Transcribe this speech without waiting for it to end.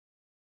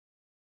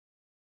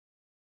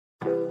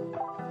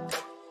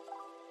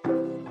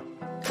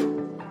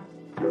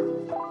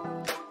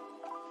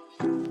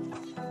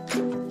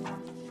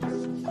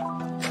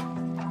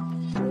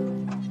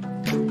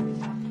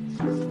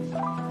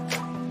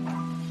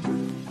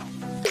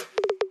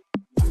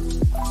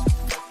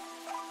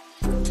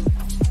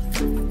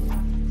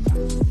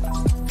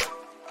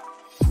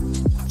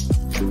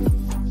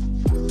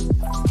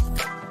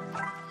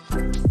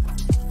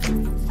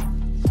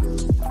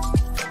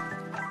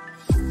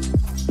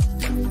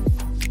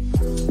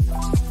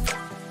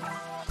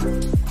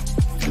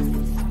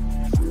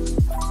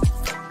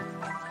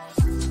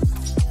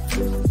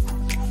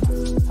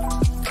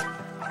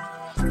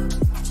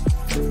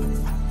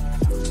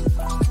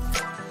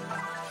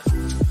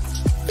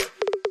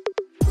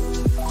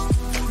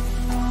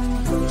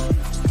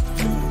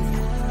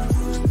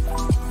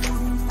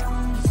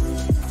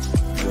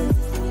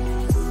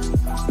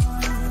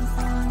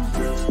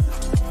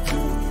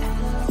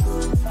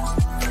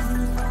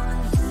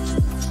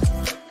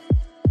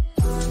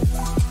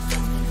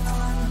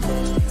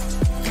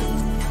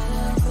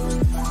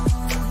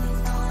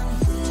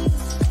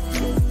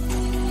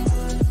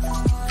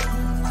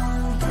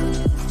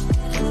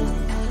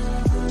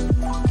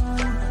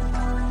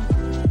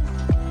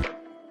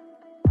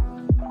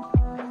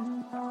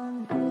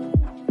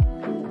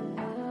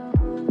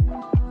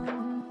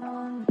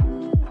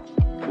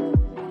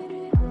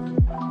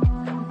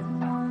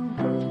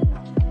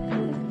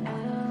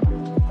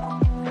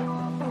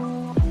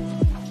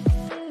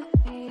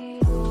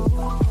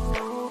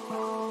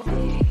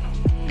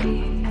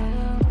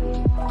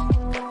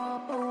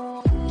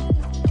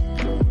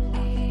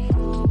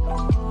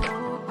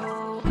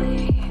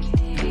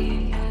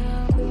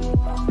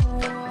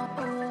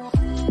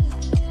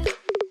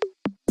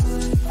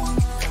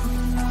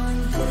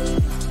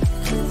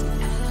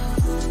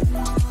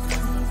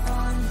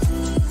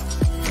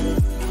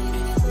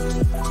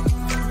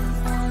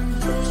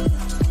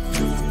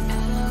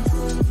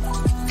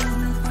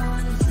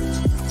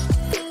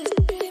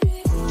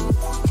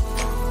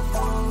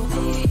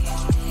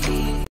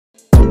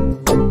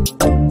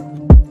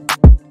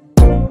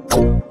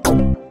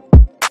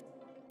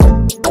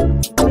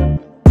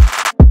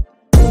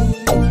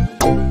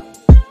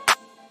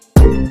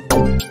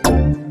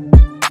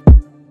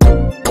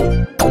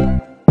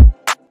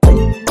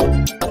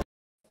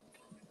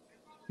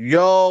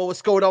Yo,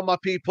 what's going on, my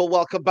people?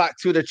 Welcome back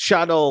to the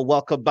channel.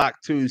 Welcome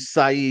back to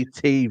Saeed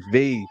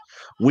TV.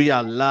 We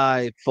are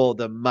live for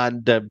the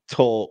Mandem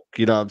Talk.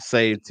 You know what I'm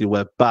saying to you?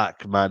 We're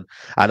back, man.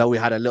 I know we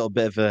had a little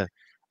bit of a,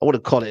 I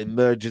wouldn't call it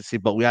emergency,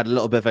 but we had a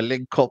little bit of a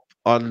link up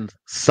on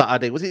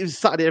Saturday. Was it even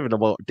Saturday? I don't know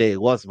what day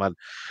it was, man.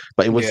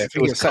 But Yeah, I it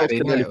think was it's close Saturday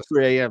to night. nearly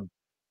 3 a.m.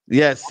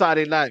 Yeah,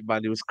 Saturday night,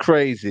 man. It was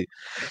crazy.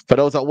 For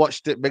those that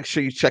watched it, make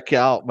sure you check it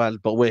out, man.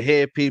 But we're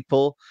here,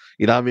 people.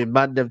 You know what I mean?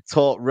 Mandem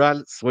Talk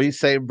rants. What are you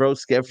saying, bro?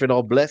 Get everything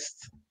all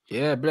blessed?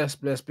 Yeah, bless.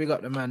 Big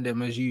up the man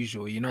them as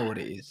usual. You know what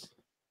it is.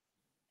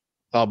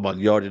 Oh, man,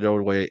 you already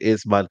know where it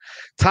is, man.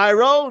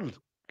 Tyrone,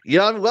 you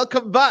know what I mean?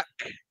 Welcome back.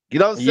 You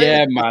know what I'm saying?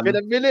 Yeah, It's man. been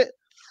a minute.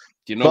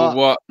 Do you know But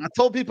what? I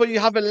told people you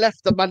haven't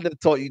left the Mandem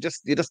Talk. You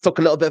just took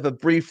a little bit of a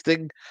brief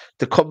thing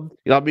to come.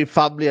 You know what I mean?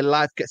 Family and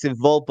life gets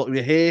involved, but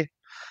we're here.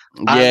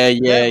 Yeah,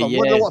 And yeah, man,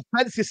 wonder yeah. what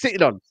fence you're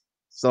sitting on.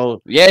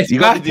 So Yeah, it's you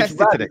got mad. me It's tested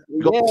mad. today.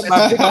 Yeah,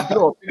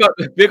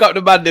 man. Big up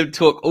the man them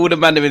talk. All the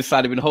man them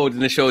inside have been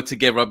holding the show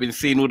together. I've been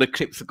seeing all the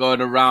clips going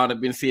around.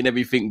 I've been seeing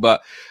everything.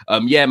 But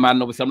yeah,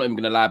 man. Obviously, I'm not even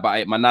gonna lie about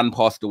it. My nan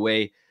passed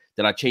away.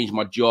 Then I changed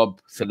my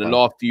job. So the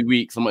last few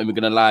weeks, I'm not even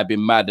gonna lie, I've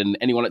been mad. And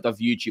anyone that does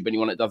YouTube,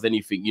 anyone that does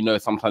anything, you know,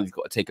 sometimes you've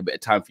got to take a bit of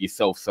time for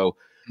yourself. So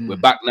we're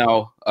back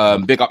now.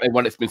 Big up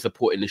everyone that's been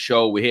supporting the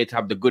show. We're here to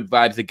have the good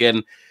vibes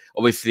again.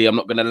 Obviously, I'm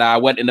not gonna lie. I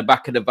went in the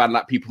back of the van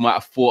like people might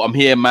have thought. I'm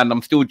here, man.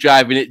 I'm still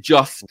driving it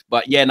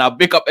but yeah, now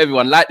big up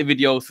everyone. Like the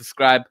video,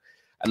 subscribe,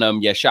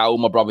 and yeah, shout out all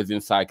my brothers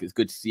inside. It's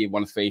good to see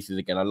everyone's faces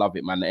again. I love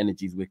it, man. The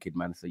energy's wicked,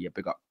 man. So yeah,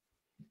 big up.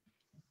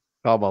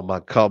 Come on,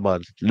 man. Come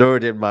on.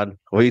 Lured man.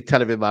 What are you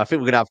telling me, man? I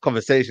think we're gonna have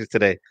conversations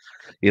today.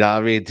 You know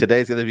what I mean?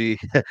 Today's gonna be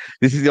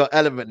this is your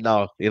element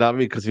now. You know what I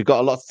mean? Because we've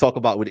got a lot to talk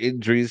about with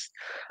injuries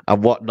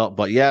and whatnot.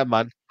 But yeah,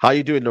 man. How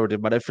you doing, Lured,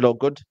 man? Everything all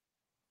good?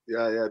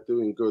 Yeah,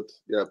 doing good.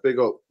 Yeah, big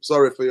up.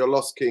 Sorry for your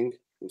loss, King.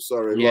 I'm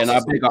sorry. Yeah, no,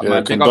 big up,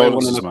 man. Big up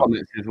everyone in the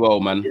comments as well,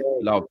 man.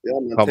 Love. Yeah,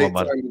 man. Come Take on,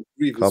 man. time to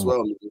grieve as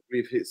well.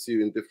 Grief hits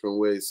you in different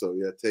ways. So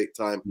yeah, take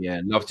time.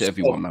 Yeah, love to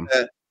everyone, man.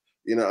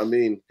 You know what I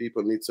mean?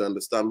 People need to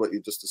understand what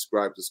you just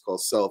described is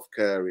called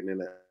self-caring,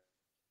 innit?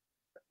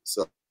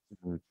 So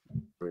when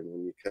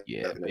you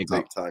can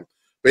take time.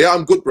 But yeah,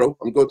 I'm good, bro.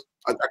 I'm good.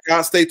 I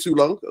can't stay too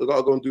long. I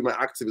gotta go and do my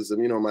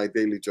activism, you know, my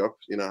daily job.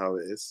 You know how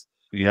it is.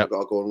 Yeah. I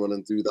gotta go and run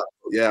and do that.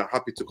 But yeah,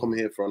 happy to come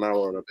here for an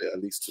hour and a bit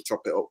at least to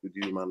chop it up with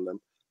you, man.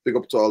 Big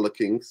up to all the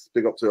kings.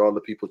 Big up to all the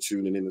people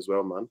tuning in as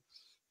well, man.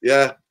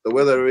 Yeah, the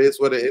weather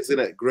is what it is, isn't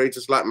it? Great,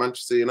 just like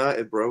Manchester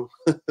United, bro.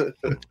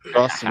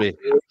 Trust me.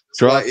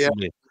 Trust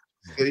me.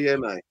 Yeah,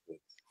 nice.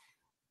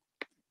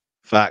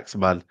 Facts,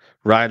 man.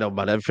 Rhino,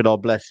 man. Everything all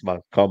blessed, man.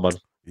 Come on.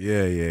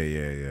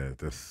 Yeah.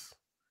 Just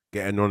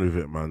getting on with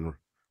it, man.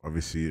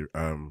 Obviously,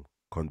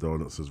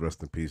 condolences,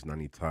 rest in peace,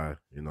 Nanny Ty,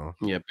 you know.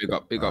 Yeah, big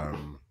up.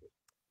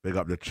 Big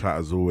up the chat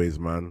as always,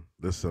 man.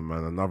 Listen,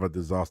 man, another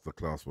disaster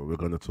class, but we're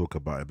gonna talk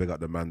about it. Big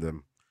up the man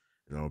them,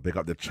 you know, big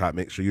up the chat.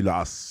 Make sure you let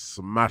us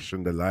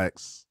smashing the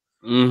likes.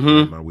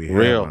 Yeah, man, we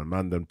here,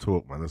 man them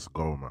talk, man. Let's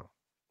go, man.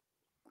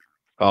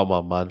 Come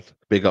on, man.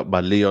 Big up,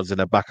 man. Leon's in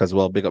the back as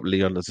well. Big up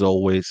Leon as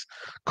always.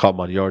 Come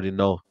on, you already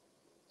know.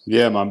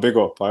 Yeah, man, big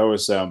up. I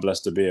always say I'm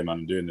blessed to be here, man.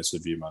 I'm doing this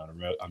with you, man.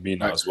 I mean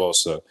that as well.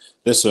 So,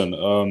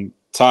 listen,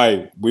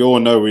 Ty, we all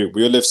know we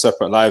all live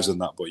separate lives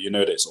and that, but you know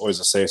that it's always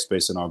a safe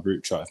space in our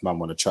group chat if man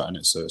want to chat in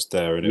it, so it's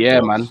there.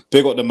 Yeah, man.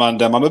 Big up the man,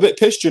 them. I'm a bit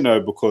pissed, you know,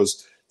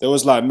 because there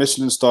was like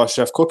Michelin star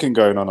chef cooking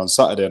going on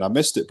Saturday, and I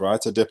missed it, bro. I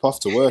had to dip off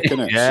to work,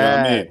 innit? Yeah. You know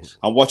what I mean?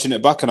 I'm watching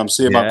it back and I'm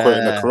seeing man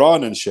quoting the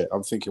Quran and shit.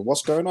 I'm thinking,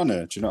 what's going on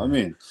here? Do you know what I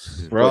mean?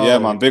 Bro, but yeah,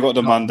 man, big up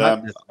the man,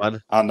 them.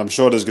 Man. And I'm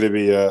sure there's going to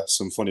be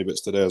some funny bits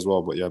today as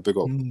well, but yeah, big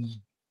up.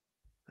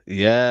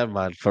 Yeah,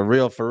 man. For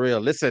real.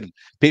 Listen,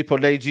 people,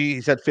 Neji,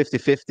 he said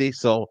 50-50,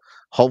 so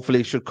hopefully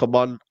he should come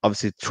on.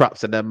 Obviously,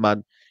 Traps and them,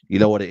 man. You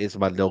know what it is,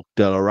 man. They'll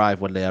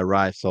arrive when they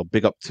arrive. So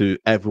big up to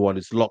everyone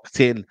who's locked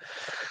in.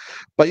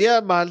 But yeah,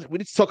 man, we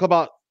need to talk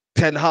about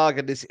Ten Hag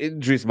and this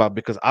injuries, man,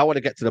 because I want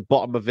to get to the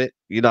bottom of it.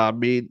 You know what I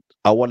mean?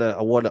 I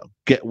wanna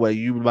get where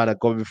you, man, are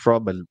coming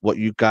from and what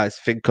you guys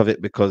think of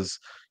it, because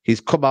he's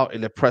come out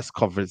in a press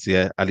conference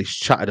here and he's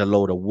chatted a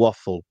load of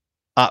waffle.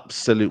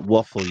 Absolute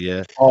waffle,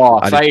 yeah.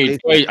 Oh, Saeed,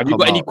 have you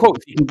got any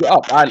quotes you can get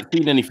up? I haven't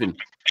seen anything.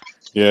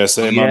 Yeah,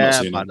 same.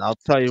 Yeah, man. I'll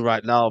tell you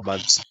right now, man.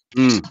 So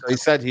he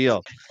said here,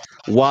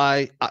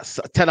 why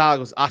Ten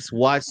Hag was asked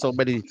why so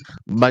many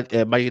Man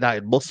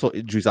United muscle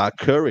injuries are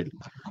occurring.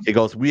 He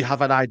goes, "We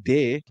have an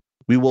idea.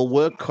 We will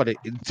work on it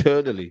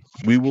internally.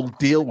 We will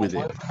deal with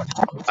it."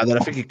 And then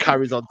I think he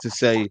carries on to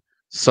say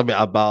something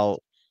about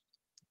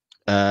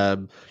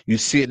you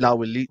see it now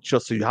with Leach,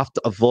 so you have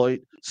to avoid.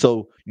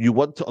 So you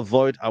want to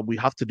avoid, and we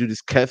have to do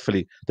this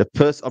carefully. The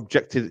first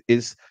objective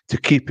is to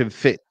keep him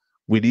fit.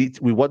 We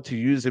want to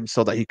use him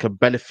so that he can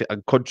benefit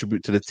and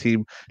contribute to the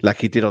team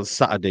like he did on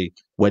Saturday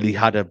when he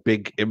had a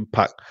big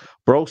impact.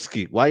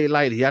 Broski, why are you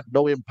lying? He had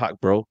no impact,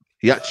 bro.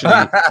 He actually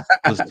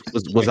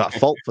was at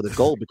fault for the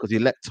goal because he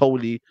let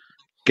Tony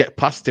get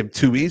past him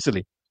too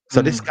easily.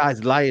 So this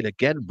guy's lying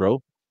again,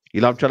 bro.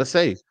 You know what I'm trying to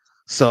say?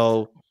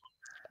 So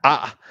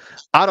I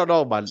don't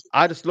know, man.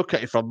 I just look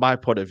at it from my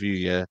point of view,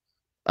 yeah.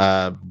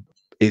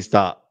 is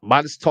that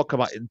man's talk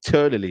about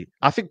internally.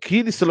 I think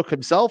he needs to look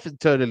himself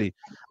internally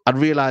and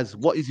realize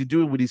what is he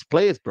doing with his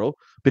players, bro?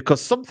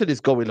 Because something is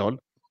going on,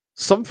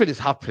 something is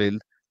happening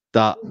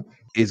that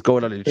is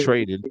going on in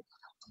training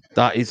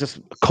that is just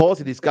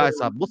causing these guys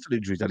to have muscle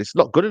injuries, and it's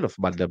not good enough,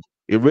 man.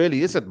 It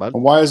really isn't, man.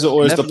 And why is it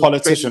always the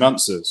politician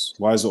answers?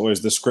 Why is it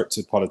always the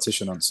scripted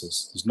politician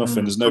answers? There's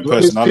nothing. There's no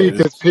personality.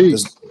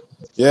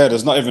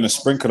 There's not even a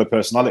sprinkle of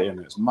personality in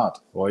it. It's mad,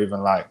 or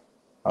even like,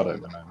 I don't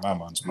even know. My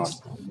mind's mad.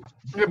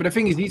 Yeah, but the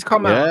thing is, he's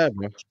come out.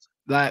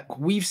 Like,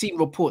 we've seen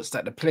reports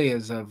that the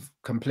players have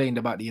complained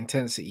about the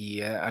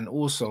intensity, and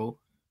also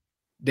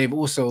they've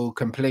also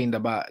complained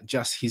about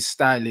just his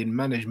style in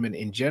management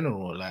in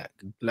general.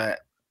 Like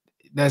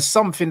there's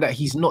something that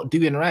he's not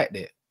doing right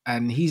there,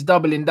 and he's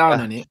doubling down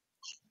on it.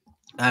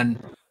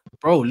 And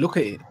bro, look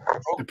at it.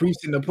 The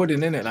proof's in the pudding,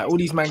 innit? Like, all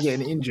these men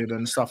getting injured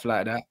and stuff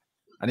like that.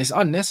 And it's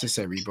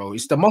unnecessary, bro.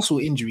 It's the muscle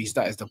injuries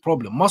that is the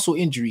problem. Muscle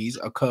injuries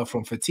occur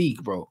from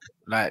fatigue, bro.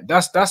 Like,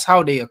 that's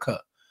how they occur.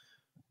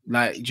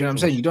 Like, do you know what I'm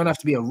saying? You don't have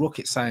to be a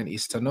rocket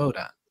scientist to know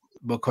that.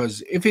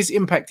 Because if it's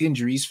impact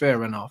injuries,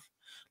 fair enough.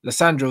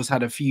 Lissandro's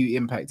had a few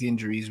impact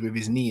injuries with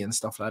his knee and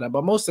stuff like that.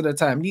 But most of the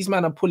time, these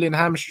men are pulling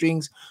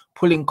hamstrings,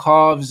 pulling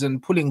calves,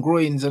 and pulling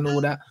groins and all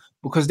that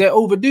because they're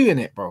overdoing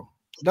it, bro.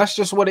 That's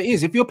just what it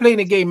is. If you're playing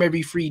a game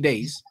every 3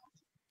 days,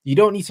 you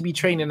don't need to be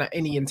training at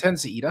any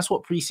intensity. That's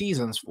what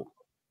preseason's for.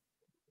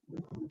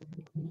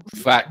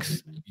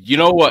 Facts. You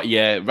know what?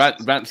 Yeah,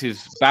 Rants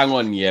is bang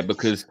on. Yeah,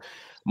 because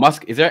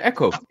Musk. Is there an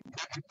echo?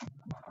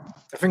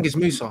 I think it's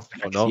Musa.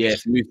 Oh, no. Yeah,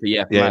 it's Musa.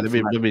 Yeah, yeah. Let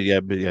me. Yeah.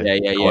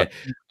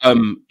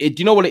 Do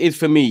you know what it is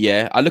for me?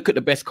 Yeah, I look at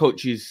the best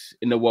coaches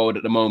in the world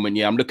at the moment.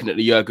 Yeah, I'm looking at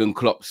the Jurgen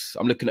Klopps.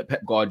 I'm looking at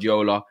Pep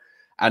Guardiola.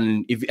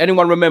 And if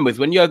anyone remembers,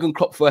 when Jurgen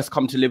Klopp first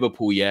come to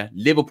Liverpool, yeah,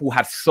 Liverpool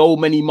had so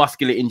many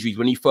muscular injuries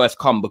when he first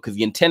come because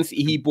the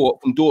intensity he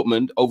brought from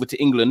Dortmund over to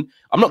England.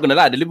 I'm not going to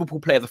lie, the Liverpool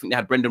players, I think they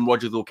had Brendan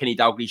Rodgers or Kenny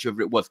Dalglish,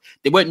 whoever it was.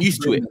 They weren't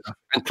used to it.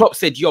 And Klopp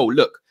said, yo,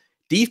 look,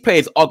 these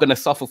players are going to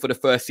suffer for the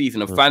first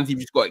season. And fans, you've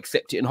just got to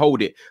accept it and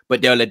hold it.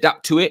 But they'll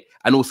adapt to it,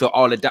 and also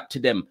I'll adapt to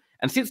them.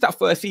 And since that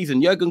first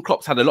season, Jurgen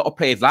Klopp's had a lot of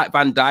players like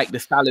Van Dijk, the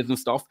Salahs and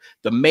stuff.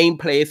 The main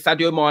players,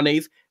 Sadio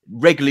Mane's,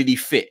 regularly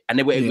fit. And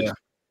they were able to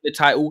the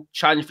title,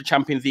 challenge for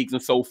Champions Leagues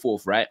and so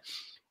forth, right?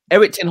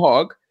 Erik ten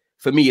Hag,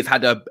 for me, has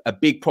had a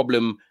big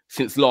problem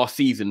since last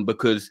season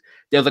because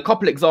there's a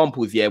couple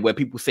examples, where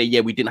people say,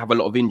 we didn't have a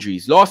lot of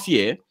injuries. Last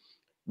year,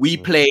 we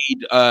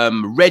played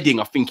Reading,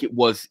 I think it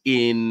was,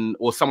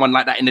 or someone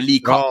like that in the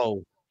League Cup.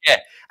 Oh. Yeah,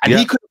 and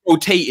he could have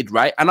rotated,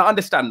 right? And I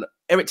understand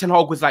Erik ten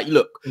Hag was like,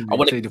 look, I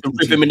want to get the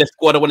rhythm in the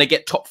squad, I want to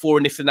get top 4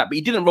 and this and that, but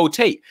he didn't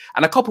rotate.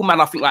 And a couple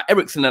man, I think like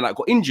Eriksen and that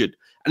got injured.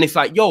 And it's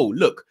like, yo,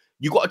 look,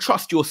 you got to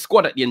trust your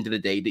squad at the end of the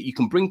day that you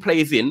can bring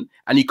players in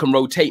and you can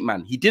rotate,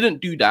 man. He didn't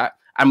do that,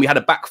 and we had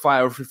a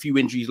backfire of a few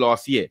injuries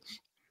last year.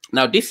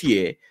 Now, this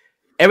year,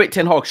 Erik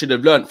ten Hag should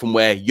have learned from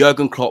where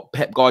Jurgen Klopp,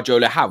 Pep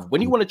Guardiola have.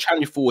 When you want to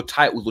challenge for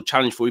titles or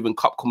challenge for even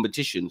cup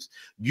competitions,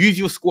 use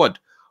your squad,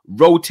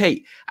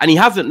 rotate. And he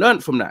hasn't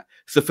learned from that.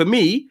 So for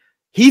me,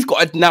 he's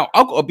got to, now,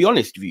 I've got to be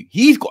honest with you,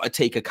 he's got to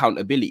take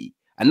accountability.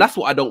 And that's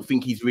what I don't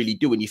think he's really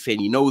doing. He's saying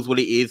he knows what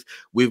it is.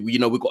 We've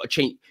got to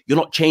change. You're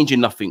not changing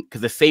nothing because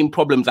the same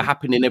problems are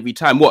happening every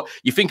time. What,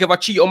 you think if I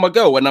cheat on my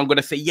girl and I'm going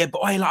to say, yeah, but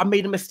I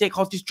made a mistake.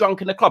 I was just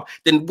drunk in the club.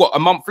 Then what, a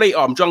month later,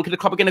 I'm drunk in the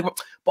club again.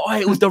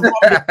 But it was the wrong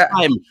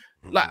time.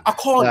 Like, I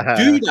can't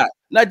do that.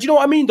 Now, do you know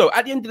what I mean, though?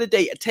 At the end of the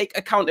day, take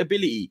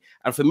accountability.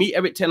 And for me,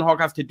 Erik ten Hag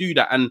has to do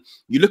that. And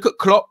you look at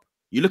Klopp,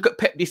 you look at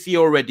Pep this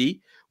year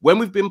already. When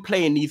we've been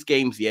playing these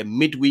games,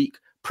 midweek,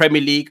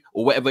 Premier League,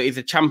 or whatever it is,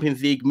 a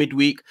Champions League,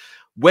 midweek,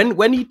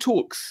 when he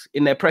talks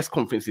in their press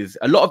conferences,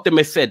 a lot of them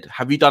have said,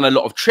 have you done a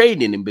lot of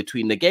training in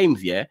between the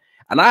games,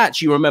 And I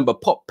actually remember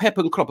Pep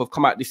and Klopp have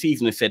come out this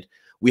season and said,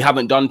 we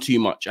haven't done too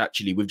much,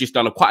 actually. We've just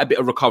done quite a bit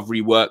of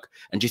recovery work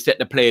and just let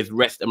the players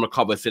rest and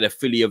recover so they're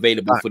fully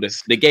available for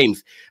the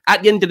games.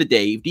 At the end of the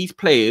day, if these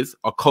players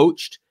are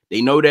coached,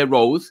 they know their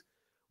roles,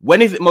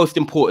 when is it most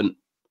important?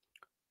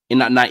 In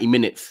that 90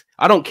 minutes.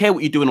 I don't care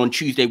what you're doing on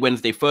Tuesday,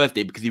 Wednesday,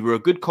 Thursday, because if you're a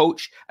good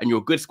coach and you're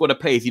a good squad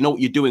of players, you know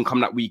what you're doing come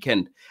that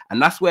weekend.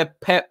 And that's where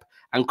Pep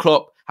and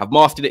Klopp have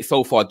mastered it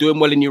so far, doing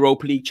well in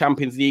Europa League,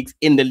 Champions Leagues,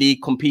 in the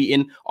league,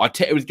 competing.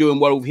 Arteta is doing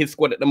well with his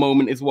squad at the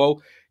moment as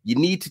well. You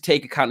need to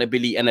take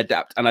accountability and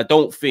adapt. And I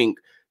don't think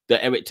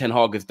that Erik ten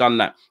Hag has done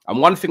that. And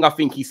one thing I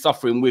think he's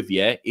suffering with,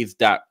 is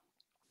that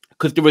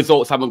because the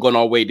results haven't gone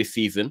our way this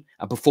season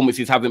and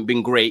performances haven't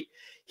been great,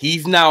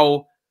 he's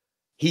now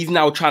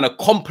trying to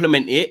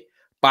complement it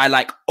by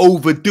like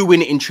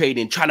overdoing it in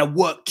training, trying to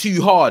work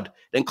too hard.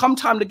 Then come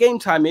time the game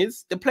time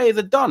is, the players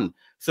are done.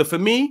 So for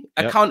me,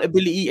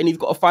 accountability, and he's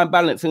got to find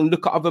balance and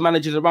look at other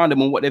managers around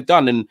him and what they've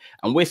done. And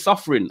we're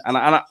suffering. And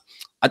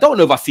I don't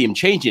know if I see him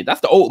changing it.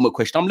 That's the ultimate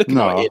question. I'm looking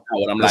at it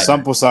now and I'm like, the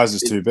sample size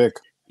is too big.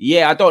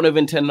 Yeah, I don't know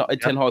if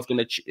Ten Hag's going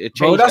to change.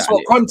 Bro, that's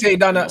what Conte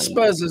done at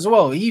Spurs as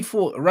well. He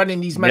thought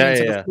running these men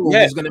into the floor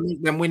was going to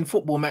make them win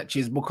football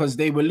matches because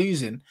they were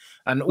losing,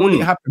 and all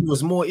that happened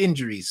was more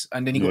injuries.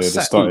 And then he got sacked.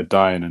 They started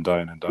dying and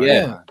dying and dying.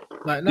 Yeah,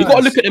 Like, you got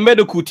to look at the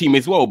medical team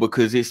as well,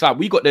 because it's like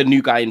we got the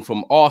new guy in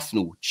from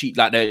Arsenal,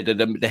 like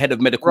the head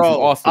of medical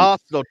from Arsenal.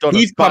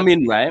 He's come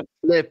in, right?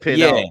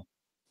 Yeah,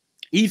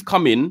 he's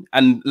come in,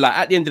 and like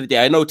at the end of the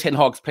day, I know Ten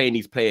Hag's playing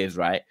these players,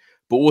 right?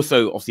 But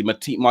also,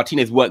 obviously,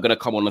 Martinez weren't going to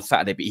come on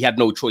Saturday, but he had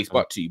no choice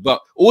but to.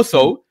 But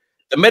also,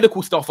 the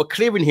medical staff are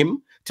clearing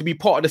him to be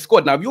part of the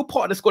squad. Now, if you're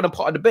part of the squad and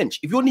part of the bench,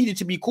 if you're needed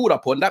to be called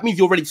upon, that means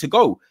you're ready to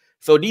go.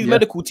 So these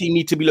medical team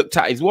need to be looked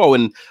at as well.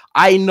 And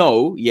I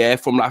know,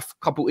 from like a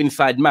couple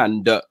inside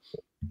man, that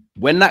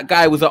when that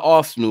guy was at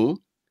Arsenal,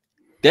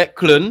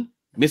 Declan,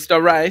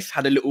 Mr. Rice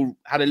had a little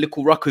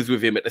ruckers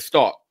with him at the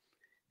start.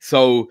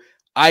 So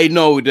I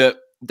know that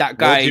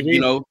guy,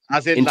 you know,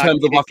 as in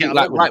terms of, I think,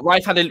 like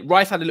Rice had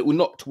a little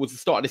knock towards the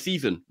start of the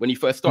season when he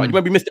first started.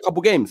 Remember, he missed a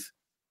couple games.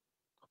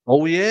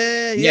 Oh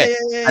yeah.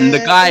 And the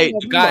guy,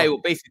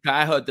 basically,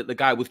 I heard that the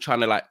guy was trying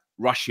to like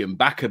rush him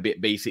back a bit,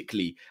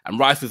 basically. And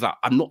Rice was like,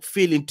 I'm not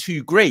feeling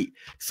too great.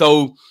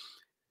 So,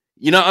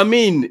 you know what I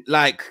mean?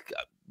 Like,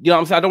 you know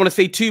what I'm saying? I don't want to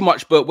say too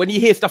much, but when you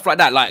hear stuff like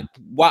that, like,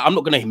 why I'm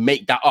not going to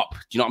make that up. Do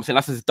you know what I'm saying?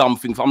 That's just dumb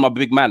thing. I'm a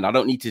big man. I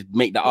don't need to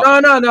make that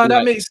up. No,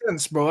 that makes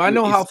sense, bro. I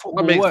know how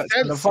football works.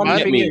 Sense, the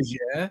funny thing is,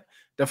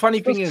 the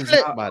funny thing is,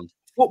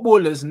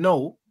 footballers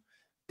know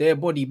their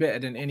body better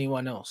than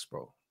anyone else,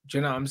 bro. Do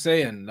you know what I'm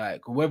saying?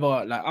 Like,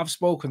 whether, like, I've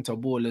spoken to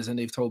ballers and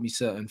they've told me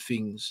certain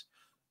things,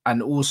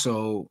 and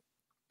also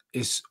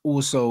it's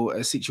also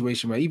a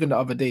situation where even the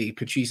other day,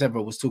 Patrice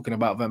Evra was talking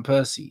about Van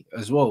Persie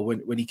as well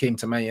when he came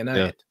to Man United.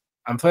 Yeah.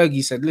 And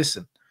Fergie said,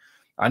 listen,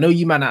 I know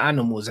you man are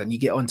animals and you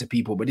get onto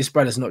people, but this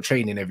brother's not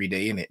training every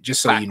day, innit?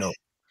 Just so you know.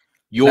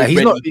 You're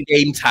ready not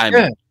game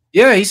time.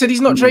 Yeah, he said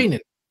he's not training.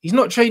 He's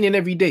not training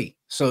every day.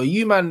 So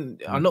you man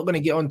are not going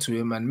to get onto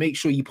him and make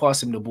sure you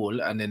pass him the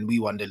ball, and then we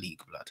won the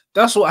league, blood.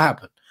 That's what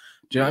happened.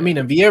 Do you know what I mean?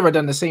 And Vieira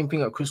done the same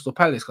thing at Crystal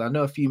Palace, because I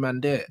know a few man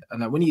there.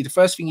 And when the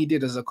first thing he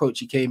did as a coach,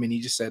 he came in,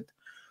 he just said,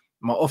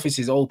 my office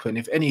is open.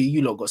 If any of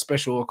you lot got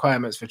special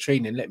requirements for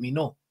training, let me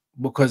know.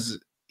 Because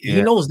he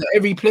knows that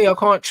every player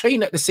can't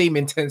train at the same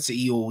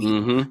intensity all week. You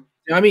know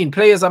what I mean?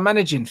 Players are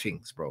managing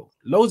things, bro.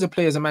 Loads of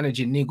players are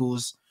managing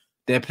niggles.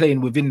 They're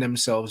playing within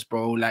themselves,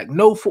 bro. Like,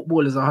 no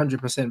football is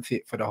 100%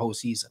 fit for the whole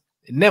season.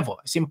 Never.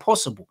 It's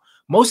impossible.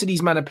 Most of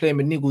these men are playing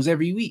with niggles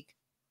every week.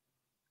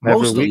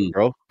 Every week,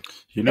 bro.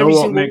 You know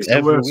what makes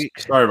it worse?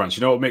 Sorry, man. You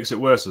know what makes it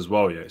worse as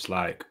well? Yeah, it's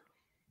like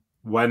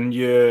when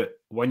you're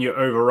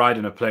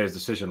overriding a player's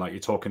decision, like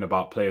you're talking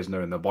about players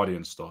knowing their body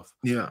and stuff.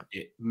 Yeah,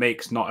 it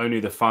makes not only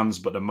the fans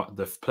but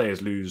the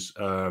players lose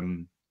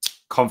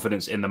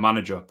confidence in the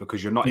manager,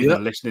 because you're not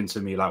even listening to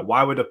me. Like,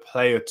 why would a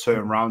player turn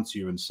around to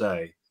you and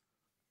say,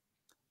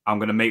 "I'm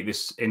going to make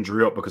this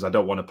injury up because I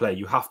don't want to play"?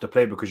 You have to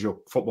play because your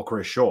football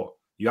career is short.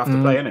 You have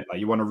to play in it.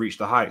 Like, you want to reach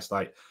the heights.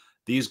 Like,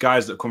 these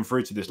guys that come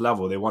through to this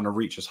level, they want to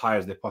reach as high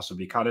as they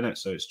possibly can in it.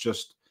 So it's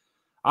just,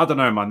 I don't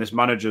know, man. This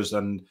managers,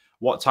 and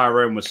what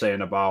Tyrone was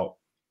saying about,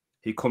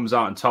 he comes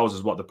out and tells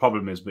us what the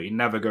problem is, but he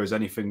never goes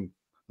anything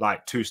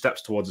like 2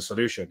 steps towards a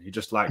solution. He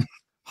just like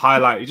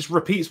he just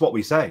repeats what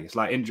we say. It's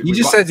like injury. He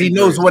just says he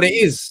knows what it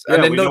is. Yeah,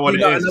 and then we know what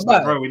it is.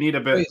 Like, bro, we need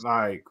a bit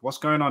like, what's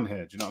going on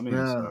here? Do you know what I mean?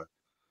 Yeah. So,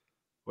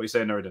 what are you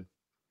saying, Nuruddin?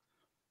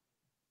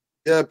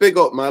 Yeah, big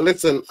up, man.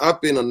 Listen, I've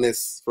been on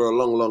this for a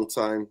long, long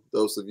time.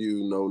 Those of you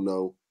who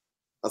know.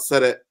 I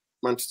said it,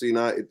 Manchester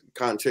United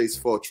can't chase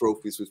 4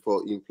 trophies with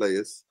 14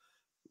 players.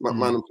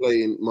 Man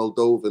playing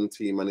Moldovan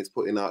team and he's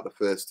putting out the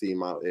first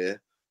team out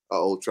here at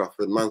Old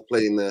Trafford. Man's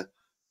playing the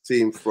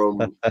team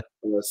from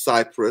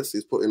Cyprus.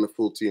 He's putting the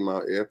full team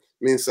out here.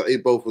 Me and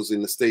Saeed both was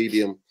in the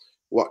stadium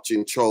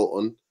watching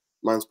Charlton.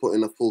 Man's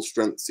putting a full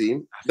strength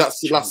team.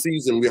 That's last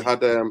season we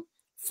had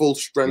full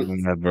strength.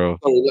 Bro.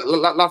 Sorry,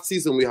 last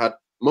season we had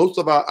most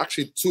of our,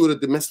 actually 2 of the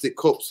domestic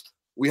cups.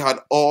 We had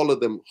all of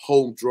them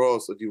home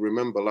draws. If you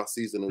remember last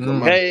season, it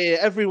was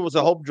everyone was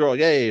a home draw.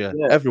 Yeah.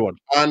 Everyone,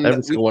 and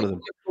every single one of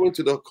them going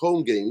to the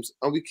home games,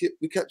 and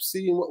we kept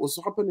seeing what was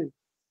happening.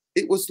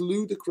 It was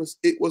ludicrous.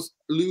 It was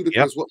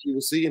ludicrous what we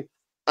were seeing.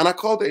 And I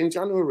called it in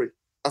January.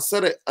 I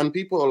said it, and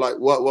people are like,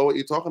 "What are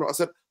you talking about?" I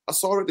said, "I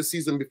saw it the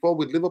season before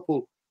with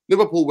Liverpool.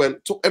 Liverpool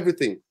took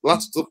everything,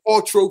 the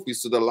 4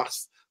 trophies to the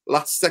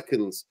last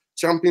seconds.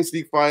 Champions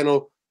League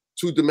final,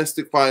 2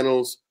 domestic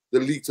finals, the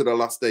league to the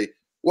last day."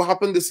 What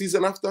happened the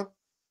season after?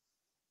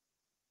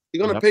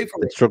 You're going to pay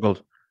for it. They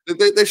struggled.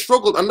 They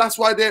struggled, and that's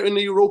why they're in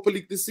the Europa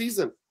League this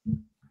season.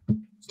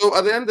 So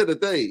at the end of the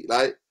day,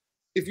 like,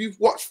 if you've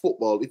watched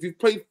football, if you've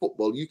played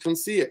football, you can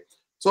see it.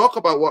 Talk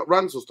about what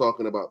Rance was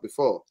talking about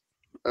before.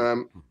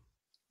 The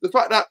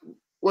fact that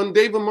when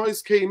David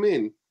Moyes came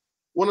in,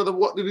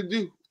 what did he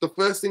do? The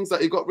first things that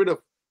he got rid of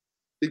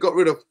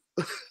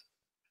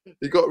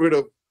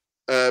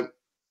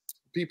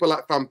people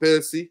like Van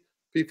Persie,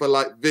 people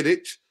like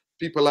Vidic,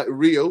 people like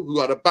Rio, who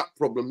had a back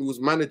problem, who was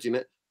managing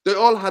it. They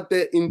all had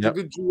their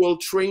individual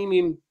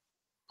training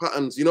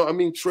patterns, you know what I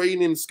mean?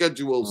 Training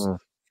schedules,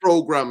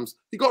 programs.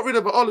 He got rid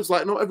of it all. It's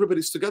like, no,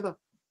 everybody's together.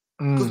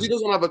 Because he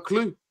doesn't have a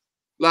clue.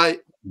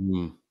 Like,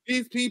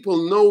 these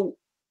people know,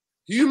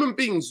 human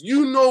beings,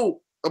 you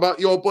know about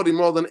your body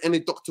more than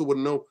any doctor would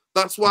know.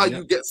 That's why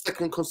you get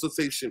second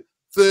consultation,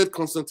 third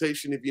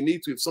consultation if you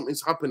need to, if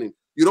something's happening.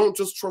 You don't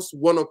just trust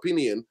one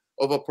opinion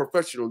of a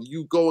professional.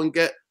 You go and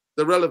get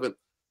the relevant.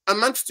 And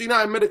Manchester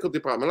United medical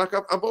department, like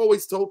I've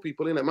always told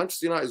people,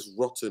 Manchester United is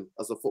rotten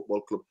as a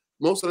football club.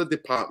 Most of the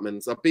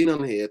departments, I've been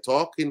on here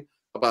talking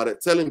about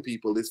it, telling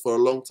people this for a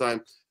long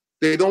time.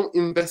 They don't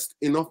invest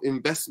enough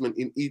investment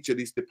in each of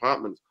these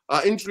departments.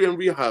 Our injury and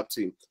rehab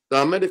team,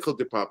 our medical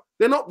department,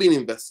 they're not being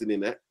invested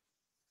in it.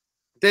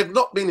 They've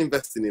not been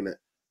investing in it.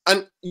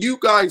 And you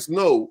guys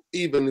know,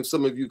 even if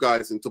some of you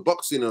guys into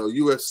boxing or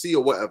UFC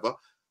or whatever,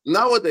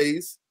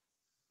 nowadays,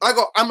 I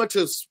got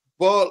amateurs,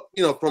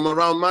 from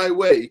around my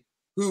way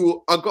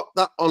who I got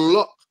that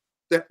unlocked.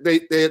 They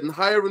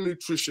hire a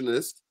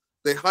nutritionist,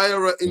 they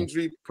hire an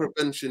injury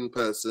prevention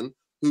person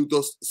who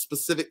does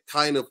specific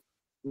kind of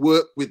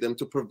work with them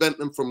to prevent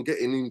them from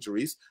getting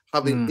injuries,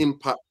 having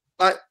impact.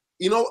 Like,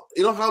 you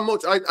know how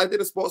much I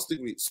did a sports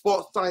degree.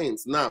 Sports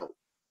science now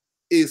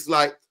is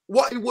like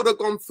what it would have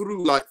gone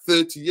through like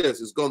 30 years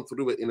has gone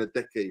through it in a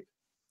decade.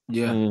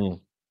 Yeah.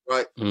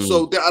 Right.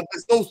 So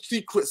there's no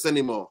secrets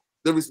anymore.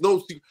 There is no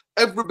secret.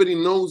 Everybody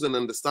knows and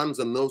understands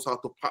and knows how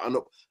to pattern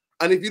up.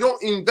 And if you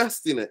don't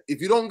invest in it,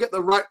 if you don't get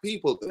the right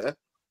people there,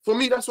 for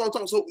me, that's what I'm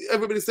talking. So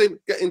everybody's saying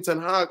getting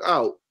Ten Hag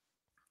out.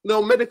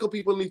 No, medical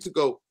people need to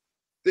go.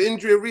 The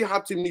injury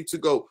rehab team need to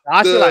go.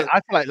 I feel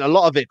like a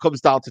lot of it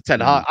comes down to Ten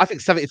Hag. I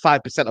think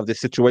 75% of this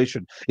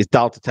situation is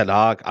down to Ten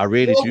Hag. I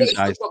really do,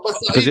 guys.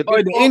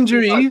 The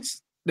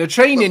injuries, the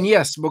training,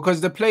 yes,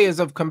 because the players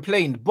have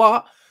complained.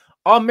 But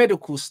our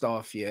medical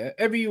staff,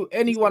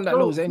 anyone that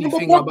knows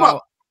anything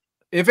about,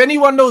 if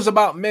anyone knows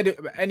about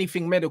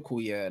anything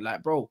medical,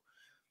 like, bro,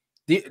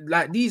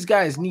 these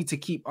guys need to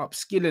keep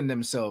upskilling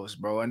themselves,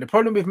 bro. And the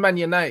problem with Man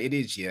United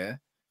is,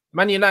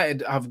 Man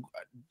United have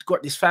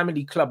got this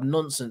family club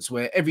nonsense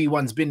where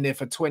everyone's been there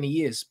for 20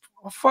 years.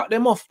 Oh, fuck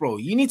them off, bro.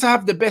 You need to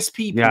have the best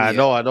people. Yeah, I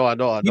know.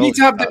 You need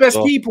to have the best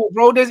people,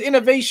 bro. There's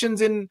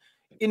innovations in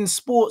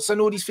sports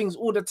and all these things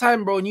all the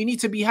time, bro. And you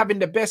need to be having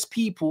the best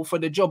people for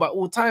the job at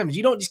all times.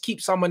 You don't just keep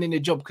someone in the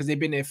job because they've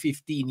been there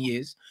 15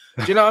 years.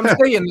 Do you know what I'm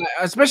saying? Like,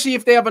 especially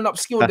if they haven't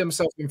upskilled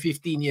themselves in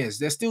 15 years.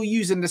 They're still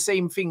using the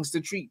same things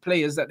to treat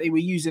players that they were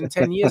using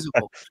 10 years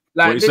ago.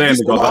 Like, what you're saying,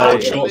 they got the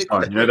old shorts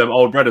on. You know, them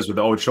old brothers with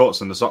the old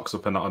shorts and the socks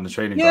up and that on the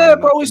training ground. Yeah,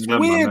 bro, it's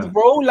weird,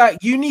 bro. Like,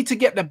 you need to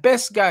get the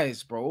best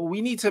guys, bro. We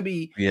need to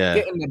be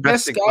getting the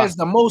best guys,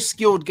 the most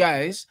skilled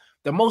guys,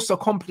 the most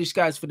accomplished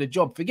guys for the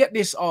job. Forget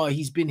this,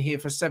 he's been here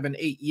for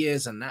 7-8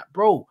 years and that.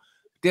 Bro,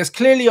 there's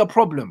clearly a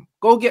problem.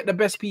 Go get the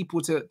best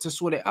people to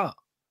sort it out.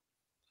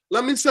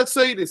 Let me just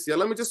say this,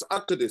 Let me just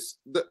add to this.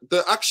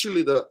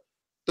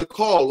 The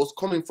call was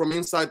coming from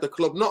inside the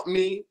club, not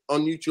me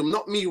on YouTube,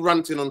 not me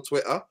ranting on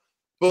Twitter.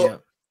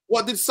 But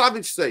what did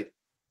Savage say?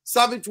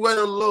 Savage went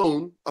on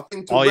loan, I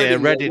think, to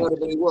Reading.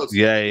 It was.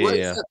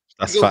 Yeah.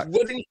 That's fact.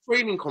 Reading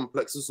training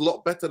complex is a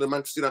lot better than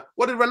Manchester United.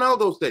 What did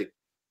Ronaldo say?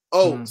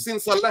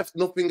 Since I left,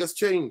 nothing has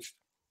changed.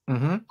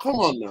 Come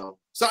on now.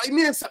 So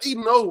me and Saeed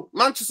know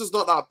Manchester's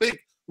not that big.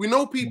 We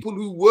know people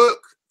who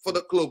work for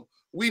the club.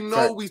 We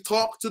know we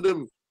talk to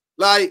them.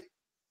 Like,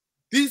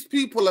 these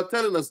people are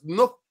telling us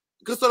nothing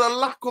because of the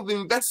lack of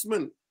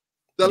investment.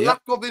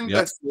 Lack of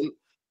investment.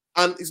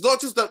 And it's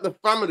not just that the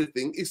family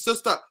thing, it's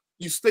just that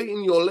you stay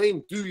in your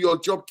lane, do your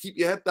job, keep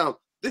your head down.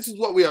 This is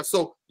what we are.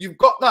 So you've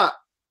got that.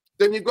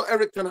 Then you've got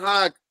Erik ten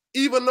Hag,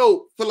 even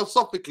though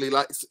philosophically,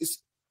 like,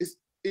 it's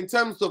in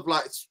terms of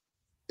like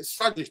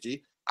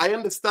strategy, I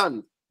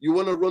understand you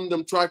want to run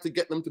them, try to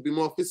get them to be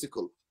more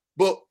physical,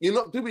 but you're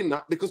not doing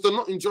that because they're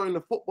not enjoying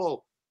the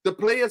football. The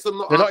players are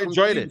not. They're not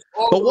enjoying it.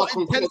 But what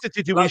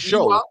intensity do we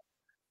show?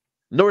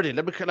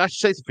 Nuruddin, can I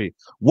say something?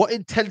 What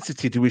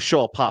intensity do we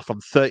show apart from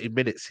 30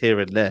 minutes here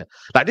and there?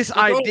 Like this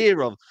idea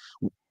of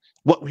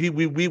what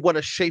we want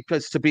to shape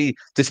us to be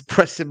this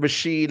pressing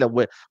machine, and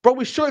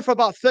we show it for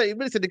about 30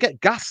 minutes and they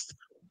get gassed.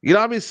 You know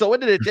what I mean? So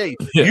at the end of the day,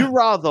 you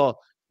rather,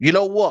 you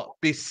know what,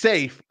 be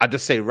safe and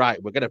just say,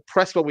 right, we're going to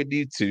press what we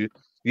need to.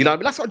 You know what I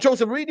mean? That's what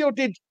Jose Mourinho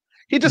did.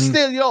 He just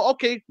still,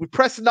 okay, we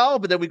press now,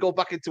 but then we go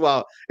back into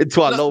our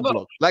low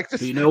block. Like,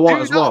 just, you know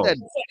what as well?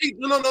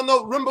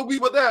 No. Remember, we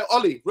were there,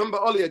 Ollie. Remember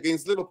Ollie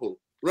against Liverpool?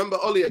 Remember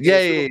Ollie against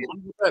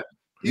Liverpool?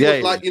 He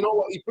was like, you know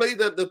what? He played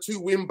the two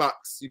wing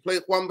backs. He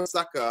played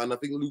Wan-Bissaka and I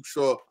think Luke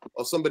Shaw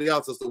or somebody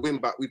else as the wing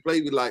back. We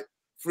played with like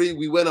three.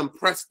 We went and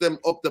pressed them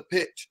up the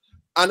pitch.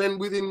 And then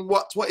within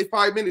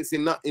 25 minutes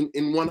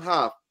in one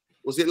half,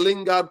 was it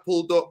Lingard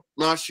pulled up,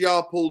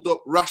 Martial pulled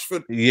up,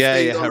 Rashford?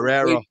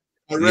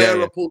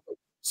 Herrera pulled up.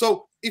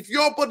 So if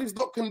your body's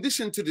not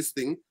conditioned to this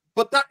thing,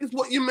 but that is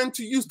what you're meant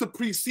to use the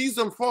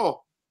pre-season for.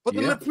 But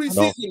in the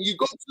pre-season, you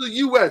go to the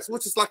US,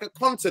 which is like a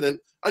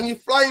continent, and you're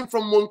flying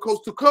from one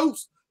coast to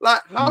coast.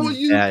 Like, how are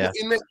you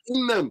putting it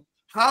in them?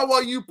 How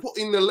are you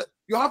putting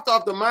you have to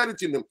have the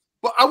mileage in them.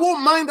 But I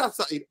won't mind that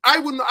side. I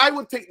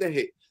would take the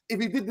hit if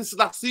he did this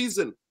last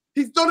season.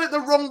 He's done it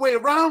the wrong way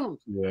around.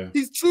 Yeah.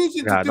 He's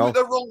choosing to do it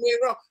the wrong way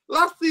around.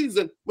 Last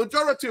season,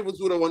 majority of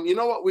us would have won. You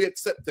know what? We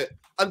accept it.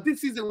 And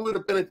this season would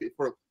have benefited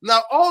for him.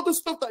 Now, all the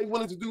stuff that he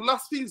wanted to do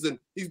last season,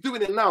 he's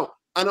doing it now.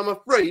 And I'm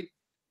afraid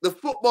the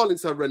football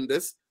is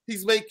horrendous.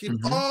 He's making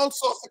all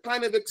sorts of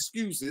kind of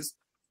excuses,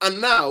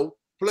 and now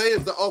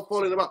players are all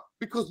falling about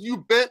because you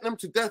burnt them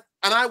to death.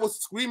 And I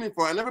was screaming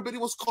for it, and everybody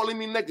was calling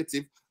me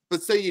negative for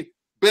saying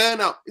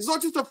burnout. It's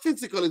not just a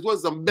physical, it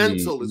was a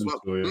mental as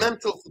well.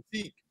 Mental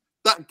fatigue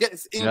that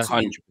gets into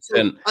 100%. So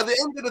at the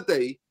end of the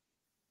day,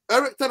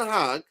 Erik ten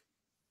Hag,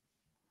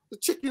 the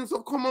chickens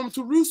have come home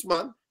to roost,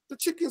 man. The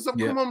chickens have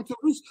come home to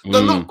roost.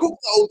 They're not cooked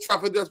at Old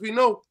Trafford, as we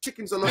know.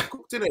 Chickens are not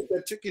cooked in it.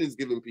 Their chicken is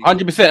giving people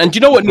 100%. And do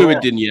you know what,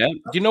 Nuruddin? Yeah,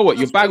 do you know what?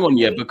 You're bang on,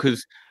 yeah,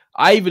 because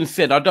I even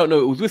said, I don't know,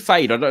 it was with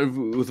Saeed. I don't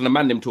know if it was an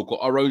Amandem talk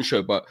or our own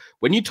show, but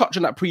when you touch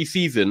on that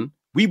pre-season,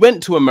 we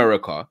went to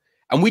America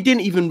and we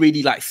didn't even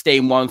really like stay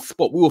in one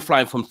spot. We were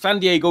flying from San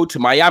Diego to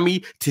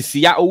Miami to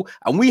Seattle,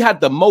 and we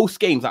had the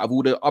most games out of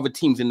all the other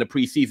teams in the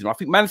preseason. I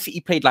think Man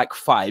City played like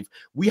 5.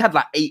 We had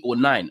like 8 or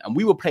 9, and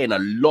we were playing a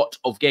lot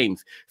of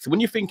games. So when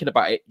you're thinking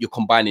about it, you're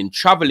combining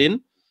traveling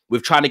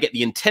with trying to get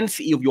the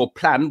intensity of your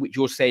plan, which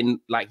you're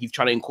saying like he's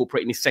trying to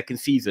incorporate in his second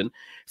season.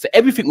 So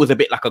everything was a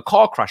bit like a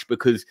car crash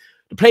because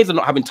the players are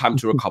not having time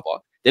to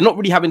recover. They're not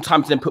really having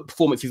time to then put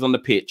performances on the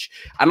pitch.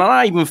 And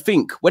I even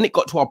think when it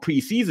got to our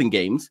preseason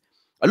games,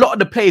 a lot of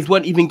the players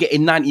weren't even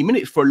getting 90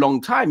 minutes for a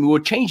long time. We were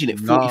changing it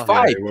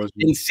 45,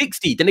 then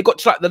 60. Then it got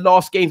to like the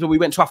last games when we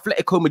went to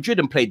Atletico Madrid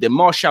and played. Then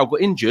Martial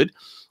got injured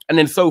and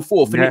then so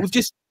forth. And it was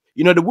just,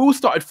 you know, the wheels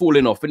started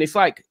falling off. And it's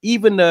like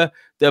even the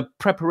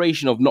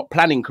preparation of not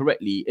planning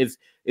correctly is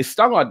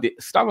stung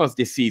us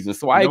this season.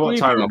 So I agree.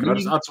 Tyrone, can I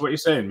just add to what you're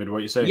saying, what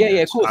you're saying?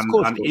 Yeah, of course.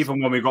 And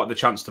even when we got the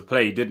chance to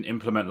play, he didn't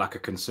implement like a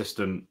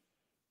consistent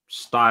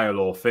style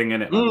or thing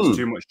in it. Like, there's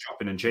too much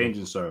chopping and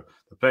changing. So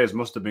the players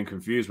must have been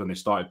confused when they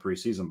started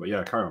pre-season. But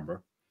yeah, carry on, bro.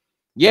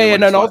 Yeah,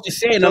 no, I was just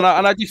saying, and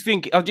I just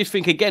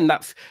think again,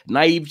 that's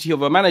naivety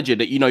of a manager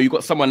that, you know, you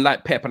got someone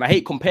like Pep, and I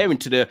hate comparing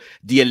to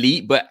the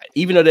elite, but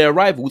even though they're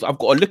rivals, I've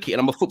got to look at it,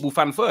 and I'm a football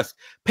fan first.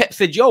 Pep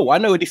said, yo, I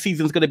know this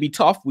season's going to be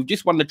tough. We've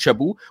just won the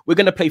treble. We're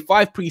going to play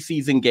 5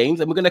 pre-season games,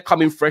 and we're going to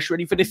come in fresh,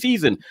 ready for the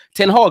season.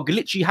 Ten Hag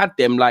literally had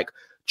them like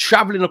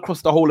traveling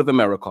across the whole of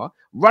America,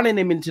 running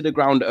them into the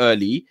ground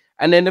early,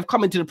 and then they've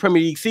come into the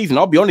Premier League season.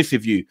 I'll be honest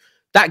with you.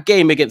 That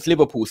game against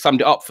Liverpool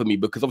summed it up for me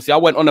because obviously I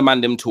went on a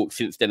Mandem talk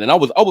since then. And I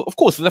was, of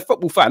course, as a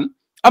football fan,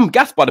 I'm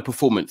gassed by the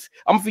performance.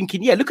 I'm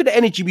thinking, yeah, look at the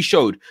energy we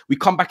showed. We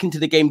come back into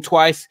the game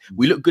twice.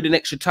 We look good in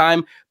extra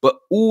time. But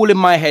all in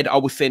my head, I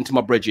was saying to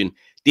my brethren,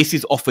 this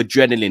is off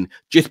adrenaline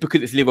just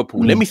because it's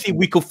Liverpool. Let me see if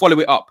we can follow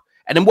it up.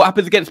 And then what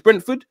happens against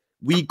Brentford?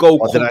 We go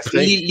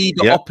completely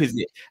the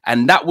opposite.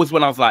 And that was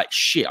when I was like,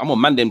 shit, I'm on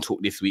Mandem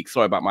talk this week.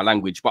 Sorry about my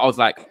language. But I was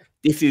like,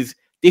 this is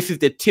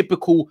the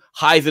typical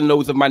highs and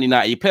lows of Man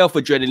United. You play off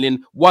adrenaline,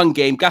 one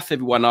game, gas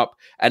everyone up,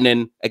 and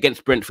then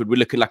against Brentford, we're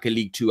looking like a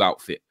League 2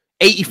 outfit.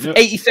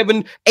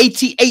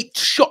 88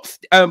 shots,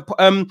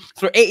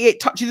 88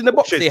 touches in the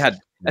box they had.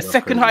 A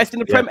second highest in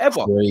the Prem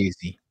ever.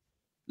 Crazy.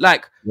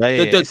 Like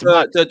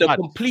the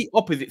complete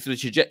opposite to the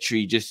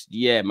trajectory. Just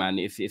man,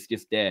 it's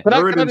just there. But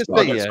I was going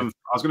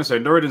to say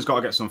Nuruddin's got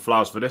to get some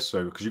flowers for this,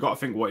 though, because you got to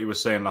think what he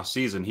was saying last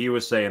season. He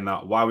was saying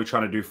that why are we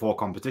trying to do 4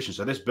 competitions?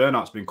 So this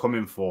burnout's been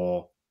coming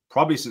for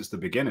probably since the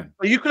beginning.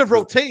 But you could have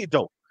rotated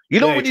though. You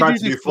know when you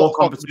do 4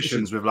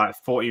 competitions with like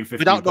 14, 15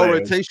 without players, no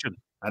rotation,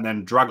 and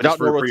then dragged us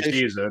through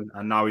pre-season,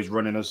 and now he's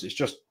running us. It's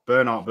just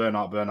burnout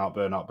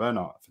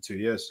for 2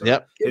 years.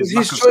 So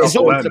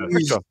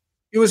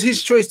it was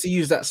his choice to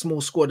use that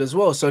small squad as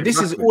well. So this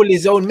is all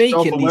his own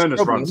making.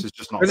 Because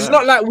it's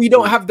not like we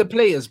don't have the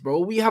players, bro.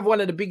 We have one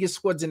of the biggest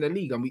squads in the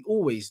league, and we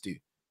always do.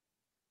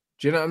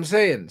 Do you know what I'm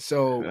saying?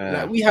 So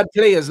like, we had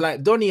players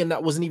like Donny, and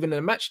that wasn't even in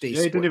a match day.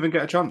 Yeah, he didn't even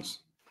get a chance.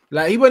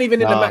 Like he wasn't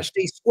even in the match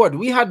day squad.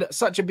 We had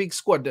such a big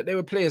squad that there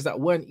were players that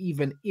weren't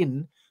even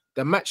in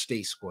the match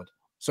day squad.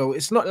 So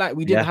it's not like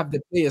we didn't have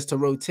the players to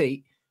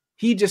rotate.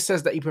 He just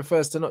says that he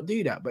prefers to not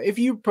do that. But if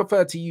you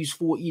prefer to use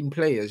 14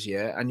 players,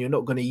 and you're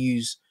not going to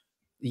use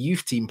the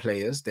youth team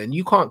players, then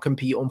you can't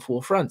compete on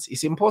 4 fronts.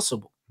 It's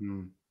impossible.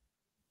 You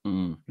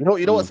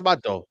know what's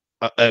mad though?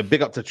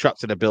 Big up to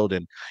Traps in the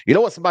building. You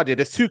know what's mad here?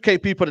 There's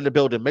 2K people in the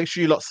building. Make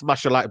sure you lot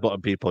smash the like button,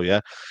 people.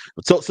 Yeah.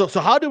 So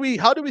how do we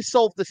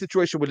solve the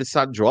situation with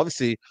Lisandro?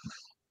 Obviously,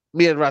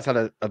 me and Raz had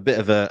a bit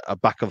of a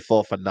back and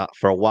forth on that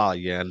for a while.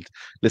 Yeah. And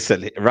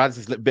listen, Raz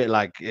is a bit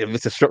like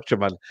Mr. Structure,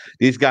 man.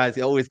 These guys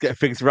always get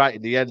things right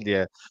in the end.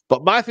 Yeah.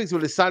 But my things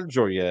with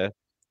Lisandro,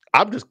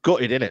 I'm just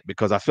gutted in it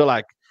because I feel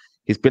like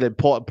he's been an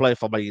important player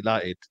for Man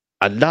United,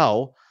 and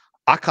now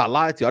I can't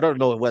lie to you. I don't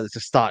know whether to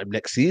start him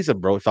next season,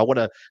 bro. If I want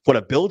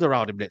to build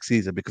around him next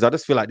season, because I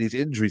just feel like these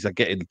injuries are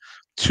getting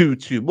too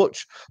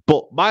much.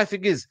 But my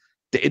thing is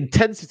the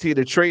intensity of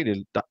the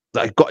training that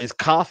he got his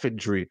calf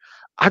injury.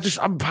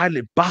 I'm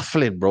finding it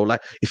baffling, bro.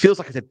 Like it feels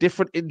like it's a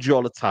different injury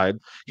all the time.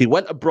 He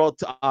went abroad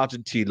to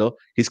Argentina.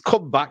 He's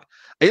come back.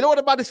 And you know what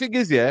the maddest thing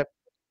is,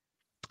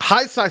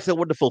 hindsight's a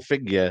wonderful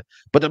thing,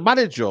 but the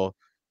manager,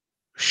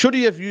 should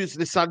he have used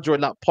Lisandro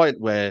in that point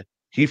where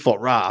he thought,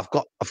 right, I've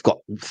got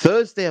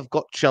Thursday, I've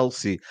got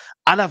Chelsea,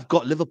 and I've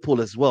got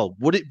Liverpool as well.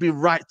 Would it be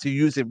right to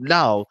use him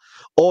now,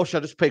 or should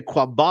I just play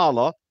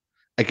Kwambala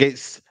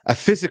against a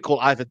physical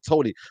Ivan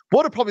Toney.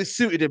 Would have probably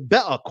suited him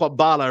better,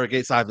 Kwambala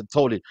against Ivan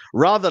Toney,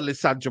 rather than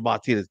Lisandro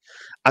Martinez.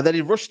 And then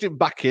he rushed him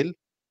back in,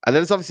 and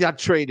then he's obviously had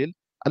training,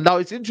 and now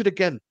he's injured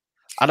again.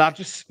 And I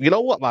just, you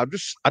know what, man?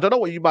 I don't know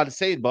what you might be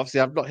saying, but obviously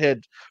I've not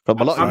heard from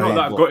a lot of people. I'm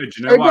not that gutted,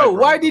 you know. Hey, bro,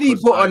 why did he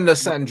put on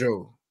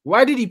Lisandro?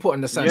 Why did he put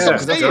on Lisandro?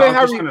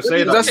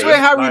 Yeah, that's where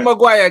Harry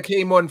Maguire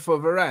came on for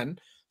Varane.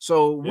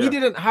 So we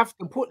didn't have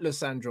to put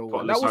Lisandro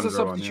on. That was a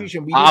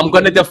substitution. I'm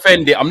going to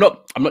defend it. I'm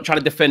not trying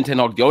to defend Ten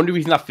Hag. The only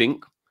reason I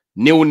think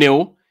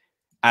 0-0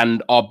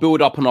 and our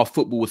build up on our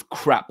football was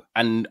crap,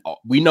 and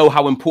we know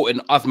how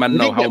important Usman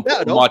know how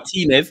important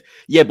Martinez.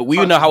 Yeah, but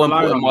we know how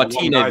important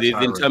Martinez is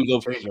in terms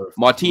of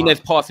Martinez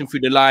passing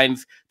through the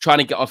lines, trying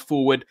to get us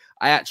forward.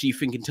 I actually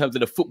think in terms of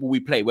the football we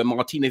play, when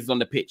Martinez is on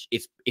the pitch,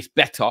 it's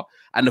better,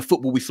 and the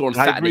football we saw on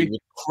Saturday was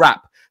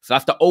crap. So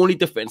that's the only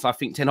difference. I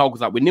think Ten Hag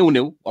was like, we're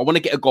 0-0. I want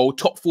to get a goal.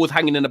 Top four's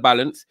hanging in the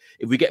balance.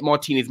 If we get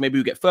Martinez, maybe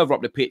we get further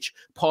up the pitch,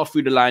 pass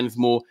through the lines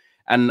more,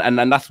 and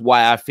that's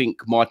why I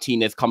think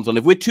Martinez comes on.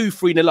 If we're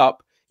 2-3-0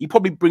 up, he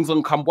probably brings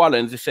on Kambwala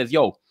and just says,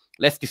 yo,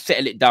 let's just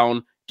settle it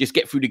down, just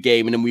get through the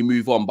game, and then we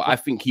move on. But I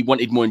think he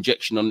wanted more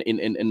injection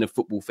in the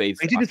football phase.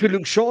 He did this with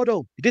Luke Shaw,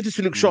 though. He did this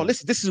with Luke Shaw.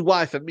 Listen, this is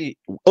why, for me,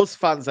 us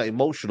fans are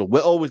emotional.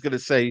 We're always going to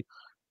say,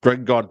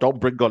 don't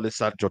bring on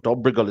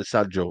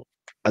Lisandro.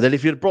 And then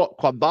if you'd brought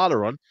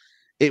Kwambala on,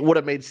 it would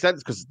have made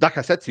sense, because, like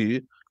I said to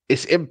you,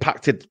 it's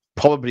impacted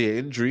probably an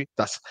injury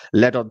that's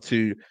led on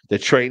to the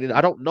training.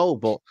 I don't know,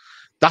 but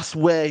that's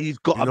where he's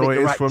got to make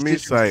the right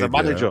decisions as a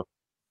manager.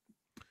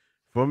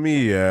 For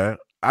me,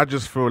 I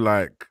just feel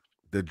like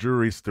the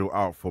jury's still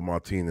out for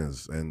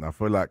Martinez, and I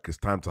feel like it's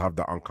time to have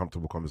that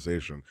uncomfortable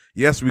conversation.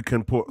 Yes, we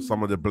can put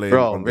some of the blame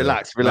on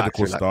relax.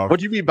 Stuff. What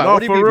do you mean by what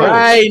do you mean?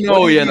 I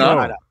know, you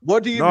know.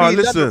 What do you mean?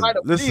 Listen.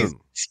 Please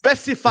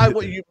specify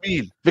what you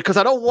mean, because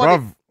I don't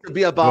want it to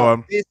be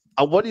about this.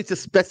 I want you to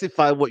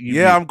specify what you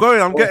mean. Yeah, I'm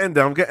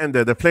getting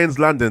there. The plane's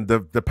landing.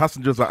 The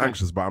passengers are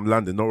anxious, but I'm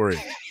landing. Don't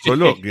worry. So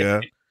look,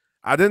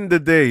 at the end of the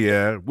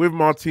day, with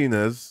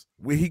Martinez,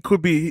 he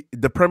could be,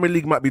 the Premier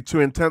League might be too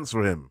intense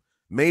for him.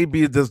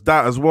 Maybe there's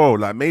that as well.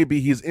 Like, maybe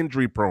he's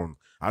injury prone.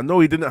 I know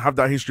he didn't have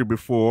that history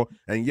before.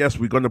 And yes,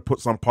 we're going to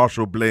put some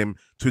partial blame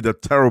to the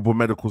terrible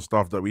medical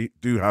staff that we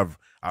do have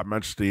at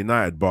Manchester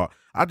United. But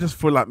I just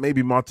feel like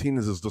maybe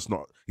Martinez is just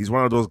not, he's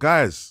one of those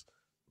guys.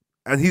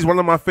 And he's one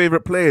of my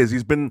favorite players.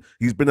 He's been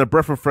a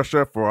breath of fresh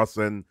air for us.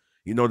 And,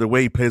 you know, the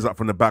way he plays up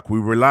from the back, we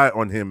rely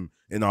on him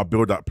in our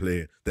build-up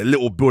play. The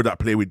little build-up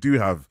play we do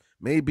have.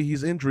 Maybe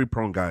he's injury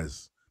prone,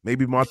 guys.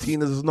 Maybe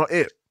Martinez is not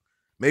it.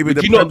 Maybe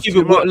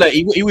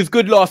he was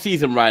good last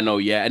season, Rhino,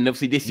 and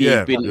obviously this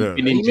year he's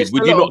been injured.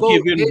 Would you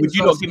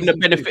not give him the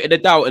benefit of the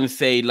doubt and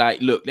say, like,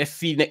 look, let's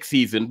see next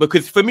season?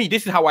 Because for me,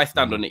 this is how I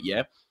stand on it.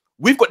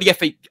 We've got the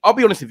FA. I'll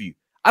be honest with you.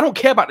 I don't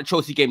care about the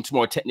Chelsea game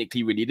tomorrow.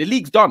 Technically, really, the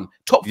league's done.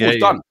 Top four's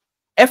done.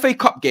 FA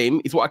Cup game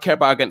is what I care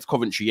about against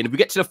Coventry, and if we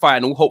get to the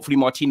final, hopefully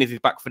Martinez is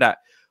back for that.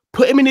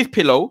 Put him in his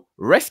pillow,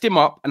 rest him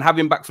up, and have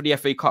him back for the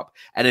FA Cup.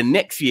 And then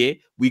next year,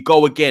 we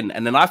go again.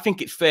 And then I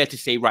think it's fair to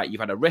say, right, you've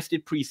had a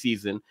rested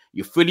preseason,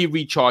 you're fully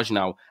recharged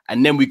now,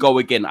 and then we go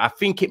again. I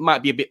think it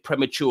might be a bit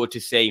premature to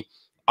say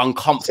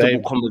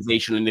uncomfortable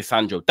conversation in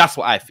Lisandro. That's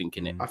what I think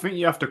in it. I think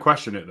you have to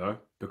question it, though,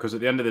 because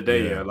at the end of the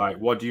day, like,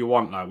 what do you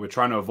want? Like, we're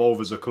trying to evolve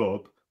as a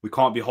club. We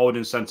can't be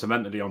holding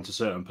sentimentally onto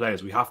certain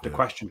players. We have to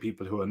question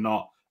people who are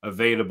not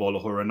available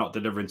or who are not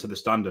delivering to the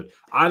standard.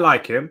 I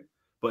like him.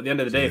 But at the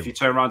end of the day, if you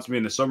turn around to me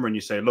in the summer and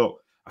you say,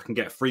 look, I can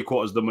get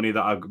 3/4 of the money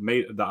that I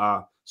made,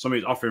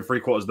 somebody's offering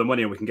 3/4 of the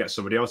money and we can get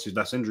somebody else who's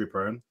less injury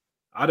prone,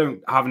 I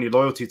don't have any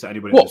loyalty to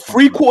anybody. What,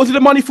 3/4 of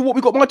the money for what we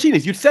got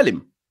Martinez? You'd sell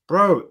him?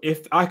 Bro,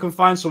 if I can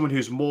find someone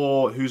who's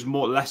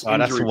less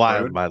injury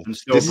prone, man. And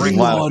still bring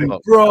bro.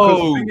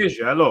 The thing is,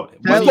 look,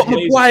 we've got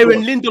Maguire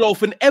and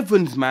Lindelof and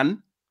Evans,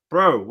 man.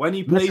 Bro, when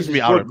he plays,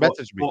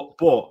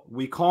 but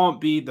we can't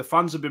be, the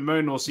fans have been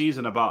moaning all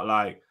season about,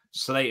 like,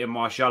 slating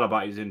Martial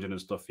about his injury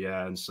and stuff,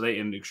 and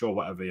slating Luke Shaw,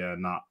 whatever,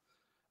 and that.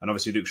 And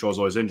obviously Luke Shaw's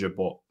always injured,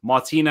 but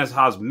Martinez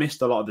has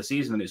missed a lot of the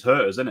season and it's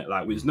hurt us, isn't it?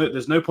 Like,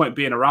 there's no point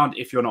being around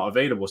if you're not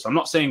available. So I'm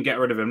not saying get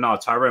rid of him now,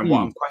 Tyrone.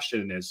 What I'm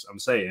questioning is, I'm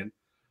saying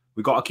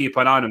we got to keep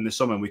an eye on him this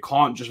summer. And we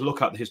can't just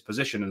look at his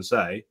position and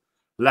say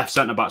left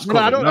centre back's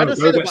covered. No.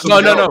 That's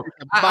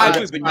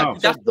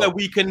where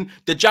we can.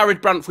 The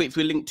Jared Brantwaite's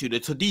we're linked to, the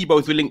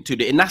Todibos we're linked to,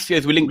 the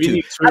Inacios we're linked to.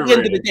 At the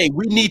end of the day,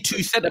 we need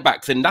 2 centre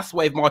backs, and that's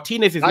why if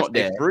Martinez is not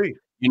there,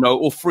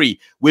 or free,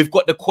 we've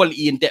got the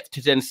quality and depth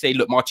to then say,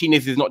 look,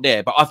 Martinez is not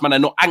there, but us man are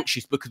not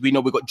anxious because we know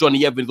we've got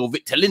Johnny Evans or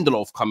Victor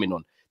Lindelof coming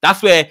on.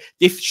 That's where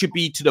this should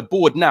be to the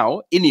board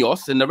now,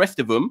 Ineos and the rest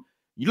of them.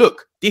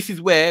 Look, this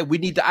is where we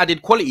need the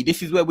added quality.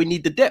 This is where we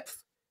need the depth.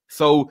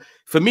 So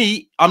for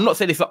me, I'm not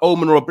saying it's an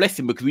omen or a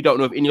blessing because we don't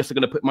know if Ineos are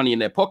going to put money in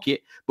their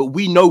pocket, but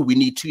we know we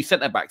need 2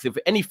 centre backs. If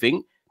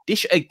anything,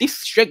 this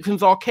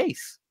strengthens our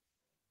case.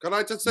 Can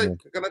I just say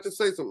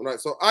something? Right.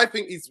 So I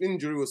think his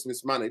injury was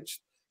mismanaged,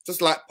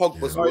 just like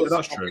Pogba's was.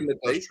 That's true. In the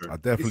day. That's true. I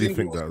definitely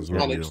think that as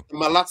well.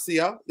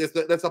 Malacia,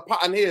 there's a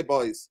pattern here,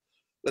 boys.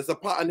 There's a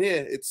pattern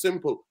here. It's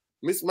simple: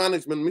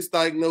 mismanagement,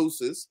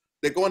 misdiagnosis.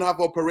 they go and have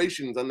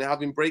operations and they're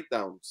having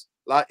breakdowns.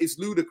 Like, it's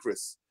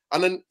ludicrous.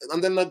 And then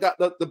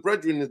the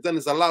brethren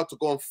is allowed to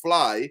go and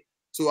fly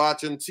to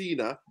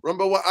Argentina.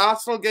 Remember what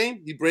Arsenal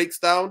game? He breaks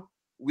down.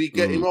 We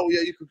get him. Oh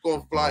yeah, you could go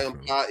and fly and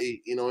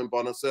party, you know, in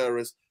Buenos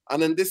Aires.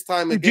 And then this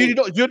time again,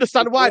 do you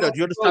understand why though? Do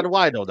you understand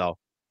why though? Now?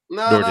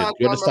 No, do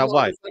you understand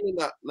why?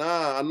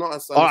 Nah, I'm not.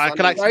 All right,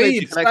 can I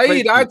explain?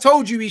 Saeed, I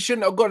told you he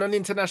shouldn't have gone on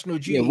international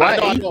duty. Yeah, why?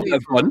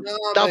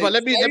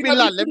 Let me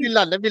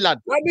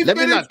land.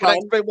 Can I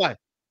explain why?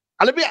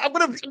 And I'm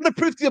gonna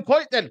prove to your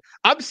point. Then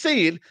I'm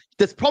saying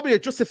there's probably a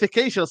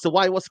justification as to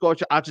why he wants to go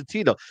to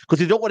Argentina,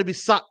 because you don't want to be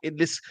sat in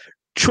this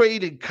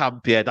training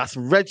camp here that's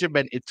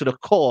regimented to the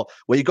core,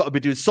 where you got to be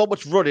doing so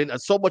much running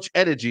and so much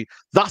energy.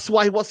 That's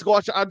why he wants to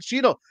go to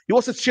Argentina. He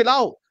wants to chill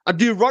out and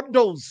do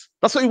rondos.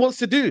 That's what he wants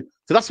to do.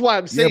 So that's why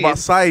I'm saying. Yeah, but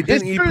Sai,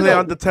 didn't he play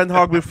under Ten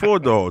Hag before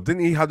though?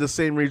 Didn't he have the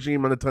same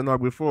regime under Ten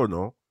Hag before?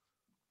 No,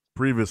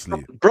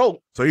 previously, bro.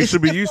 So he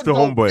should be used to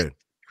homeboy.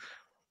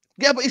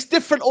 Yeah, but it's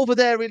different over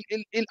there in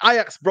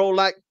Ajax, bro.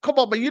 Like, come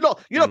on, man. You're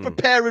not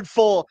preparing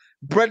for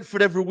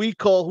Brentford every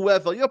week or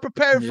whoever. You're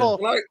preparing for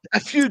a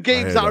few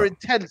games that are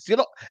intense. You're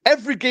not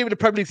every game in the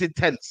Premier League is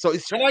intense. So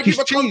it's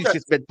he's changed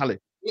his mentality.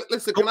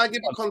 Listen, can I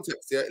give a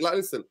context? Yeah, like,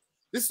 listen,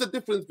 this is the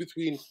difference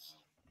between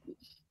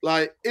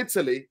like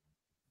Italy.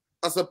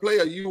 As a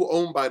player, you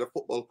owned by the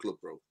football club,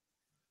 bro.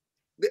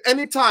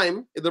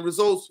 Anytime the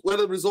results,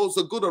 whether results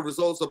are good or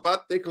results are bad,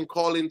 they can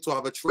call in to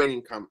have a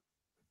training camp.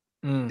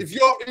 If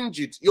you're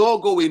injured, you're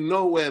going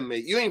nowhere,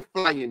 mate. You ain't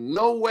flying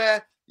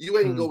nowhere. You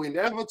ain't going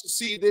ever to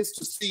see this,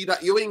 to see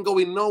that. You ain't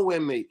going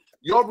nowhere, mate.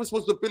 Your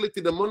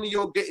responsibility, the money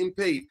you're getting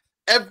paid,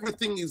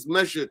 everything is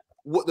measured.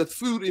 What the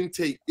food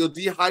intake, your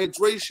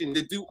dehydration,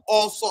 they do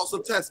all sorts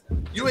of tests.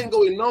 You ain't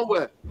going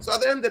nowhere. So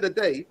at the end of the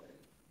day,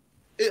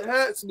 it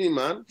hurts me,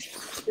 man.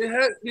 It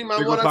hurts me,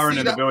 man. When I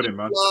see that people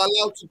are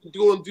allowed to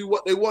go and do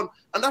what they want.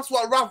 And that's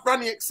what Ralph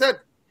Ranić said.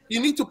 You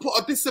need to put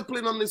a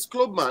discipline on this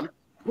club, man.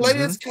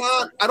 Players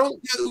can't. I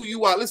don't care who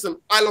you are. Listen,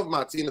 I love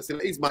Martinez.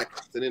 He's my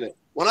captain, innit?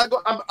 When I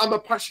go, I'm a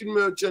passion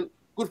merchant,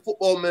 good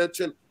football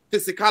merchant,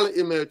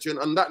 physicality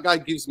merchant, and that guy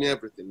gives me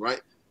everything,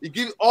 right? He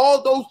gives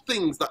all those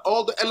things, that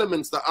all the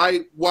elements that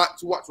I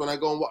watch when I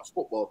go and watch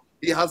football.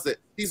 He has it.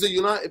 He's a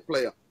United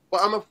player, but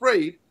I'm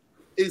afraid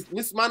is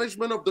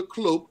mismanagement of the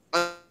club,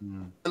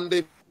 and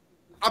I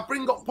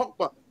bring up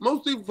Pogba.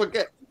 Most people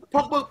forget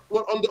Pogba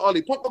was on the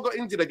Ollie. Pogba got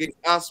injured against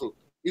Arsenal.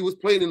 He was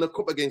playing in the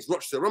cup against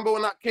Rochdale. Remember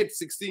when that kid,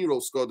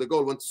 16-year-old, scored the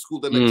goal, went to school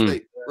the next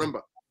day?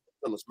 Remember?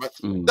 Right?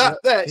 He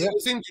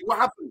was injured. What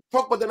happened?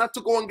 Pogba then had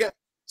to go and get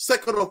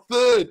second or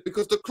third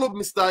because the club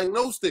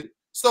misdiagnosed him.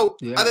 So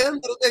at the end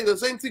of the day, the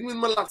same thing with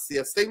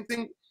Malacia, same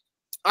thing.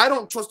 I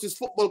don't trust his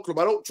football club.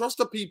 I don't trust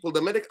the people,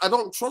 the medic. I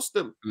don't trust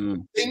them.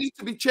 They need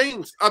to be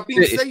changed. I've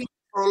been saying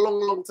for a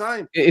long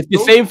time. It's the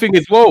same thing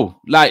as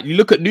well. Like, you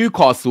look at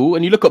Newcastle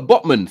and you look at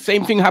Botman.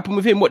 Same thing happened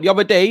with him. What, the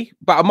other day,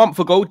 about a month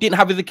ago, didn't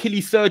have his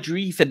Achilles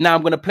surgery. He said, "Now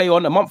I'm going to play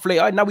on." A month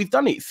later, now he's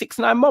done it.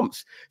 6-9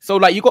 months. So,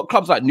 like, you've got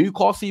clubs like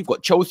Newcastle, you've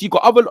got Chelsea, you've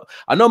got other.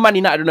 I know Man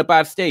United are in a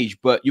bad stage,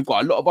 but you've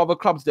got a lot of other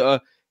clubs that are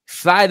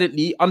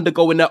silently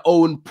undergoing their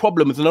own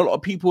problems, and a lot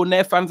of people and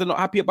their fans are not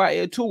happy about it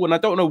at all. And I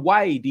don't know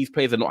why these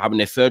players are not having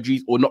their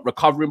surgeries or not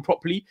recovering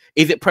properly.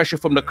 Is it pressure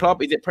from the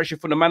club? Is it pressure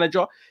from the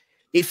manager?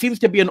 It seems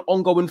to be an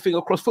ongoing thing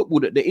across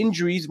football that the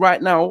injuries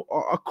right now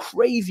are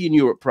crazy in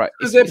Europe, right?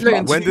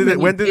 When did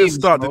it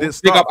start? Did it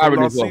start from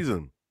last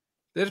season?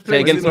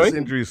 When did this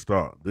injuries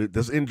start?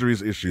 This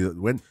injuries issue.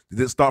 When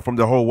did it start? From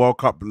the whole World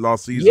Cup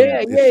last season?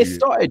 Yeah, it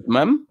started,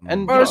 man.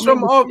 And it's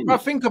from I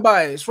think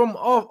about it. It's from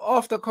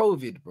after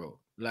COVID, bro.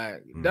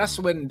 Like that's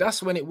when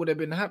it would have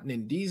been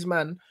happening. These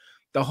man,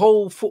 the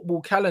whole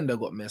football calendar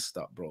got messed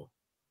up, bro.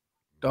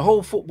 The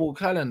whole football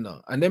calendar,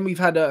 and then we've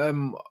had a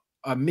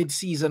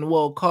mid-season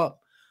World Cup.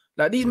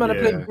 Like, these men are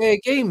playing bare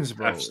games,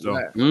 bro. Like, I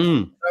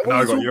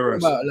got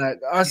Euros. Like,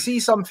 I see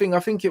something.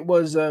 I think it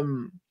was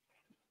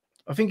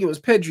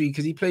Pedri,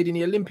 because he played in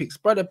the Olympics.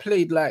 Brother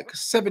played like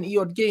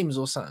 70-odd games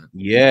or something.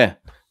 Yeah.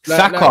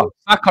 Saka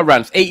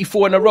runs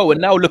 84 in a row, and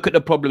now look at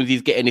the problems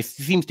he's getting. It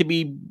seems to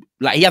be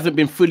like he hasn't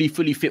been fully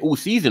fit all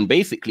season.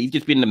 Basically, he's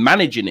just been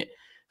managing it.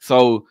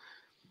 So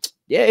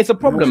yeah, it's a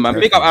problem, man.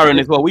 Big up Aaron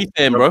as well. We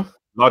saying, bro.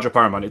 Larger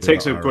paramount. It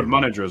takes a good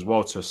manager as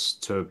well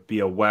to be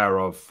aware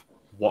of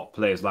what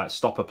players, like,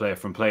 stop a player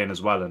from playing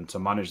as well, and to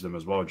manage them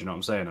as well. Do you know what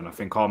I'm saying? And I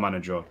think our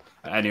manager,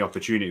 at any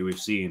opportunity we've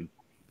seen,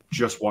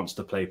 just wants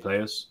to play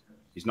players.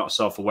 He's not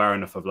self-aware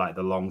enough of, like,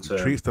 the long term.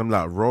 He treats them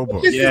like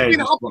robots. This has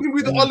been happening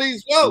with Ollie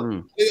as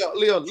well.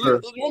 Leon,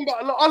 remember,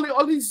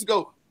 Ollie used to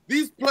go,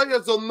 these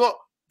players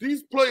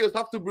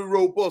have to be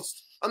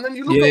robust. And then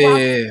you look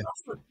at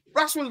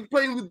Rashford was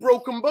playing with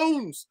broken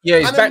bones. Yeah,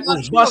 his back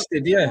was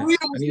busted, He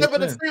was never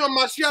the same. And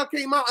Martial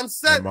came out and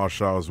said,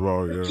 Martial as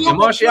well, yeah.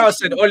 Martial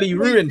said Ollie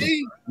ruined it.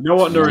 You know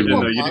what,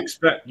 Nuruddin,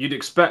 though? You'd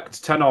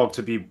expect Ten Hag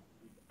to be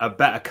a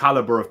better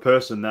caliber of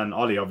person than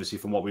Ollie, obviously,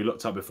 from what we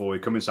looked at before we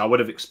come in. So I would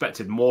have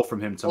expected more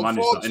from him to manage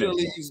that.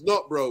 Unfortunately, he's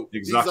not, bro.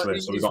 Exactly.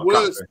 He's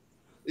worse.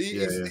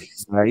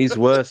 He's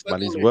worse,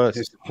 man. He's worse.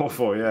 It's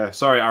awful, yeah.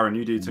 Sorry, Aaron,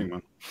 you do think,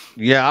 man.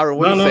 Yeah, Aaron,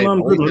 what are you saying?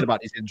 What are you saying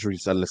about these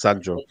injuries,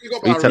 Alessandro?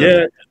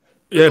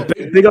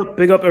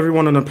 Big up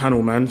everyone on the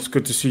panel, man. It's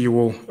good to see you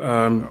all.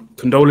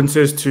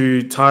 Condolences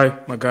to Ty,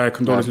 my guy.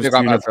 Condolences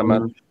to you,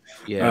 man.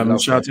 Yeah,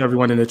 shout out to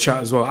everyone in the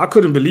chat as well. I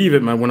couldn't believe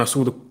it, man, when I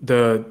saw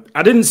the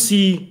I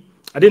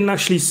didn't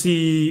actually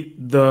see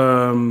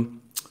the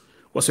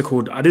what's it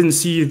called? I didn't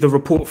see the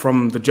report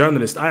from the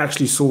journalist. I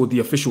actually saw the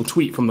official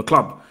tweet from the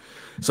club.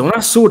 So when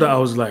I saw that, I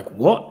was like,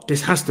 what?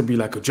 This has to be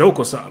like a joke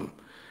or something.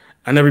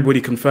 And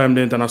everybody confirmed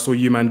it. And I saw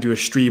you, man, do a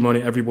stream on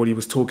it. Everybody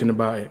was talking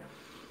about it.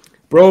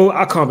 Bro,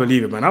 I can't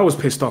believe it, man. I was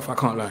pissed off. I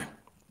can't lie.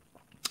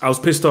 I was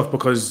pissed off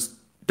because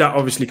that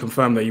obviously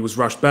confirmed that he was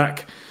rushed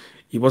back.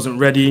 He wasn't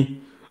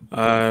ready.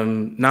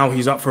 Now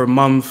he's up for a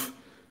month.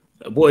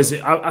 What is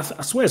it? I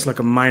swear it's like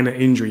a minor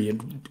injury,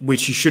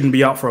 which he shouldn't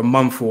be out for a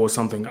month for or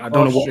something. I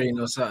don't know what. Strain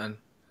or something.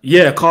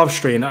 Yeah, calf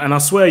strain. And I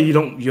swear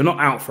you're not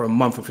out for a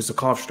month if it's a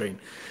calf strain.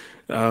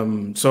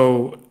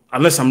 So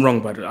unless I'm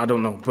wrong, but I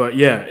don't know. But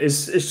yeah,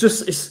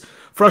 it's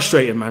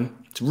frustrating, man.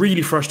 It's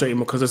really frustrating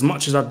because as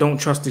much as I don't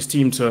trust this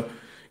team to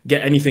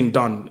get anything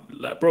done,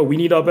 like, bro, we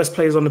need our best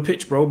players on the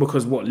pitch, bro.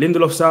 Because what,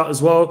 Lindelof's out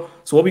as well.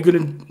 So who are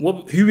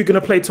we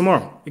gonna play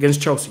tomorrow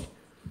against Chelsea?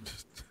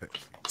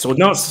 So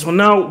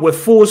now we're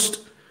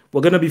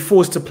gonna be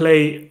forced to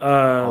play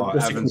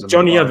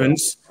Johnny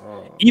Evans.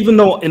 Even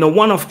though in a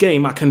one-off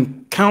game I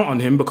can count on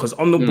him because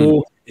on the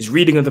ball his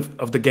reading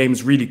of the game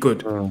is really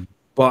good.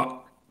 But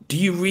do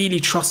you really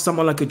trust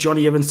someone like a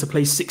Johnny Evans to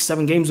play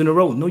 6-7 games in a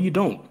row? No, you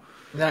don't.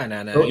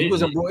 No. He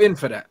wasn't brought in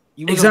for that.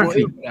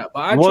 Exactly.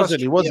 But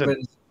he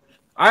wasn't.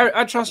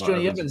 I trust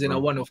Johnny Evans in a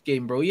one-off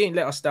game, bro. He ain't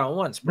let us down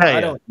once, bro. Yeah,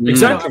 I don't.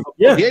 Exactly.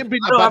 He ain't been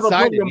a bad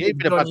signing. He ain't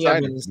been a bad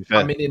signing.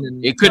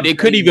 It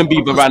could even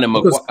be Varane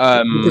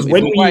because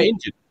when we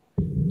injured.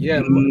 Yeah,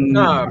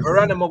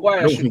 Varane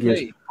Maguire should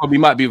play. Probably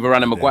might be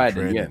Varane Maguire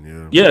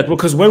then, yeah,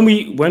 because when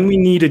we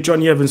needed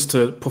Johnny Evans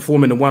to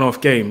perform in a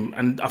one-off game,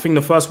 and I think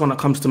the first one that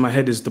comes to my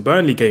head is the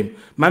Burnley game.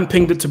 Man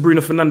pinged it to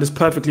Bruno Fernandes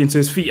perfectly into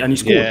his feet and he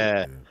scored.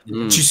 Yeah.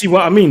 Do you see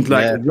what I mean?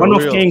 Like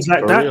one-off games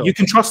like that, you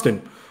can trust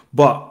him.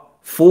 But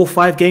 4 or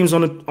 5 games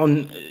on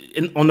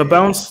the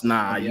bounce,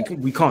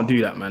 we can't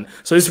do that, man.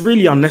 So it's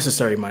really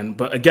unnecessary, man.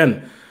 But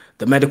again,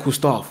 the medical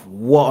staff,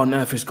 what on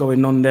earth is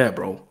going on there,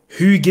 bro?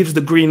 Who gives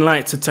the green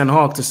light to Ten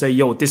Hag to say,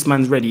 yo, this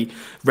man's ready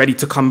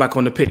to come back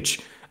on the pitch?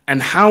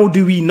 And how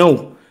do we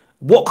know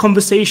what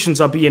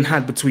conversations are being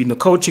had between the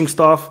coaching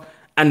staff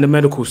and the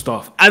medical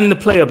staff and the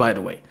player, by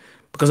the way?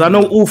 Because I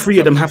know all 3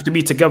 of them have to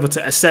be together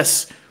to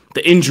assess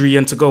the injury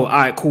and to go, all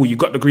right, cool, you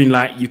got the green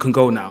light, you can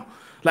go now.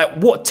 Like,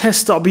 what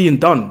tests are being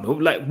done?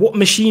 Like, what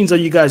machines are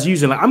you guys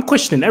using? Like, I'm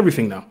questioning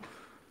everything now.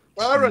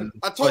 Aaron,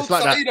 I told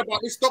Saeed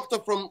about this doctor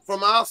from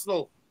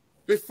Arsenal.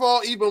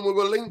 Before even we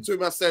were linked to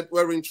him, I said,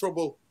 we're in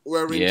trouble.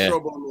 We're in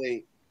trouble,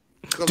 mate.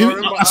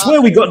 Dude, I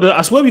swear we got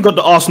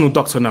the Arsenal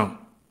doctor now.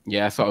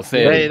 Yeah, that's what I'm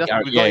saying.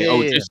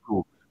 Just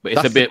cool. But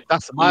it's a bit.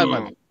 That's my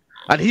man.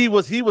 And he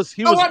was. You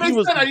know what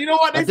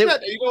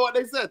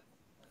they said?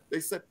 They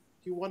said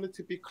he wanted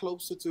to be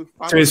closer to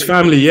family. To his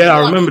family, yeah,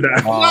 I remember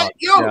that. My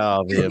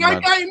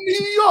guy in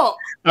New York.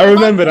 I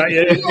remember that,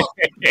 yeah.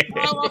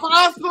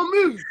 Arsenal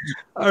moved.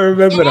 I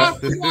remember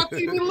that.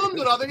 Team in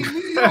London, are they in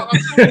New York?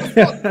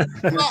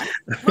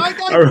 My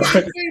guy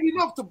paid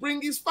enough to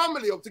bring his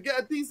family up to get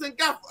a decent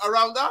gap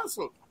around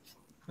Arsenal.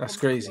 That's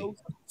crazy.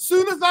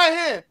 Soon as I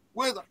hear,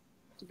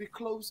 to be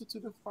closer to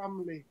the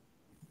family.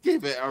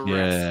 Give it a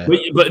rest.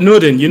 But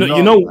Norden, you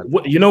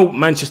know,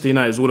 Manchester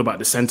United is all about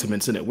the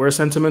sentiments, isn't it? We're a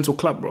sentimental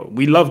club, bro.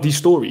 We love these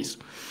stories.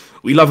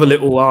 We love a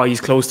little,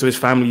 he's close to his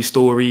family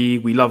story.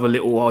 We love a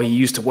little, he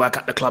used to work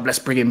at the club. Let's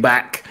bring him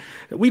back.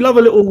 We love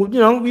a little,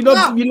 we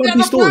love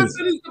these stories.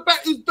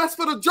 Who's best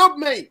for the job,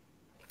 mate?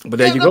 But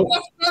there you go.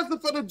 Best person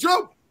for the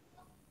job.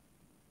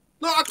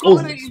 Not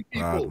accommodating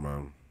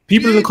people.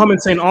 People in the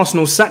comments saying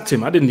Arsenal sacked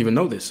him. I didn't even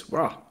know this.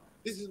 Wow.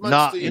 This is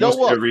you know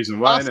what? Reason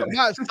why, Arsenal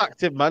might have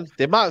sacked him, man.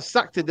 They might have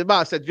sacked him. They might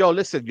have said, "Yo,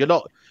 listen, you're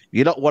not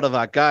one of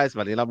our guys,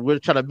 man. We're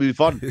trying to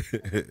move on,"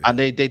 and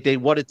they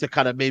wanted to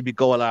kind of maybe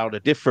go around a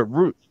different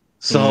route.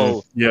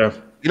 So yeah,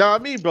 you know what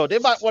I mean, bro? They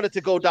might wanted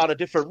to go down a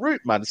different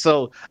route, man.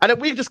 So and then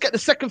we just get the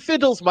second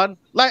fiddles, man.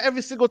 Like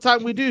every single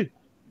time we do,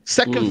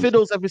 second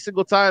fiddles every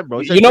single time,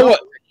 bro. You know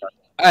what?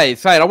 Hey,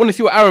 Said, I want to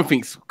see what Aaron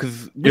thinks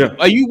because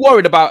are you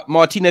worried about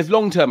Martinez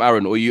long term,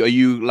 Aaron, or are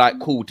you like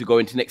cool to go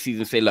into next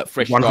season and say look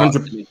fresh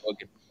 100%.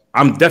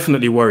 I'm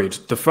definitely worried.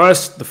 The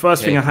first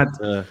thing I had,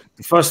 the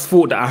first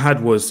thought that I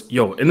had was,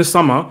 yo, in the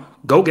summer,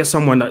 go get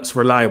someone that's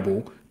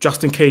reliable,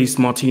 just in case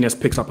Martinez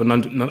picks up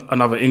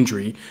another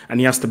injury and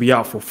he has to be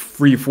out for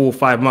 3, 4,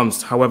 5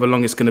 months, however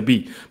long it's going to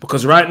be.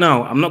 Because right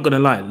now, I'm not going to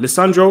lie,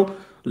 Lisandro,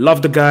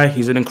 love the guy.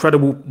 He's an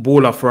incredible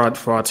baller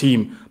for our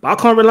team, but I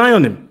can't rely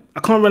on him.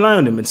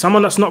 And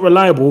someone that's not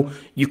reliable,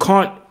 you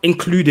can't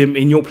include him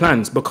in your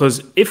plans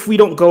because if we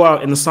don't go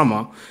out in the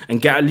summer and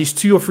get at least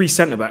 2 or 3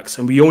 centre-backs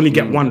and we only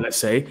get one, let's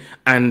say,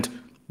 and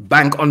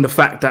bank on the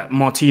fact that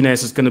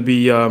Martinez is going to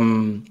be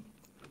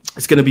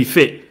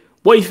fit,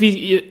 what if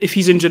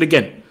he's injured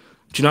again?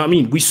 Do you know what I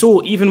mean? We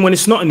saw even when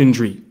it's not an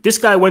injury, this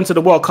guy went to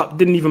the World Cup,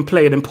 didn't even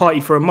play, and then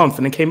party for a month,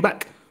 and then came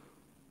back,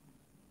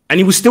 and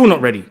he was still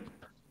not ready.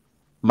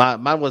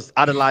 Man was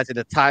analyzing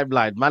the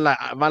timeline. Man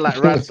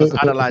like Rance was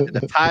analyzing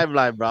the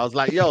timeline, bro. I was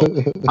like, yo,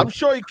 I'm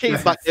sure he came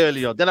back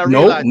earlier. Then I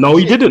realized, no,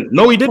 he didn't.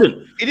 No, he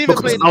didn't. He didn't even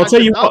play. I'll tell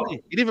you what. He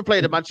didn't even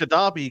play the Manchester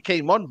Derby. He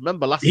came on.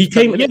 Remember last? He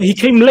came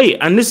late.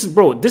 And this is,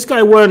 bro. This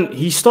guy weren't.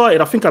 He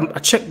started. I think I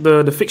checked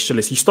the fixture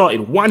list. He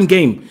started one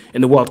game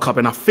in the World Cup,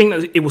 and I think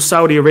that it was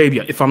Saudi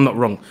Arabia, if I'm not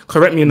wrong.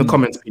 Correct me in the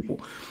comments,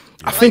 people.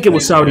 I think it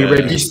was Saudi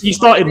Arabia. He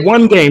started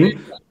one game.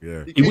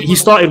 Yeah. He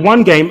started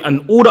one game,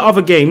 and all the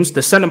other games,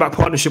 the centre-back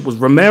partnership was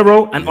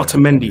Romero and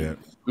Otamendi. Yeah.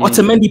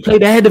 Otamendi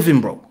played ahead of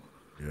him, bro.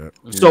 Yeah.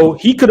 So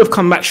he could have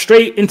come back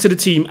straight into the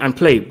team and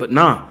played, but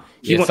nah.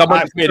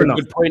 Someone made a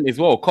good point as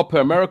well. Copa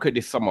America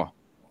this summer.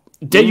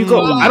 There you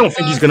go. I don't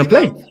think he's going to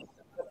play.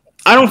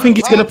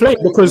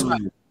 Because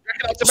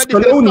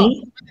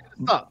Scaloni,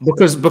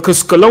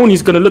 because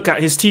Scaloni's going to look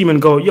at his team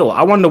and go, yo,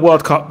 I won the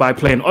World Cup by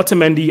playing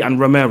Otamendi and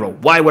Romero.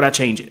 Why would I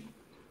change it?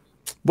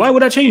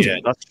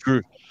 That's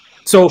true.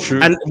 So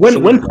and when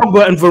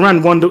Pogba and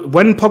Varane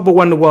when Pogba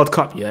won the World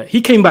Cup,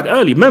 he came back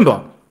early.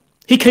 Remember,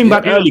 he came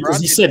back early because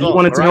he said he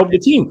wanted to help the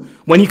team.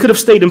 When he could have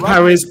stayed in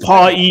Paris,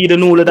 partied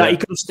and all of that, he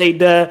could have stayed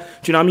there. Do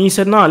you know what I mean? He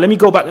said, "Nah, let me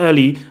go back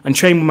early and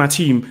train with my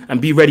team and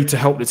be ready to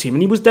help the team."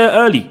 And he was there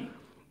early.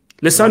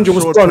 Lissandro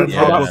was gone for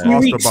about a few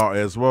weeks. About it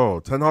as well.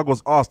 Ten Hag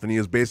was asked, and he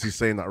was basically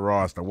saying that,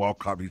 it's the World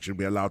Cup, he should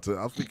be allowed to.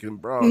 I was thinking,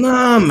 bro.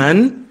 Nah,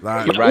 man.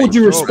 Like all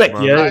due respect,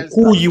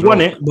 cool, you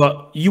won it,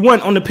 but you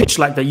weren't on the pitch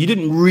like that. You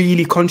didn't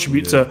really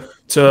contribute to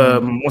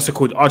what's it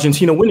called,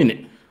 Argentina winning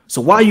it.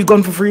 So why are you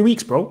gone for 3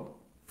 weeks, bro?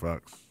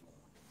 Facts.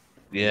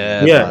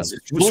 Yeah.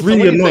 It's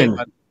really annoying.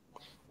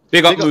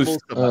 Big up, Moose.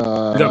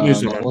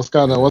 What's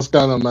going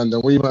on, man?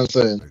 What are you man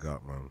saying? Big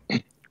up,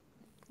 man.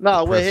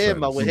 No, we're here,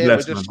 man. We're here.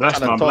 We're just trying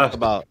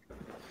to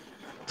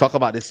talk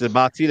about this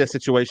Martinez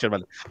situation,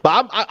 man.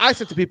 But I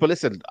said to people,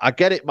 listen, I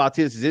get it,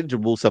 Martinez is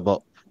injured, Musa,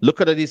 but look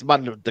at these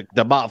man, the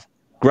amount of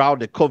ground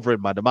they're covering,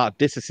 man, the amount of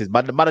distances,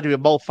 man. The man are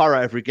doing Mo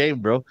Farah every game,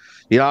 bro.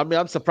 You know what I mean?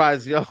 I'm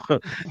surprised,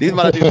 these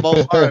men are doing Mo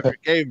Farah every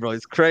game, bro.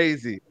 It's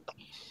crazy.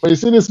 But you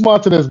see this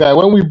Martinez guy,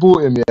 when we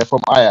bought him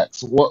from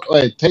Ajax,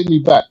 take me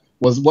back.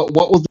 What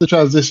was the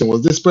transition?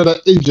 Was this brother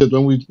injured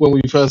when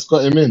we first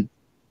got him in?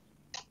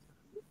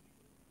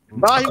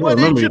 Nah, he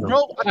wasn't injured,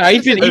 bro.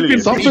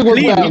 Something was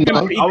going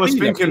on. I was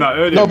thinking that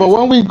earlier. No, but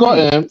when we got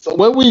him,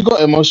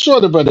 I'm sure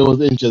the brother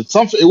was injured.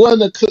 It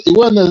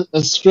wasn't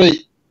a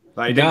straight.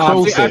 I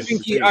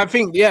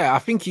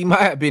think he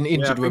might have been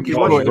injured when we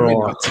brought him in.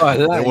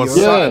 It was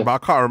something, but I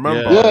can't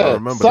remember. Yeah,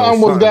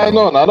 something was going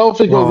on. I don't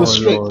think it was a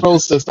strict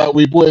process that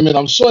we brought him in.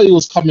 I'm sure he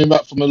was coming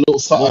back from a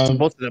little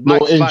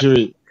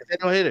injury. They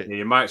don't hit it.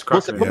 Your mic's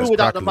cracking. Put me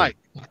without the mic.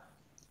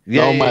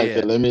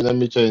 Let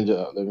me change it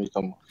up. Let me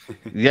come on.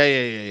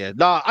 Yeah.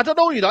 Nah, I don't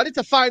know. I need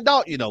to find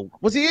out.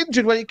 Was he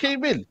injured when he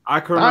came in? I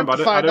can remember.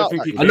 I don't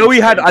think. I know he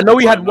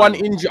had one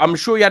injury. I'm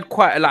sure he had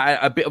quite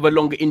a bit of a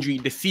longer injury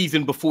the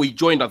season before he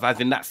joined us, as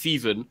in that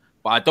season.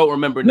 But I don't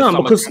remember.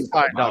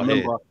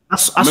 I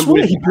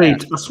swear he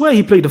played. I swear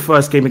he played the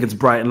first game against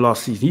Brighton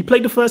last season. He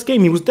played the first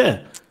game. He was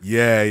there.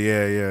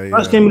 Yeah.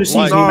 First game of the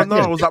season.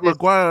 No, was that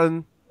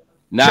Maguire?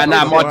 Nah,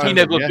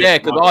 Martinez was there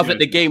because I was at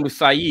the game with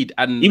Saeed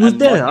and he was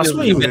there. I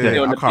swear he was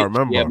there. I can't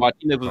remember. Yeah,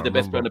 Martinez was the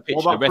best player on the pitch.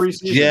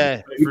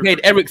 We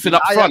played Eriksen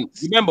up front.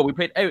 Remember, we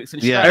played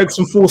Eriksen. Yeah,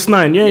 Eriksen false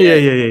 9.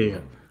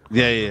 Yeah.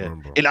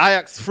 In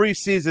Ajax, 3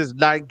 seasons,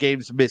 9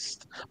 games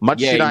missed.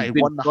 Manchester United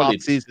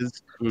 1.5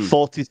 seasons,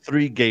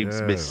 43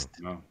 games missed.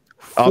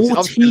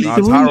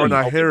 Tyron,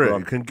 I hear it.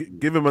 You can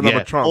give him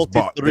another chance,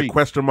 but the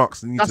question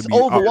marks need to be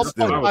up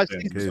still. 1.5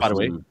 seasons, by the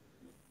way.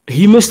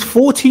 He missed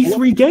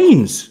 43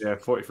 games. Yeah,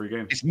 43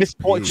 games. He's missed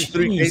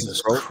 43 games,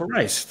 Jesus bro.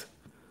 Christ.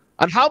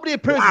 And how many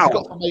appearances he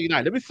got for Man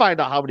United? Let me find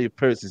out how many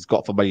appearances he's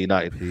got for Man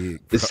United.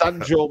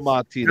 Lisandro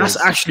Martinez.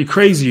 That's actually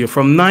crazy.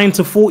 From 9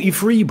 to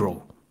 43,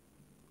 bro.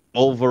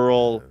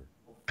 Overall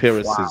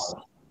appearances.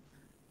 Wow.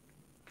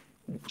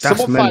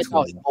 That's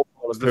mental.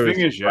 The thing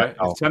is,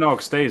 if Ten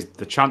Hag stays,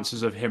 the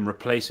chances of him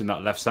replacing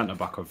that left centre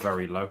back are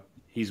very low.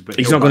 He's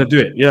not going to do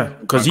it,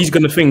 because he's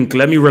going to think,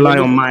 let me rely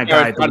on my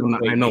guy.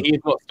 I know. He's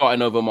not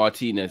starting over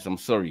Martinez. I'm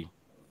sorry.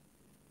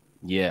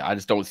 Yeah, I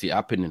just don't see it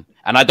happening.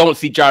 And I don't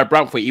see Jared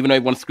Brantford, even though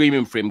everyone's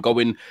screaming for him,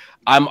 going,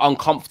 I'm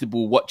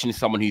uncomfortable watching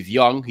someone who's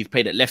young, who's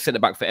played at left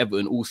centre-back for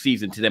Everton all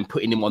season, to then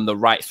putting him on the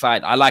right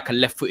side. I like a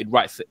left-footed,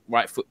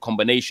 right-foot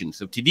combination.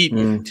 So if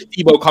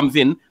Todibo comes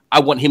in, I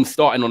want him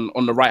starting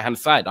on the right-hand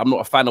side. I'm not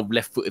a fan of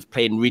left-footers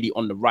playing really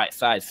on the right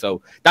side.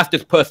 So that's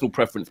just personal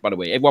preference, by the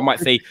way. Everyone might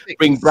say,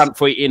 bring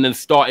Brantford in and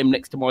start him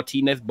next to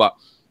Martinez, but...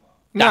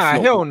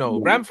 hell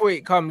no.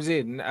 Brantford comes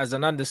in as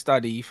an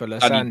understudy for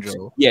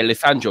Lisandro. Yeah,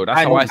 Lisandro.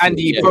 That's how I see it. And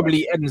he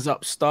probably ends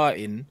up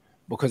starting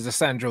because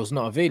Lisandro's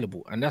not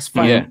available, and that's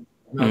fine. Yeah.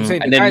 You know what I'm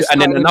saying? And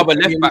then another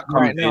left back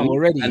comes in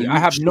already. I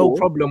have no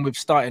problem with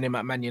starting him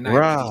at Man United.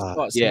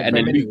 And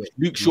then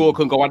Luke Shaw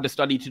can go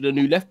understudy to the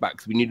new left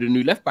backs. We need a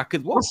new left back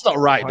as well. That's not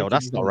right, though.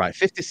 That's not right.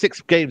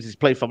 56 games he's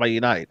played for Man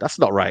United. That's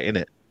not right,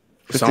 innit?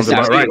 Sounds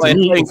about right to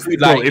me.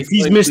 Bro,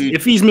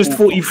 if he's missed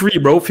 43,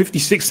 bro,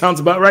 56 sounds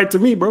about right to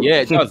me, bro.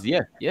 Yeah, it does.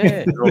 Yeah.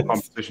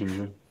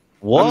 Competition.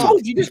 What? I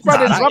told you this,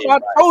 brother. I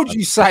told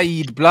you,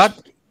 Saeed, blood.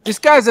 This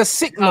guy's a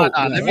sick note.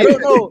 I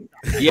don't know.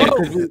 Yeah,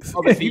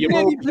 obviously you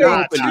only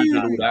played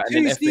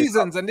two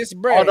seasons, and this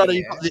break. Oh no,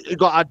 you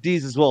got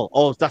Addies as well.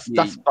 Oh, that's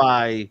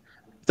by.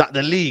 That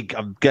the league,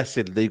 I'm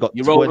guessing they got.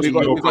 We got to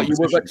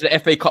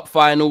the FA Cup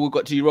final. We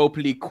got to Europa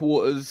League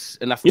quarters,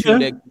 and that's 2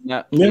 legs.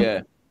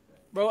 Yeah.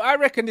 Bro, I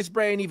reckon this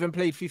Bray ain't even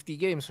played 50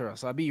 games for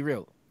us. I'll be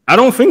real. I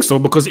don't think so,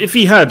 because if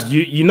he had,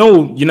 you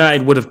know,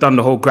 United would have done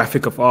the whole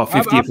graphic of our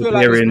 50th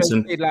appearance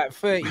and played like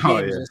 30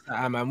 games this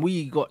time, and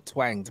we got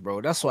twanged, bro.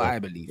 That's what I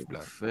believe,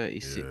 bro.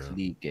 36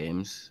 league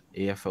games,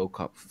 AFL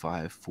Cup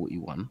 5,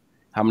 41.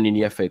 How many in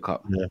the FA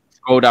Cup? Yeah.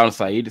 Scroll down,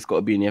 Saeed. It's got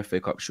to be in the FA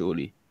Cup,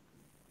 surely.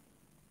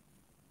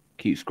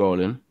 Keep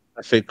scrolling.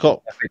 FA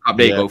Cup. FA Cup,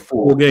 there you go.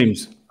 4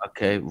 games.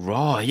 Okay,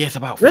 raw. Yes,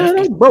 about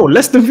 50. Bro,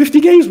 less than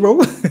 50 games, bro.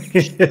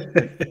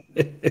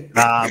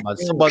 Nah, man.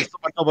 Someone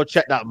double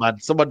check that, man.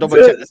 Someone double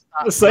check this.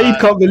 Saeed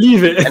can't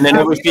believe it. And then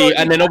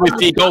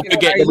obviously, don't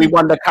forget that we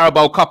won the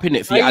Carabao Cup in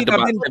it. So I've been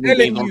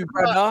telling you,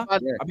 brother.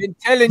 I've been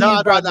telling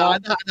you, brother.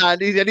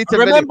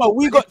 Remember,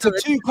 we got to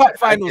 2 cup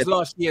finals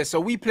last year, so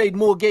we played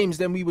more games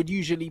than we would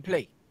usually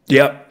play.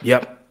 Yep.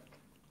 Yeah.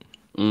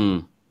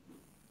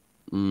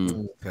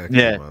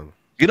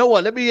 You know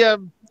what? Let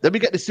me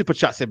get the super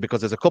chats in,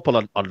 because there's a couple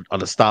on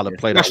the style of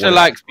play. Smash the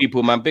likes,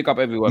 people, man. Big up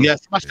everyone. Yeah,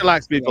 smash the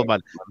likes, people, man.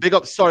 Big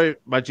up, sorry,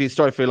 my G,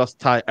 sorry for your lost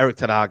Ty, Eric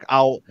Ten Hag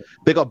out.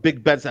 Big up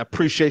Big Ben's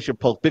appreciation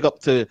post. Big up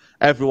to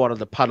everyone on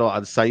the panel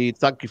and Saeed.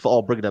 Thank you for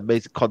all bringing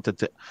amazing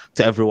content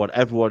to everyone.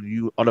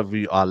 Everyone, all of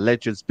you are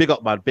legends. Big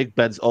up, man. Big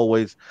Ben's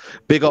always.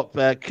 Big up,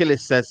 Killis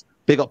says,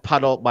 big up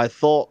panel. My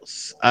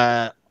thoughts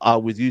are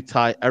with you,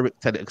 Ty. Eric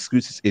Ten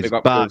Excuses is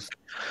back.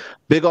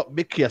 Big up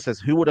Mickey says,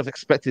 who would have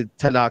expected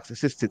Ten Hag's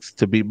statistics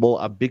to be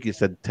more ambiguous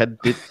than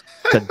Diddy's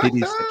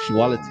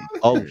sexuality?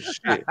 Oh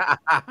shit.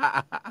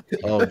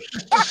 Oh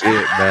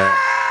shit, man.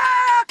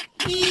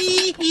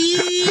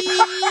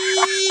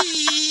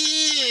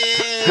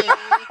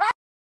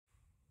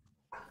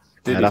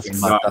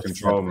 That's mad.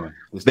 Control, man.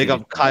 Big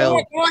up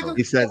Kyle.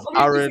 He says,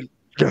 Aaron.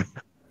 Can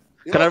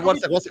I run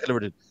a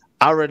second?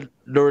 Aaron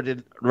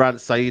Nuruddin Ran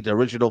Saeed,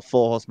 original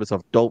 4 horsemen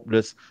of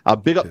dopeness.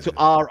 Big up to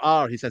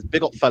RR. He says,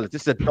 big up, fellas.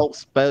 This is a dope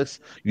space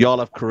y'all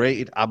have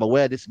created. I'm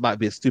aware this might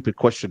be a stupid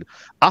question.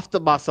 After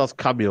Marcel's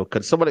cameo,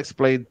 can someone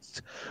explain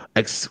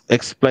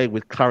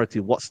with clarity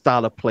what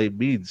style of play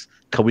means?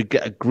 Can we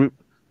get a group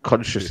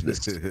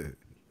consciousness?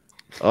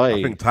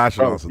 I think Ty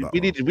should answer that.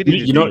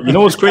 You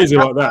know what's crazy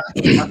about that?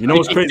 You know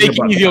what's crazy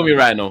about that? Easy on me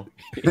right now.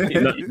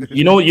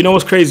 You know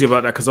what's crazy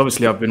about that? Because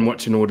obviously I've been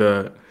watching all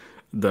the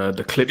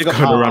clips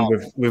going around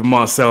with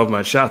Marcel,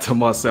 man. Shout out to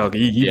Marcel.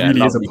 He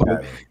really is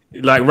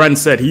like Rand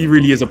said, he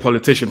really is a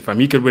politician, fam.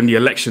 He could win the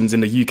elections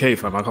in the UK,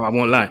 fam. I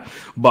won't lie.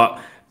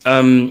 But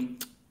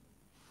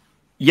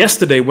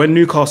yesterday when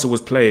Newcastle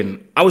was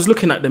playing, I was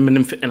looking at them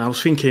and I was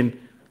thinking,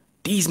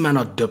 these men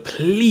are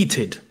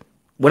depleted.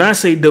 When I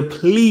say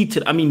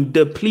depleted, I mean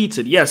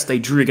depleted. Yes, they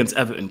drew against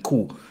Everton,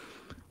 cool.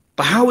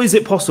 But how is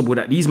it possible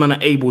that these men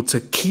are able to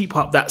keep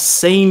up that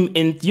same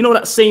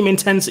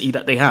intensity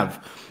that they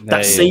have?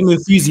 That same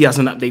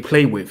enthusiasm that they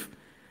play with.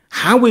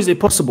 How is it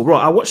possible, bro?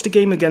 I watched the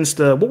game against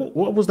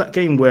what was that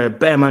game where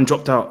Bearman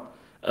dropped out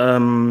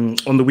on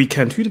the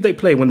weekend? Who did they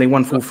play when they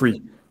won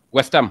 4-3?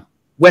 West Ham.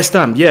 West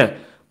Ham, yeah,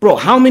 bro.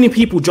 How many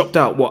people dropped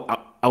out? What?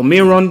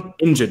 Almiron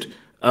injured.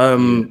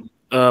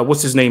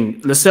 What's his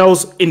name?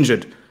 Lascelles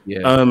injured.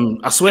 Yeah.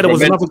 I swear there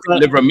was another guy.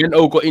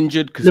 Livramento got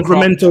injured.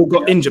 Livramento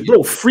got injured, bro.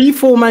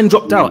 3-4 man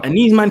dropped out, and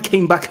these man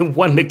came back and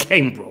won the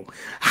game, bro.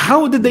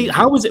 How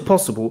is it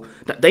possible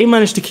that they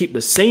managed to keep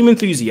the same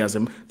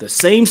enthusiasm, the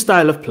same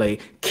style of play,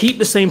 keep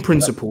the same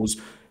principles,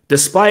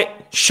 despite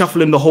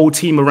shuffling the whole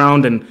team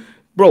around? And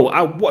bro,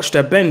 I watched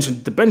their bench,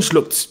 and the bench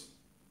looked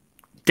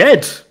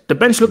dead. The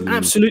bench looked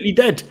absolutely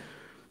dead.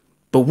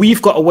 But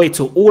we've got to wait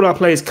till all our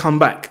players come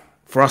back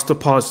for us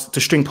to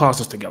string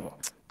passes together.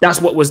 That's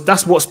what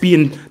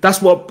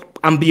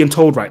I'm being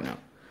told right now.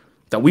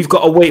 That we've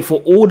got to wait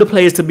for all the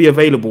players to be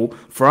available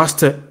for us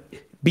to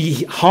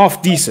be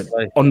half decent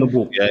on the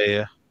ball.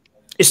 Yeah.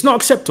 It's not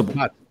acceptable.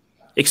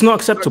 It's not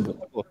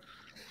acceptable.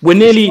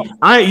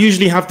 I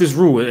usually have this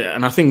rule,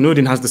 and I think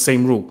Nordin has the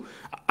same rule.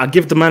 I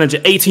give the manager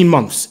 18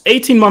 months.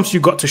 18 months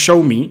you've got to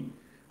show me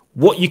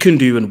what you can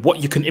do and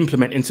what you can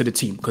implement into the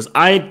team. Because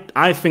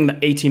I think that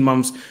 18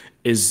 months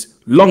is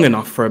long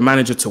enough for a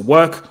manager to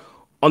work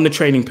on the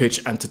training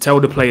pitch and to tell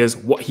the players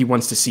what he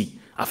wants to see.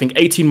 I think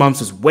 18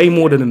 months is way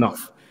more than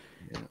enough.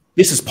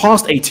 This is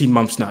past 18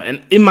 months now.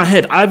 And in my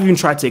head, I've even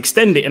tried to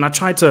extend it. And I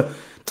tried to,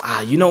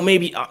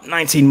 maybe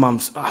 19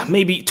 months,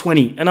 maybe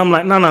 20. And I'm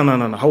like,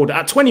 no, hold it.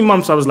 At 20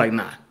 months, I was like,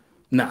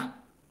 nah.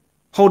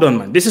 Hold on,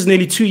 man. This is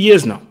nearly 2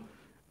 years now.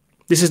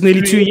 This is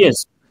nearly 2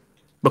 years.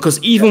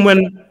 Because even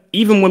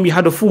when we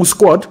had a full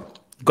squad,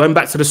 going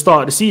back to the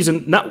start of the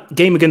season, that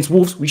game against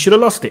Wolves, we should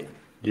have lost it.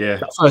 Yeah.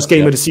 That first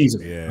game of the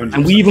season. Yeah.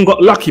 And we even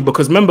got lucky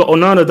because remember,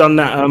 Onana done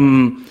that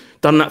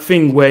done that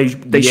thing where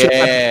they should.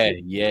 Yeah.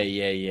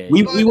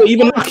 We were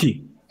even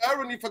lucky.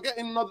 Aaron, you're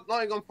forgetting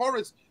Nottingham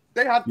Forest.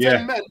 They had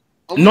 10 men.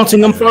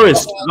 Nottingham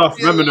Forest.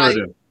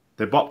 Remember,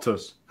 they bopped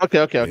us. Okay.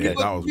 Yeah,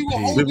 that was we were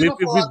holding up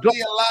for our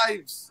dear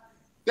lives.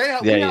 They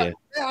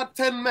had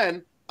 10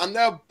 men, and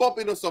they're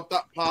bobbing us off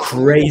that part.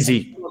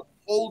 Crazy.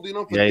 Holding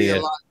up for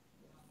dear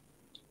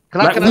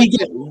lives.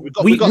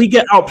 We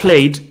get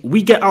outplayed.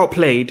 We get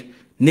outplayed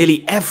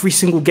nearly every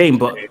single game,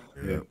 but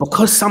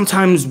because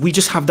sometimes we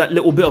just have that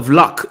little bit of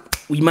luck,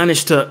 we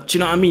manage to. Do you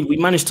know what I mean? We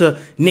managed to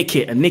nick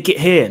it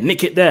here,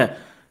 nick it there.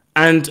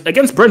 And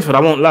against Brentford,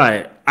 I won't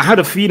lie, I had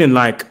a feeling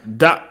like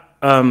that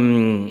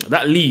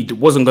lead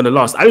wasn't going to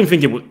last. I didn't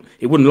think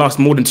it wouldn't last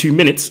more than 2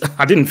 minutes.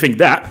 I didn't think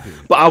that,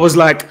 but I was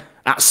like,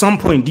 at some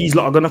point these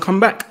lot are going to come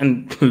back,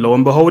 and lo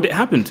and behold, it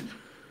happened.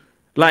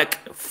 Like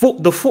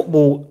the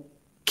football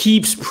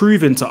keeps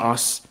proving to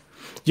us.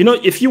 You know,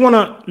 if you want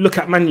to look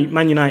at Man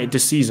United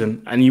this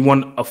season and you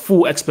want a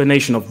full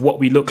explanation of what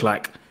we look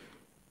like,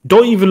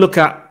 don't even look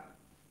at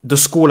the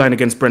scoreline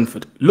against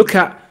Brentford. Look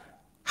at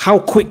how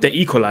quick they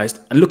equalized,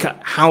 and look at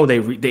how they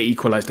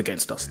equalized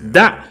against us.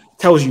 That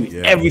tells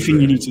you everything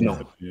you need to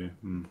know.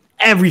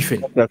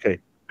 Everything. Okay.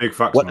 Big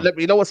facts.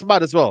 You know what's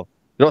mad as well?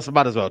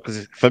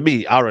 Because for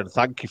me, Aaron,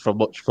 thank you so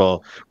much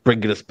for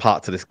bringing us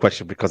part to this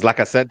question. Because, like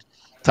I said,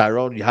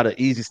 Tyrone, you had an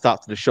easy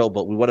start to the show,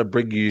 but we want to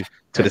bring you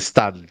to the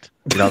stand.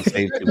 You know what I'm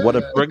saying? We want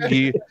to bring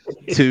you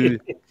to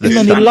the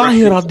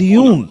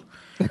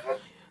stand.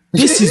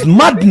 This is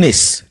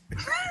madness.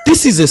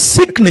 This is a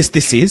sickness,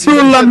 this is. This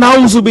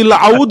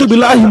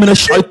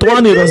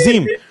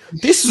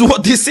is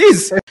what this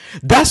is.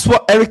 That's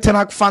what Erik ten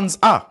Hag fans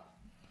are.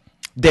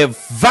 They're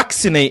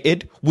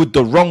vaccinated with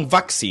the wrong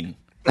vaccine.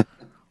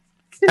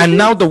 And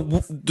now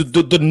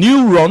the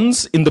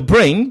neurons in the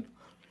brain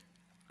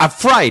are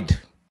fried.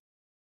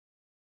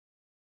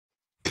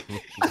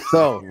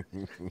 So,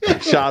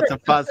 shout out to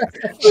fans.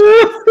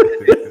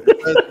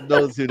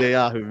 Knows who they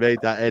are, who made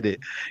that edit.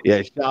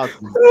 Yeah, shout out.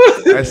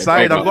 Hey,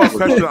 Saeed,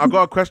 I've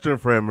got a question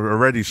for him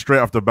already, straight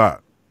off the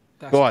bat.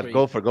 Go on,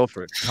 go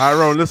for it.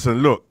 Tyrone, listen,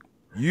 look.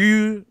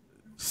 You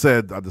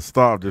said at the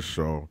start of this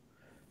show,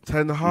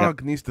 Ten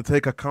Hag needs to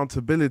take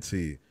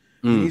accountability.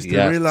 He needs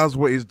to realize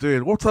what he's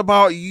doing. What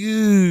about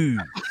you?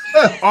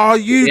 Are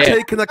you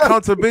taking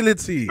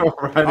accountability?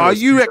 Are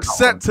you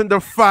accepting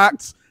the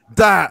fact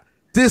that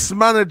this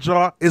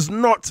manager is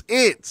not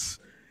it?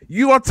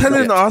 You are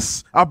telling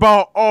us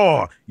about,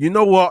 you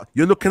know what?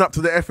 You're looking up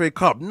to the FA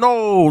Cup.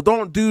 No,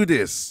 don't do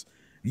this.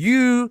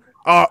 You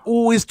are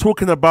always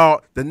talking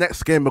about the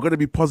next game. We're going to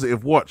be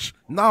positive. Watch.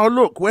 Now,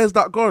 look, where's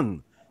that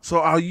gone? So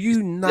are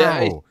you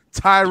now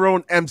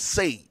Tyrone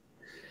MC,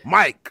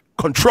 Mike,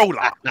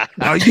 controller?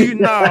 Are you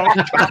now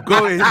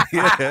going?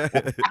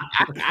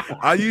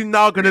 Are you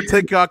now going to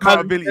take your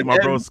accountability, my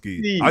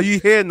broski? Are you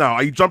here now?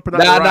 Are you jumping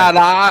out?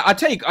 Nah.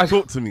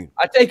 Talk to me.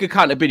 I take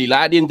accountability.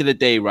 Like at the end of the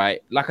day,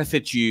 right? Like I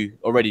said to you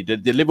already,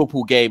 the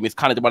Liverpool game is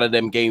kind of one of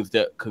them games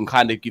that can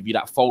kind of give you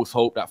that false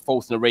hope, that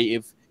false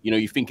narrative. You know,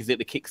 you think is it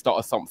the kickstart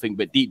or something,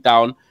 but deep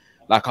down,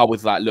 like I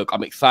was like, look,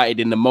 I'm excited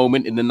in the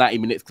moment, in the 90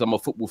 minutes, because I'm a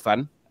football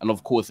fan. And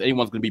of course,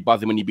 anyone's going to be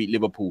buzzing when you beat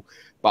Liverpool.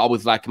 But I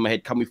was like in my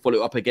head, can we follow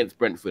it up against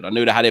Brentford? I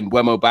know they had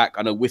Mbeumo back.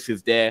 I know Wiss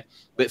is there.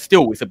 But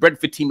still, it's a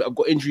Brentford team that have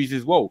got injuries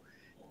as well.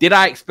 Did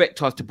I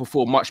expect us to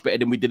perform much better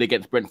than we did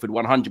against Brentford?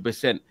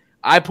 100%.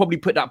 I probably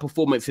put that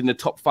performance in the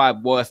top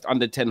 5 worst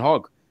under Ten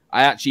Hag.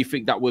 I actually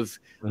think that was,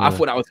 I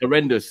thought that was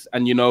horrendous.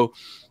 And, you know,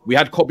 we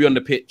had Kobe on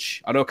the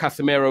pitch. I know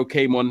Casemiro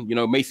came on. You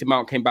know, Mason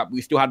Mount came back.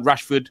 We still had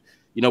Rashford.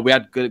 You know, we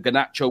had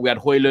Garnacho, we had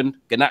Højlund.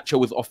 Garnacho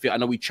was off it. I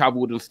know we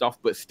travelled and stuff,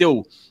 but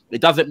still, it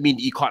doesn't mean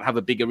that you can't have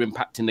a bigger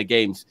impact in the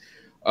games.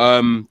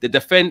 The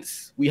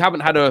defence, we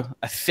haven't had a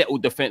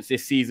settled defence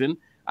this season,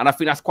 and I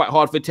think that's quite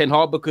hard for Ten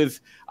Hag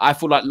because I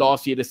feel like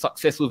last year the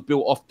success was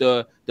built off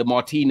the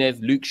Martinez,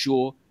 Luke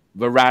Shaw,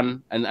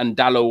 Varane, and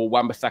Dalot or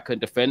Wan-Bissaka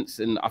defence,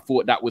 and I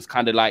thought that was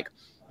kind of like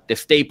the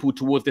staple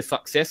towards the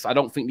success. I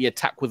don't think the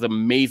attack was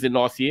amazing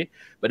last year,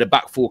 but the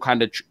back four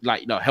kind of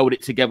like, you know, held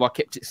it together,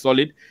 kept it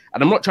solid.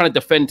 And I'm not trying to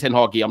defend Ten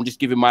Hag. I'm just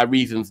giving my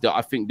reasons that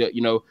I think that,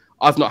 you know,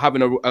 us not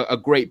having a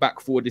great back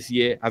four this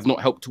year has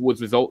not helped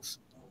towards results.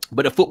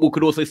 But the football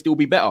could also still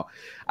be better.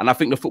 And I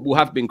think the football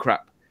has been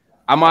crap.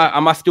 Am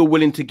I still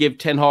willing to give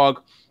Ten Hag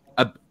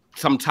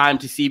some time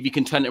to see if he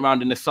can turn it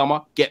around in the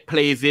summer, get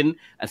players in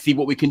and see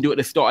what we can do at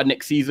the start of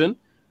next season?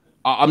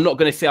 I'm not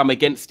going to say I'm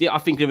against it. I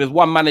think if there's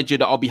one manager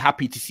that I'll be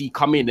happy to see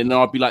come in and then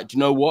I'll be like, do you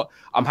know what?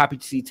 I'm happy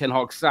to see Ten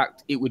Hag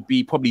sacked. It would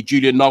be probably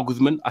Julian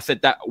Nagelsmann. I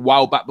said that a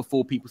while back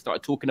before people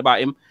started talking about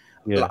him.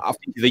 Yeah. I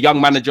think he's a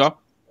young manager.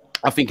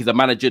 I think he's a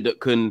manager that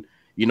can,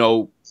 you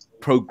know,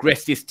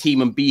 progress this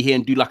team and be here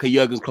and do like a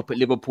Jurgen Klopp at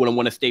Liverpool and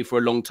want to stay for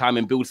a long time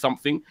and build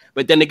something.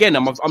 But then again,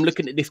 I'm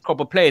looking at this crop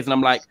of players and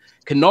I'm like,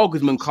 can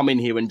Nagelsmann come in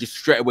here and just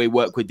straight away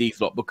work with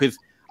these lot? Because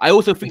I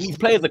also think these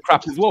players are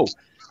crap as well.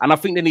 And I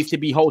think there needs to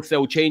be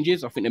wholesale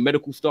changes. I think the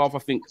medical staff, I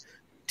think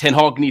Ten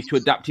Hag needs to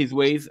adapt his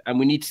ways, and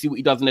we need to see what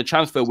he does in the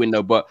transfer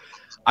window. But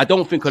I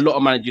don't think a lot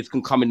of managers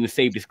can come in and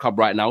save this club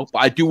right now. But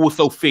I do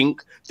also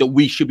think that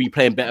we should be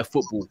playing better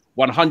football.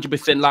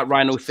 100%, like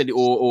Rhino said it,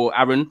 or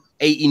Aaron,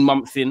 18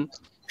 months in,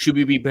 should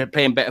we be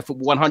playing better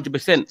football?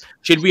 100%.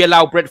 Should we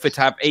allow Brentford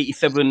to have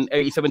 87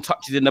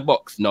 touches in the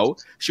box? No.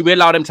 Should we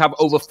allow them to have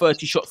over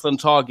 30 shots on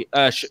target,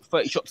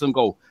 30 shots on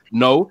goal?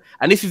 No.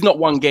 And this is not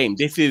one game.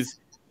 This is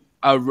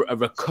a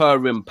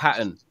recurring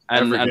pattern.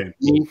 And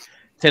me,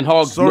 Ten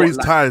Hag. Sorry, he's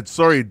tired.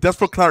 Sorry. Just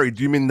for clarity,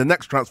 do you mean the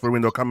next transfer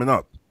window coming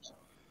up?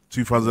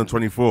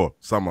 2024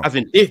 summer. As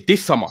in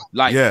this summer.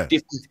 Like, yeah.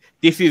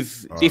 This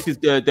is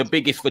the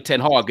biggest for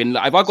Ten Hag. And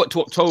if I got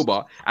to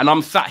October and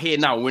I'm sat here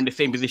now, we're in the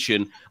same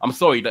position, I'm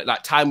sorry that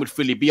like time would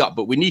fully be up.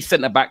 But we need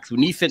centre backs, we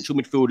need central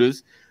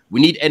midfielders,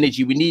 we need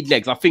energy, we need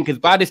legs. I think as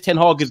bad as Ten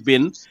Hag has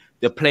been,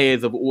 the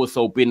players have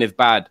also been as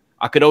bad.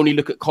 I could only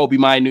look at Kobbie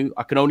Mainoo,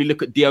 I can only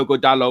look at Diogo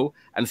Dalot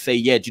and say,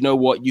 yeah, do you know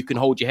what? You can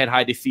hold your head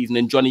high this season.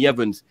 And Johnny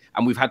Evans,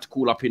 and we've had to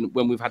call up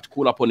when we've had to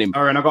call up on him.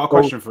 Aaron, I got a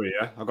question for you.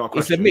 Yeah, I got a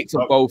question. It's a mix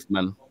of both,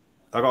 man.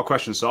 I got a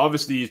question. So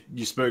obviously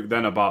you spoke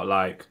then about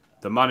like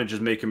the managers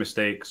making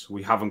mistakes.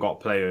 We haven't got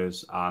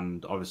players,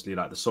 and obviously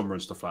like the summer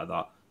and stuff like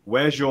that.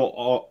 Where's your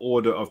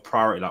order of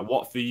priority? Like,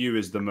 what for you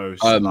is the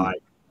most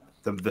like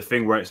the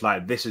thing where it's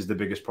like this is the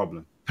biggest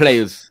problem?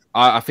 Players.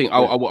 I think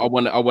I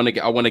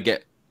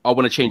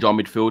want to change our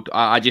midfield.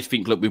 I just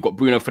think, look, we've got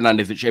Bruno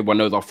Fernandes, which everyone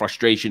knows our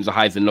frustrations, the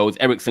highs and lows.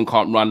 Eriksen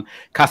can't run.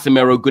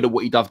 Casemiro, good at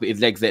what he does, but his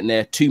legs ain't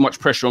there. Too much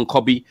pressure on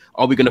Kobbie.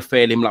 Are we going to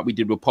fail him like we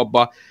did with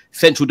Pogba?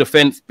 Central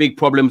defence, big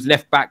problems.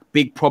 Left back,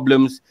 big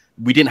problems.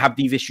 We didn't have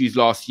these issues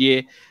last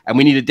year. And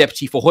we need a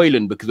deputy for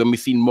Højlund, because when we've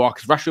seen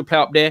Marcus Rashford play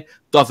up there,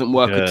 doesn't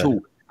work at all.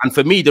 And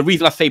for me, the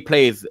reason I say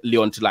players,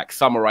 Leon, to like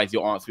summarize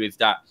your answer is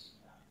that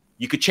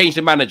you could change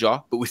the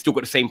manager, but we still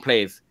got the same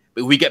players.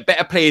 But we get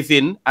better players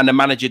in, and the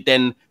manager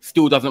then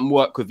still doesn't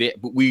work with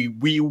it. But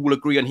we all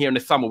agree on here in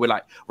the summer. We're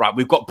like, right,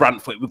 we've got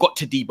Brentford, we've got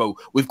Todibo,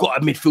 we've got a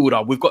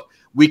midfielder,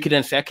 we could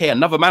then say, okay,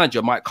 another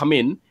manager might come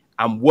in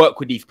and work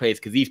with these players,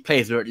 because these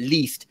players are at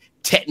least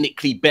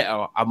technically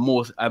better and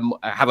more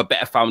have a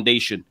better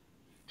foundation.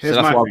 Here's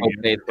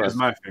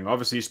my thing.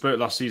 Obviously, you spoke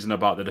last season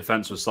about the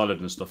defense was solid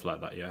and stuff like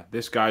that. Yeah,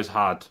 this guy's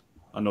had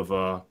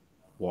another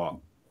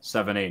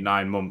 7, 8,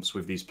 9 months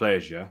with these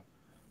players. Yeah.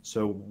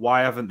 So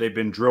why haven't they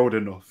been drilled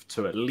enough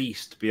to at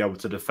least be able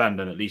to defend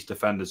and at least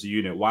defend as a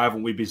unit? Why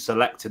haven't we been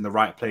selecting the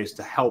right players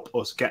to help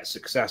us get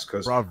success?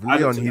 Because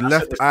Leon, he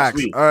left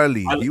Ajax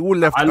early. He all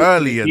left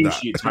early in that.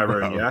 Sheet,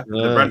 Tyrone, yeah?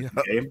 The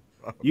Brentford game.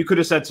 You could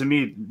have said to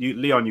me,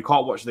 Leon, you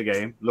can't watch the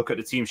game. Look at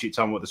the team sheet,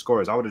 tell me what the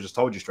score is. I would have just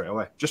told you straight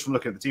away, just from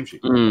looking at the team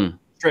sheet.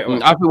 Straight away.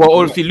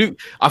 Honestly, Luke,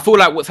 I feel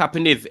like what's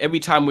happened is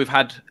every time we've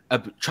had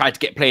tried to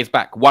get players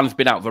back, one's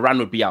been out. Varane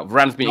would be out.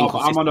 Varane's been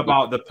inconsistent. I'm on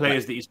about the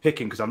players that he's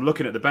picking, because I'm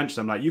looking at the bench and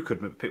I'm like, you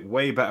could pick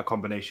way better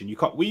combination. You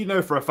can't. We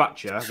know for a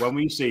fact, yeah, when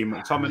we see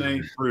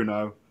McTominay,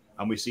 Bruno,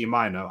 and we see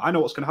Mainoo, I know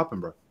what's going to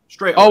happen, bro.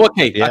 Straight away. Oh,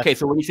 okay. Yeah. Okay,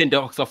 so when you send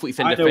Docs, I thought you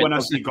sent defense. I know when I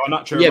see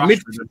Garnacho,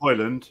 Rashford, and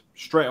Højlund,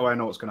 straight away I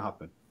know what's going to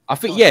happen. I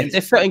think, yeah,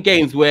 there's certain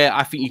games where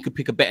I think you could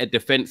pick a better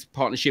defense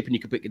partnership and you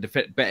could pick a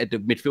better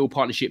midfield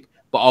partnership.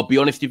 But I'll be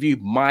honest with you,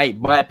 my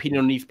opinion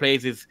on these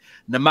players is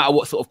no matter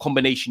what sort of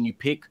combination you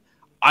pick,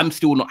 I'm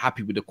still not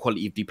happy with the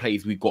quality of the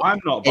players we've got.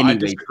 I'm not, but anyway, I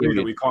disagree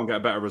that we can't get a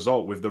better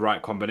result with the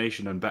right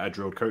combination and better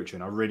drilled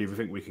coaching. I really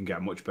think we can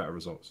get much better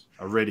results.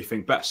 I really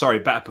think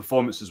better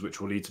performances,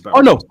 which will lead to better.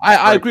 Oh no,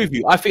 I agree with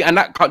you. I think, and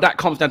that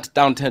comes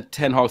down to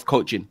Ten Hag's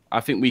coaching.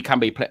 I think we can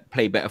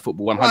play better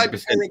football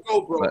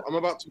 100%. I'm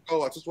about to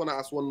go. I just want to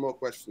ask one more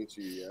question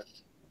to you. Yeah,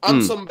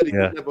 I'm somebody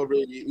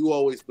who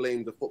always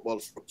blamed the football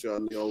structure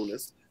and the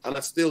owners, and I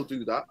still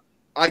do that.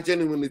 I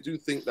genuinely do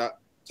think that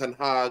Ten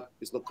Hag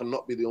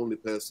cannot be the only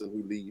person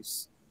who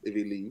leaves if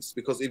he leaves,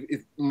 because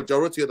if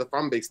majority of the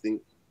fan base think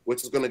we're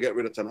just going to get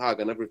rid of Ten Hag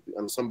and everything,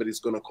 and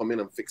somebody's going to come in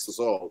and fix us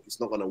all, it's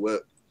not going to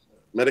work.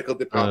 Medical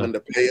department,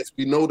 the players,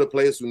 we know the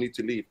players who need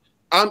to leave.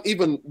 I'm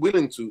even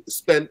willing to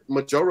spend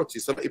majority,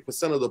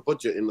 70% of the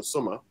budget in the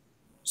summer,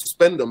 to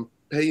spend them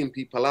paying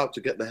people out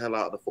to get the hell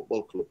out of the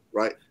football club,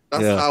 right?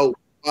 That's how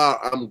far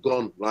I'm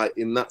gone, right,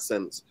 in that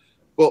sense.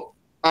 But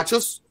I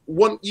just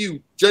want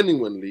you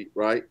genuinely,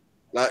 right,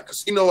 like,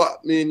 because you know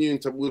what, me and you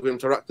we've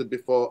interacted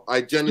before. I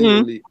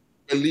genuinely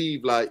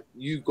believe like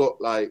you got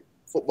like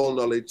football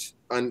knowledge,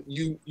 and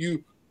you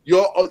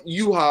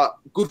are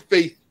good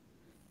faith.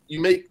 You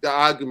make the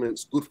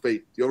arguments good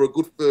faith. You're a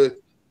good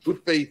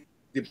faith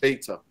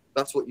debater.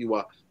 That's what you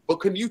are. But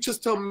can you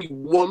just tell me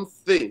one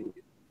thing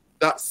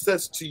that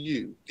says to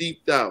you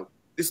deep down,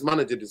 this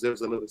manager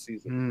deserves another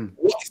season?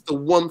 What is the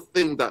one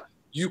thing that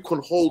you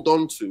can hold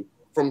on to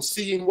from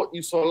seeing what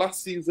you saw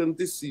last season,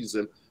 this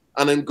season,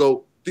 and then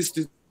go,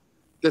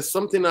 there's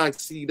something I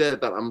see there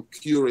that I'm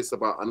curious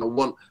about, and I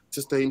want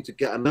just him to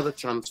get another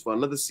chance for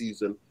another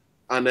season,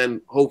 and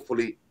then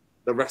hopefully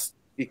the rest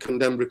he can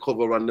then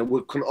recover, and then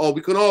we can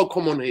all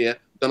come on here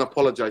then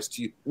apologize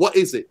to you. What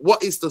is it?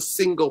 What is the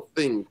single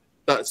thing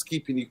that's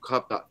keeping you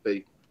have that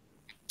faith?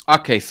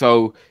 Okay,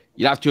 so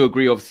You have to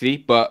agree, obviously.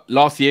 But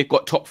last year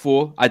got top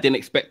 4. I didn't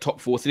expect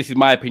top 4. So this is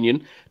my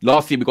opinion.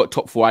 Last year we got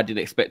top 4. I didn't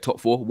expect top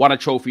 4. Won a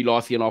trophy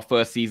last year in our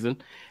first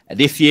season. And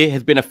this year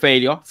has been a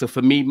failure. So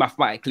for me,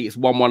 mathematically, it's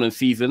 1-1 in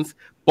seasons.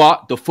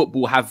 But the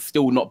football has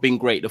still not been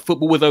great. The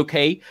football was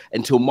okay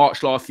until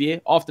March last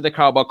year. After the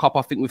Carabao Cup,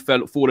 I think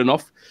we've fallen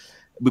off.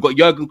 We've got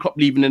Jurgen Klopp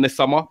leaving in the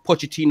summer.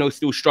 Pochettino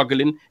still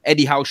struggling.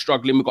 Eddie Howe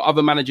struggling. We've got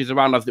other managers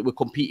around us that we're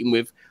competing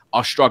with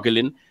are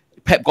struggling.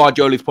 Pep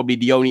Guardiola is probably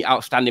the only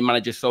outstanding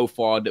manager so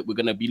far that we're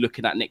going to be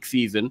looking at next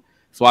season.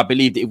 So I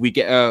believe that if we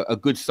get a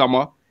good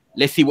summer,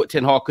 let's see what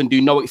Ten Hag can do.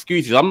 No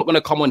excuses. I'm not going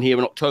to come on here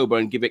in October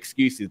and give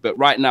excuses. But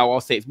right now,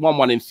 I'll say it's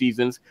 1-1 in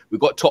seasons.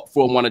 We've got top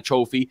 4 and won a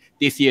trophy.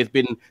 This year has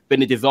been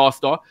a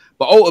disaster.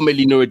 But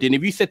ultimately, Nuruddin,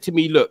 if you said to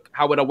me, look,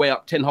 how would I weigh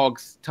up Ten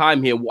Hag's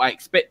time here and what I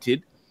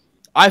expected?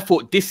 I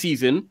thought this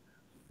season,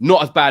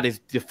 not as bad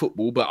as the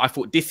football, but I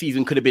thought this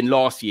season could have been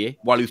last year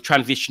while he was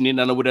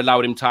transitioning and I would have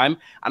allowed him time.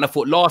 And I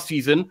thought last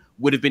season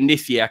would have been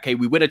this year. Okay,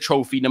 we win a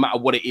trophy no matter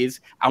what it is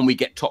and we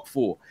get top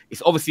 4.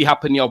 It's obviously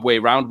happened the other way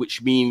around,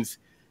 which means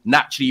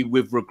naturally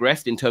we've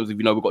regressed in terms of,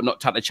 we got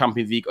knocked out the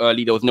Champions League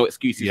early. There was no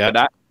excuses for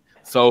that.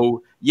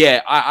 So,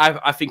 yeah,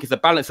 I think it's a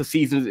balance of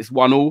seasons. It's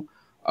 1-1.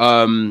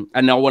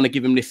 And I want to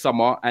give him this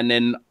summer. And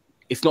then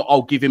it's not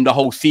I'll give him the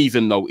whole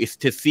season, though. It's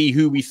to see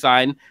who we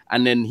sign.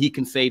 And then he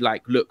can say,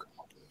 like, look,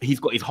 he's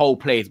got his whole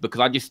players, because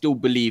I just still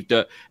believe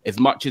that as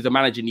much as the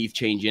manager needs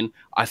changing,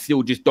 I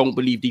still just don't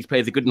believe these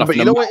players are good enough. But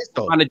you know what it is,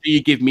 though? Manager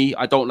you give me,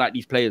 I don't like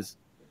these players.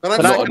 Can I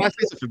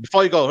say something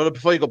before you go?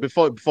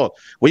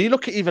 When you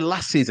look at even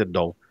last season,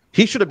 though,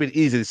 he should have been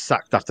easily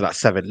sacked after that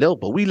 7-0,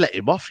 but we let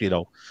him off,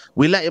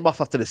 We let him off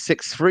after the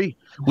 6-3.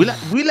 We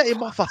let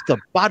him off after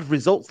bad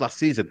results last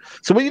season.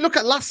 So when you look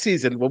at last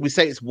season, when we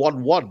say it's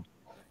 1-1,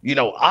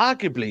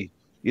 arguably,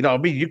 I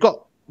mean, you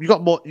got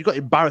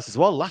embarrassed as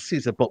well last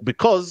season, but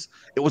because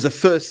it was the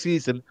first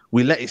season,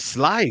 we let it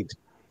slide.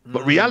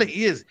 But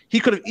reality is, he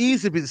could have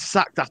easily been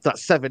sacked after that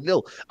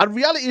 7-0. And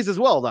reality is as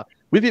well that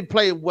we've been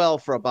playing well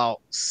for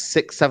about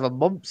 6-7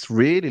 months,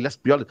 really. Let's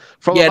be honest.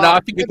 I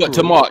think we got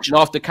to March and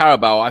after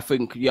Carabao. I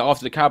think,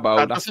 after the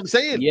Carabao. That's what I'm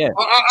saying. Yeah,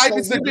 I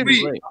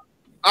disagree.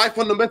 I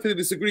fundamentally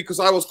disagree because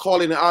I was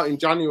calling it out in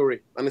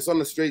January, and it's on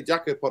the Straight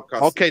Jacket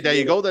podcast. Okay, there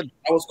you go then.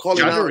 I was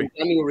calling it out in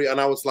January,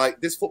 and I was like,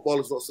 this football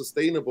is not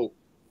sustainable.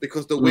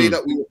 Because the way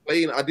that we were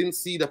playing, I didn't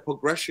see the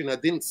progression. I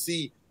didn't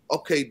see,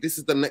 okay, this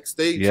is the next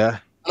stage. Yeah.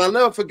 And I'll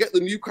never forget the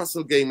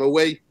Newcastle game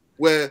away,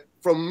 where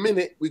from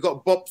minute, we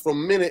got bopped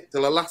from minute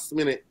till the last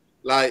minute,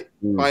 by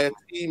a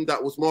team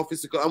that was more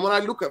physical. And when I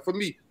look at, for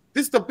me,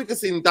 this is the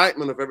biggest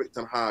indictment of Erik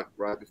ten Hag,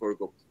 right, before we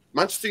go.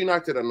 Manchester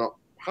United are not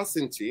a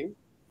passing team.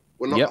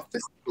 We're not a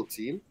physical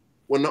team.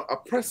 We're not a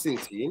pressing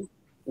team.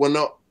 We're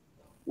not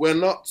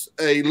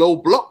a low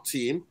block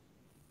team.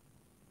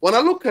 When I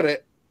look at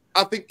it,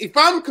 I think if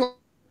I'm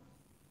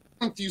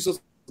confused of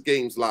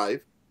games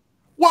live,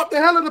 what the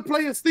hell are the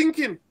players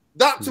thinking?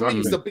 That to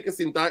me is the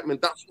biggest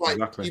indictment. That's why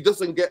he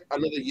doesn't get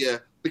another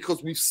year,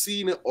 because we've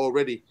seen it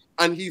already.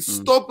 And he's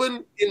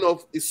stubborn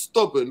enough,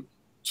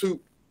 to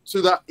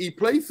that he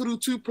plays through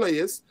 2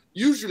 players.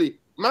 Usually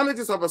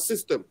managers have a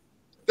system.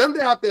 Then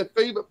they have their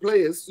favorite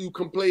players who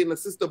can play in the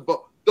system,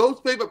 but those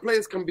favorite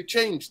players can be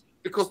changed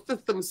because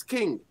system's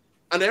king.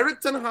 And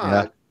Erik ten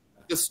Hag,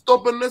 the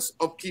stubbornness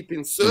of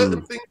keeping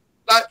certain things,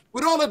 like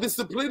with all the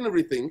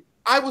disciplinary thing,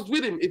 I was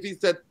with him if he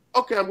said,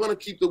 okay, I'm going to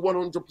keep the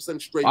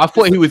 100% straight. I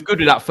thought he was good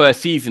with that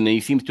first season, and he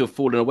seems to have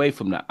fallen away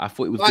from that. I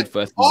thought it was good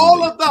first season.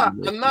 All of that,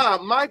 and now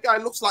my guy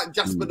looks like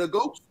Jasper the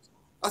Ghost.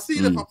 I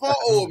seen a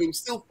photo of him,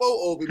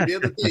 photo of him the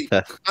other day.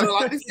 And I'm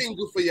like, this ain't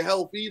good for your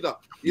health either.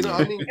 You know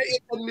what I mean? Get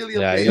your 10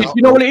 million.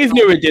 You know what it is,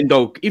 Nuruddin,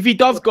 though? If he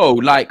does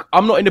go,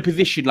 I'm not in a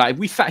position, if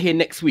we sat here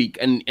next week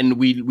and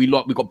we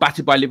got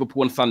battered by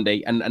Liverpool on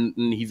Sunday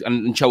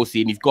and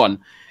Chelsea and he's gone,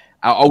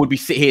 I would be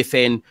sitting here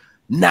saying,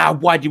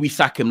 why did we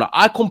sack him?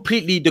 I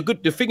completely,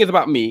 the thing is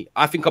about me,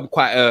 I think I'm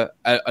quite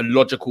a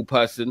logical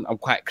person. I'm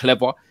quite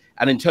clever.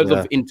 And in terms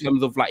of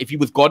if he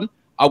was gone,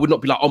 I would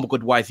not be like, oh my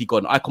God, why is he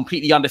gone? I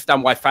completely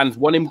understand why fans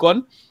want him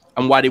gone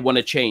and why they want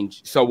to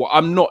change. So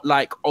I'm not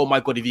like, oh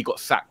my God, if he got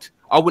sacked.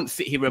 I wouldn't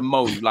sit here and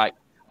moan.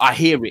 I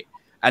hear it.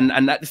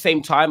 And at the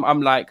same time,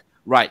 I'm like,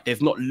 right,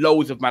 there's not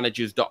loads of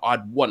managers that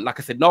I'd want. Like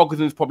I said,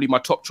 Nagelsmann's probably my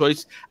top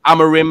choice.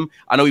 Amorim,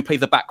 I know he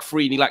plays a back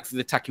 3 and he likes his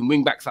attacking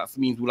wing backs. That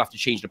means we'll have to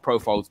change the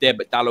profiles there,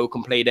 but Dalot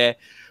can play there.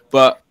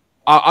 But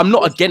I'm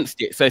not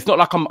against it. So it's not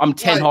like I'm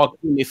Ten Hag.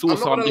 It's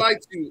also, I'm not going to lie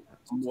to you.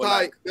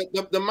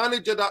 The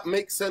manager that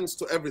makes sense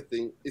to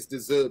everything is De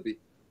Zerbi,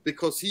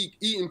 because he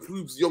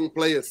improves young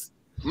players.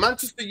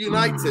 Manchester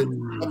United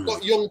have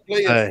got young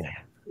players.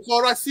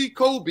 Before I see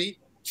Kobe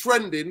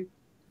trending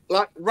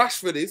like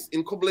Rashford is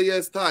in a couple of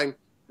years' time,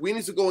 we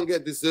need to go and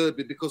get De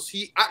Zerbi, because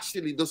he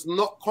actually does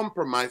not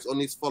compromise on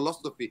his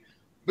philosophy.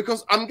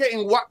 Because I'm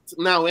getting whacked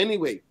now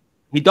anyway.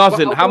 He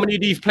doesn't. How many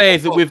of these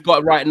players that we've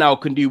got right now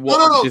can do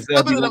what De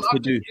Zerbi wants to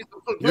do?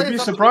 You'd be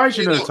surprised,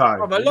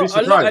 time. A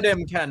lot of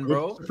them can,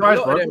 bro.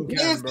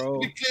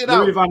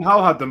 Louis van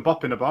Gaal had them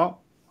bopping about.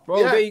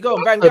 Bro, there you go.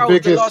 Van Gaal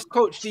was the last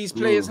coach these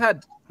players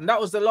had. And that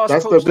was the last.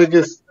 That's the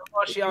biggest.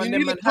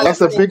 That's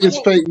the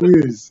biggest fake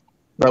news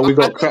that we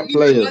got crap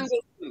players.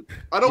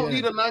 I don't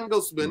need an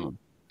Angelsman.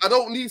 I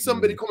don't need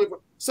somebody coming from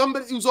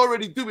somebody who's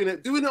already doing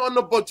it on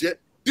the budget,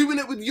 doing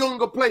it with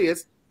younger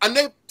players, and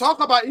they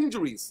talk about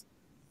injuries.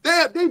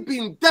 They've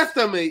been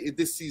decimated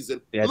this season.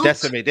 Yeah,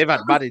 decimated. They've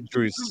had bad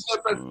injuries.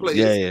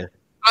 Yeah.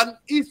 And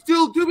he's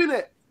still doing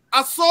it.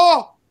 I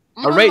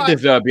rate De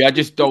Zerbi. I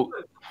just don't.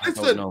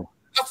 Listen,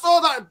 I saw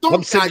that.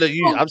 I'm similar to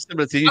you. I'm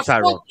similar to you,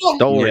 Tyrone.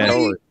 Don't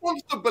worry.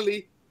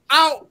 Comfortably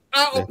out.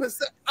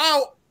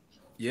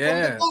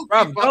 Yeah,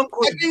 Dunk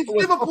against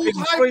Liverpool's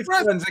high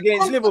press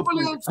against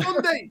Liverpool on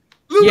Sunday.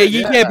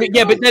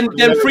 But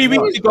then 3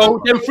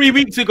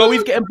 weeks ago,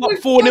 he's getting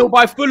boxed 4-0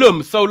 by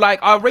Fulham. So like,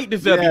 I rate De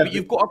Zerbi, but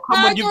you've got to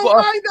come on. You've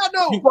got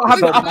to have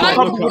the upper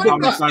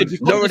confidence.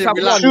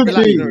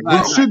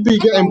 He should be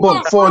getting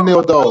boxed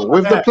 4-0 though.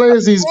 With the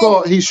players he's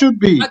got, he should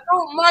be.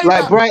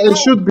 Like Brighton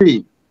should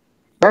be.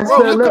 That's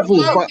their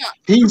level, but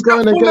he's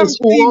going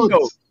against all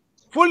odds.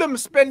 Fulham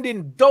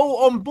spending dough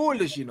on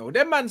ballers, you know.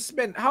 Them man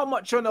spent how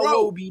much on a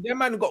Iwobi? Them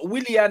man got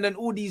Willian and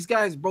all these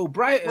guys, bro.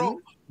 Brighton,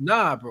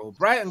 nah, bro.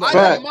 Brighton got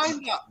I don't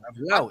mind that.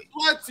 I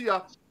swear to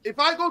you, if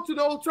I go to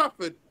the Old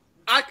Trafford,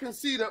 I can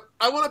see that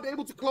I want to be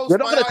able to close. You're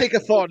not going to take a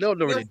 4-0,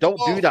 Nuruddin. Don't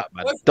do that,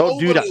 man. Don't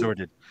do that,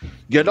 Nuruddin.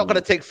 You're not going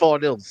to take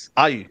 4-0s,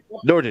 are you,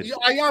 Nuruddin? Yeah,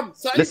 I am.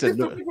 Listen,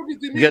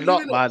 you're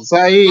not, man.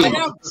 Saeed.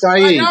 We're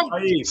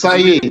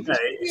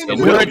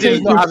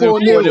taking 4-0.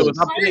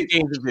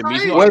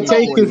 We're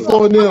taking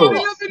 4-0.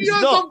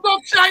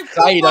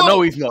 Saeed, I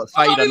know he's not.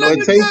 Saeed, I know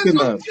we're taking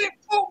them.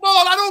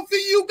 Football. I don't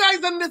think you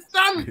guys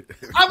understand.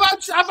 I'm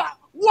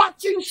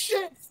watching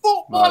shit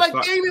football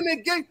again and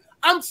again.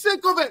 I'm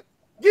sick of it.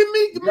 Give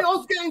me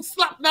us getting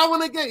slapped now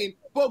and again,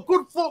 but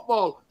good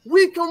football,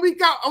 week in,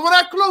 week out. And when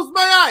I close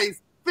my eyes,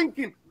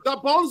 thinking the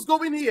ball's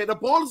going here, the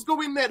ball's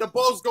going there, the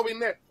ball's going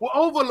there. We're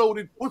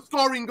overloaded. We're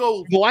scoring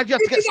goals. But why'd you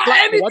have to get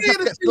slapped?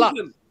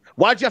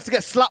 Why'd you have to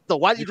get slapped though?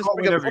 Why'd you just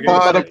bring it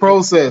part of the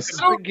process?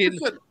 We're winning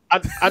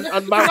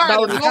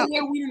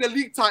the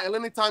league title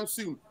anytime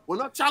soon. We're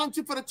not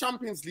challenging for the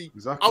Champions League.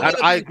 Exactly.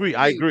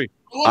 I agree.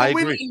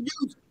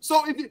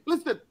 So if you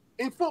listen.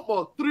 In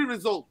football, 3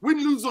 results: win,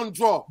 lose, and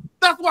draw.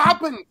 That's what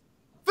happened.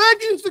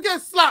 Fergie used to get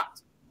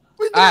slapped.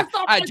 Do you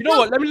know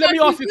what? Let me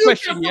ask you a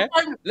question. Yeah.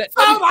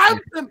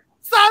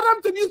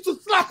 Southampton used to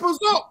slap us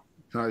up.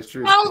 No, it's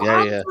true.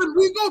 Southampton,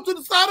 we go to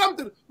the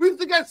Southampton. We used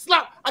to get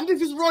slapped, and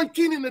this is Roy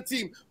Keane in the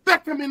team,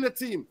 Beckham in the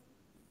team.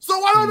 So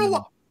I don't know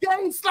what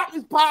getting slapped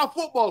is part of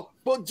football,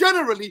 but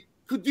generally,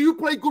 could you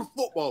play good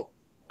football?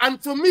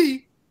 And to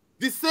me,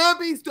 De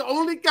Zerbi is the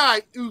only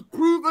guy who's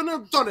proven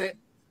and done it.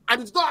 And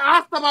he's not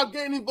asked about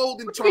getting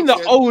involved in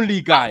champions. The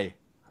only guy.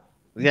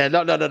 Yeah,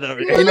 no. In the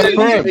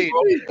Prem.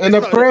 In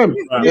the Prem.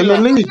 In the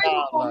league.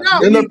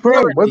 In the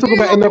Prem. We're talking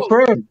about in the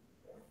Prem.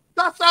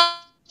 That's how.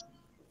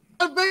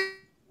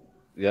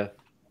 Yeah.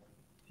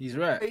 He's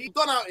right. He's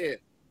gone out here.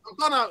 I'm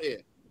gone out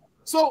here.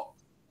 So,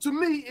 to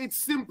me, it's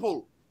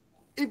simple.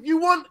 If you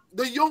want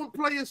the young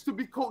players to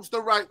be coached the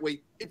right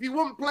way, if you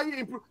want player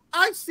improve,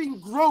 I've seen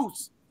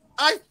Gross.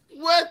 I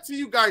swear to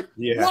you guys,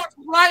 what's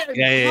right?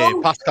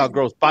 Pascal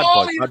Gross, bad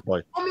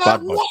boy. I'm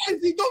like, what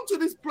has he done to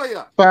this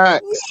player?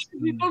 Facts. What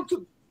has he done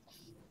to?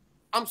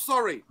 I'm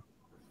sorry.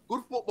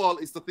 Good football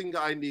is the thing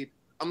that I need.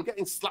 I'm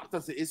getting slapped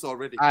as it is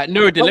already.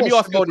 Nuruddin, let me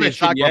ask you a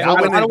question.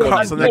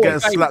 They're getting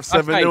slapped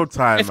 7-0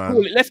 time,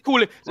 man. Let's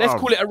call it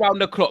around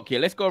the clock here.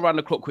 Let's go around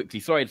the clock quickly.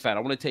 Sorry, fan. I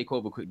want to take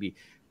over quickly.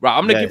 Right,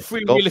 I'm going to give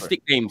 3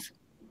 realistic names.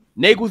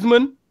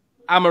 Nagelsmann,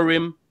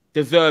 Amorim,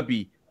 De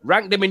Zerbi.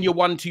 Rank them in your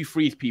 1, 2,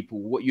 3s, people.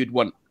 What you'd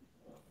want.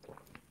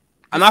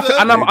 And I'm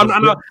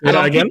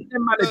giving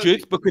them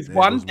managers because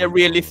 1, they're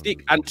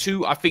realistic, and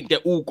 2, I think they're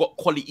all got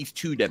qualities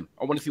to them.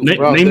 I want to see.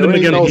 Name them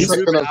again.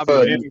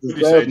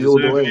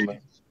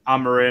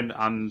 Amorim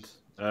and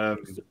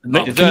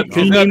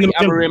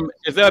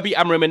De Zerbi,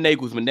 Amorim, and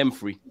Nagelsmann. Them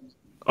 3.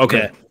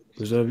 Okay.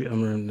 De Zerbi,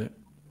 Amorim.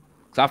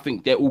 So I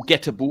think they're all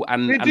gettable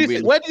and where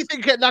do you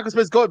think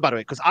Nagelsmann's going, by the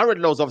way? Because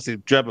Aaron knows obviously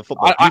German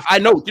football. I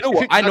know. Do you know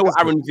what? I know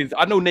Aaron's is.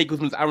 I know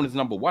Nagelsmann's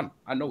number 1.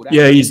 I know that.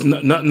 Yeah, he's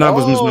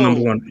Nagelsmann's my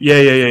number 1.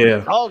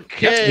 Yeah.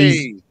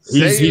 Okay.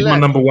 He's my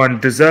number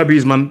 1. De Zerbi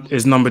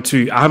is number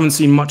 2. I haven't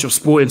seen much of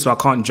Sporting, so I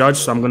can't judge.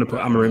 So I'm going to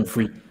put Amorim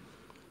 3.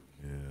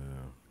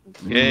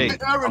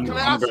 Aaron, can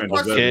I ask you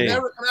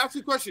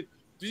a question?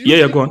 Do you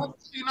think go on.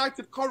 Manchester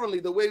United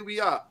currently the way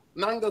we are,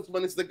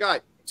 Nagelsmann is the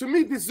guy? To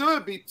me, De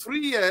Zerbi, 3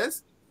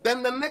 years.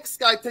 Then the next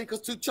guy take us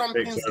to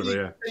Champions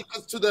League, take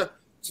us to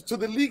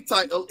the league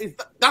title.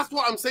 That's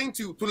what I'm saying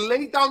to you, to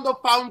lay down the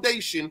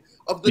foundation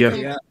of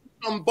the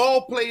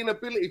ball playing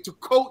ability to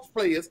coach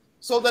players,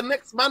 so the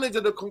next manager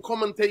that can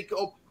come and take it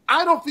up.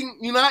 I don't think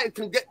United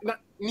can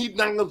need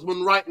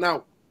Nagelsmann right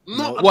now.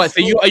 What?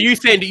 So are you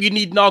saying that you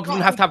need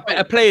Nagelsmann have to have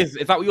better players?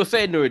 Is that what you're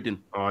saying, Nuruddin?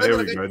 Oh, here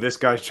we go. This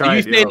guy's trying. Are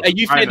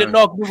you saying that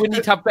Nagelsmann would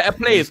need to have better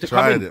players to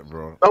come in?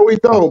 Bro. No, we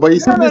don't. But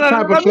he's this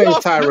type of players,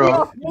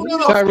 Tyrone.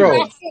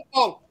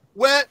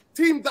 where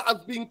teams that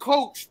have been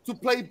coached to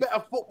play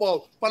better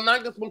football for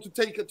Nagelsmann to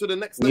take it to the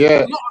next level.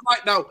 Yeah. Not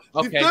right now.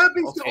 The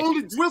Derby's the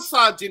only drill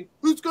sergeant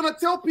who's going to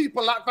tell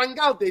people like Van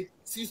Gaal did,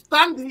 you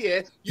stand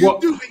here, you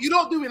do it, you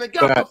don't do it, and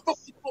get off the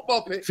fucking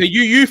football pitch. So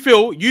you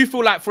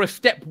feel like for a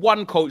step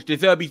one coach, De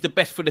Zerbi's the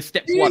best for the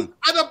step one?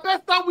 And the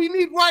best that we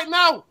need right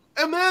now.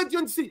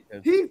 Emergency.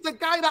 He's the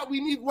guy that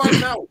we need right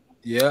now.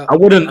 Yeah. I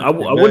wouldn't write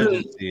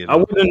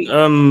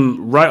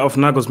off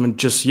Nagelsmann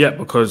just yet,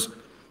 because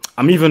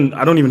I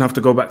don't even have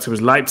to go back to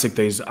his Leipzig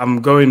days.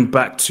 I'm going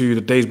back to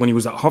the days when he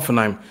was at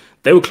Hoffenheim.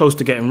 They were close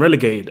to getting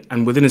relegated,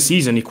 and within a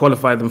season, he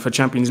qualified them for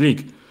Champions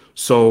League.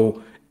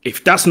 So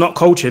if that's not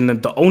coaching,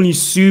 then the only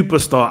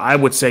superstar I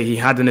would say he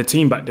had in the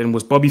team back then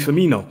was Bobby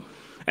Firmino.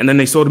 And then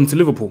they sold him to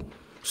Liverpool.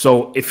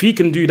 So if he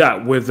can do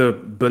that with a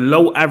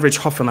below average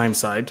Hoffenheim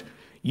side,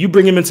 you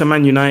bring him into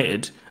Man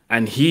United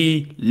and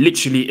he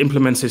literally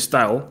implements his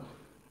style,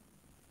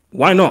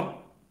 why not?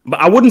 But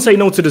I wouldn't say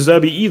no to De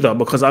Zerbi either,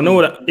 because I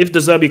know that if De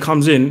Zerbi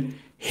comes in,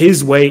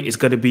 his way is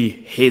going to be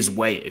his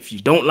way. If you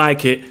don't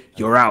like it,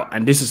 you're out.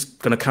 And this is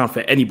going to count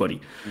for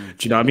anybody. Do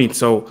you know what I mean?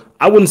 So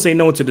I wouldn't say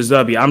no to De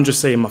Zerbi. I'm just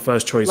saying my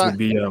first choice would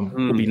be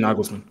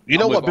Nagelsmann. You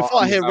know what?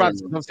 Before I hear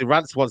Rance, obviously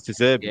Rance wants De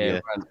Zerbi. Yeah.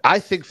 I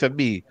think for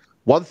me,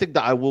 one thing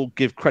that I will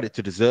give credit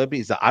to De Zerbi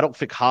is that I don't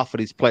think half of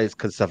these players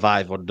can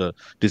survive under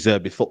De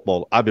Zerbi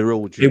football. I'll be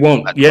real with you. They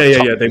won't. They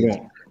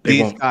won't.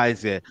 These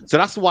guys here. So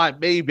that's why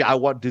maybe I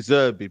want De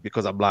Zerbi,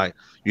 because I'm like,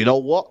 you know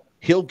what?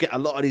 He'll get a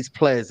lot of these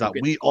players that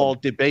we all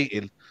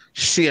debating.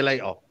 See you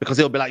later, because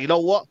he'll be like, you know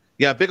what?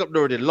 Yeah, big up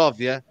Nuruddin,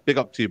 love, yeah, big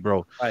up to you,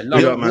 bro.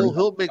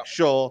 He'll make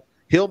sure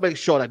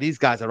that these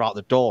guys are out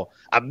the door,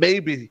 and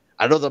maybe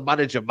another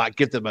manager might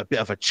give them a bit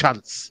of a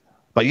chance.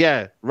 But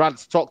yeah,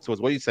 Rance, talk to us.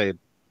 What are you saying?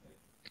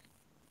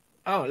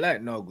 I don't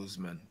like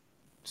Nagelsmann,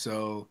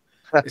 so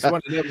it's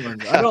one of them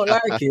ones. I don't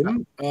like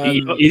him.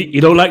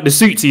 You don't like the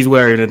suits he's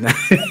wearing in that.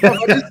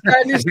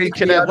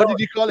 What did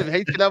you call him?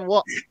 H&M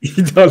what?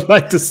 You don't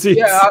like the suits?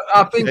 Yeah,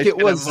 I think it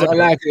was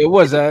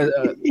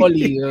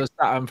Ollie or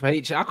something for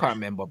H&M. I can't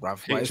remember,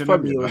 bruv. But it's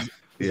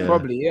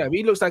probably, yeah.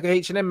 He looks like a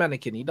H&M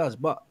mannequin. He does,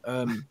 but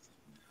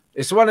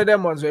it's one of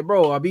them ones where,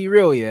 bro, I'll be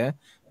real, yeah.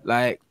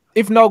 Like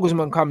if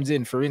Nagelsmann comes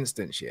in, for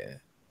instance, yeah,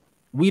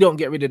 we don't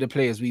get rid of the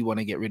players we want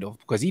to get rid of,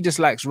 because he just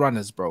likes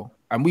runners, bro.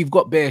 And we've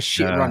got bare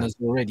shit runners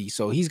already.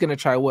 So he's going to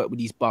try to work with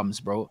these bums,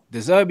 bro. De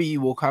Zerbi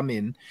will come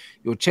in.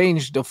 He'll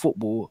change the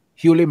football.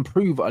 He'll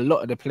improve a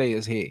lot of the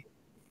players here,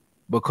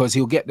 because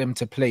he'll get them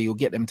to play. He'll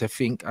get them to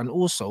think. And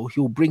also,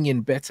 he'll bring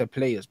in better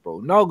players,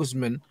 bro.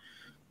 Nagelsmann,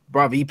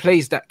 bro, he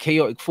plays that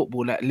chaotic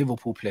football that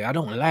Liverpool play. I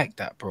don't like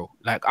that, bro.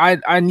 Like,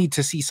 I need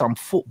to see some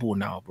football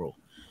now, bro.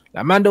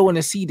 Like, man, don't want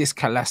to see this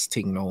Kalas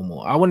thing no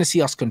more. I want to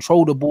see us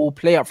control the ball,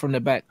 play up from the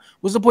back.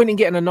 What's the point in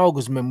getting a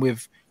Nagelsmann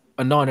with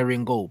Onana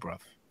in goal, bruv?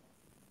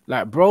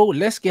 Like, bro,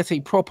 let's get a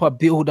proper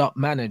build-up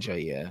manager,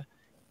 yeah,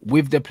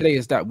 with the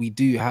players that we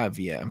do have,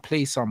 yeah, and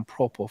play some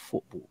proper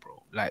football,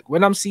 bro. Like,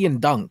 when I'm seeing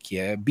Dunk,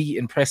 yeah,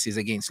 beating presses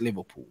against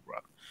Liverpool, bro,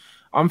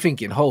 I'm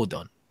thinking, hold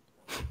on.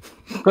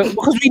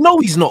 Because we know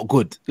he's not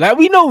good. Like,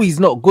 we know he's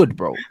not good,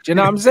 bro. Do you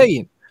know what I'm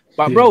saying?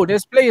 But, bro,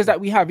 there's players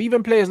that we have,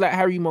 even players like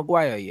Harry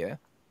Maguire, yeah,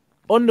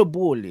 on the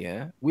ball,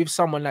 yeah, with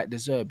someone like De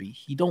Zerbi,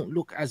 he don't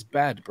look as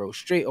bad, bro,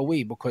 straight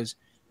away, because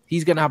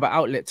he's going to have an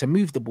outlet to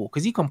move the ball,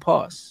 because he can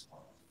pass.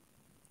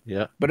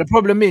 Yeah. But the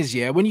problem is,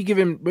 yeah, when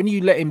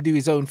you let him do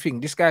his own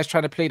thing, this guy's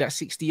trying to play that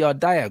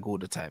 60-yard diag all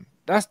the time.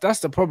 That's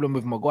the problem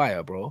with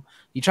Maguire, bro.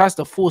 He tries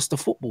to force the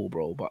football,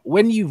 bro. But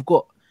when you've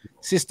got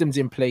systems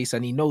in place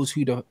and he knows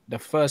who the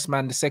first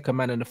man, the second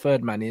man, and the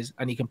third man is,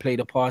 and he can play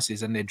the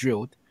passes and they're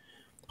drilled,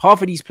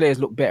 half of these players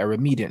look better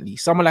immediately.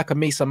 Someone like a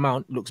Mason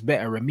Mount looks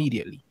better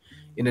immediately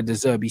in a De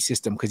Zerbi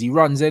system, because he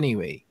runs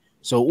anyway.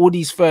 So all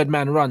these third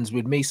man runs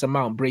with Mason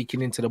Mount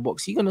breaking into the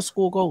box, he's gonna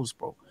score goals,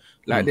 bro.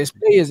 Like there's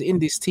players in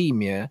this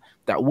team, yeah,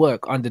 that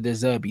work under De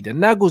Zerbi. The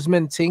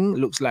Nagelsmann thing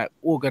looks like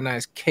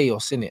organized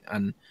chaos in it,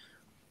 and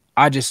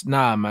I just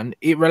man,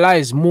 it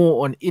relies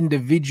more on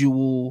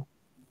individual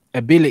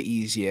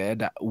abilities, yeah,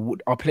 that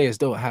our players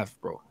don't have,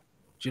 bro.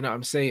 Do you know what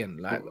I'm saying?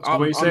 Like, so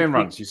what are you saying,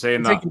 Rance? You're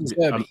saying that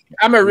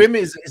Amarim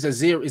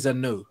is a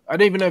no. I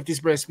don't even know if this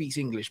bro speaks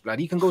English, blood.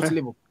 He can go to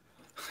Liverpool.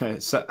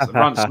 Rance,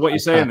 what you're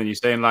saying then? You're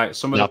saying like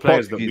some of the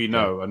players that we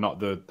know are not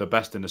the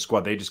best in the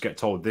squad. They just get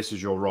told this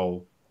is your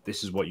role,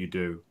 this is what you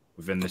do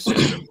within the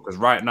system. Because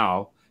right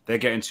now they're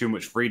getting too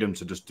much freedom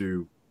to just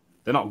do.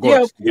 They're not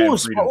good. Yeah, of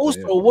course. But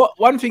also,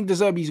 one thing De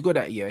Zerbi's good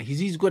at, yeah,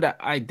 he's good at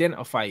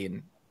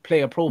identifying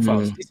player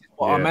profiles. This is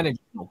what our manager's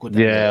not good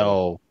at.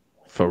 Yeah,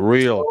 for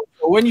real.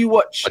 So when you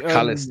watch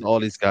McAllister, all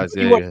these guys,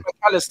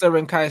 McAllister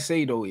and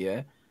Caicedo,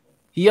 yeah,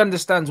 he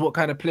understands what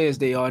kind of players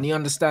they are, and he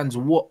understands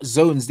what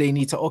zones they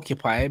need to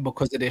occupy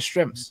because of their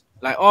strengths.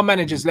 Like, our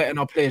managers letting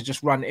our players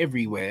just run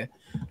everywhere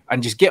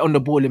and just get on the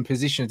ball in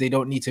positions they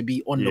don't need to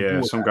be on the ball.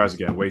 Yeah, some guys are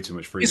getting way too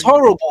much freedom. It's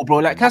horrible, bro.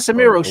 Like,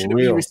 Casemiro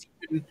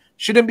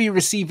shouldn't be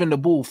receiving the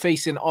ball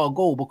facing our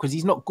goal, because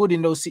he's not good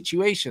in those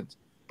situations.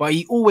 But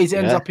he always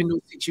ends up in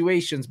those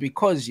situations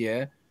because,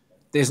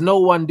 there's no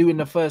one doing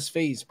the first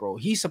phase, bro.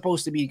 He's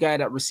supposed to be a guy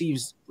that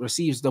receives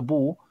the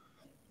ball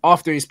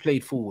after he's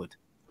played forward.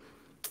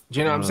 Do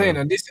you know what I'm saying?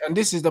 And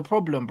this is the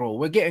problem, bro.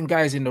 We're getting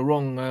guys in the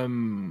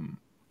wrong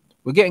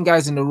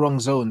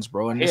zones,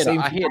 bro. And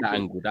I hear that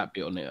angle, that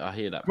bit on it. I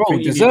hear that. Bro,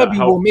 De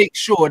Zerbi will make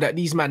sure that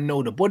these men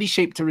know the body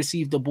shape to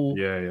receive the ball.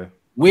 Yeah.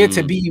 Where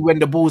to be when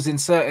the ball's in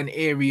certain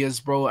areas,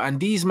 bro. And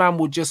these man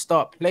will just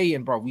start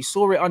playing, bro. We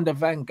saw it under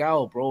Van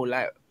Gaal, bro.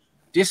 Like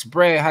this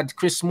Bray had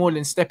Chris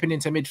Smalling stepping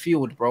into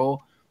midfield,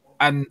 bro.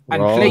 And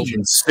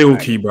playing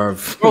silky, bro.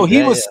 Bro,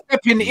 he was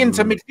stepping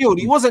into midfield.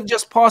 He wasn't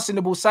just passing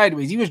the ball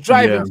sideways. He was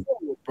driving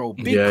forward, bro.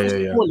 Big Chris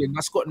Smalling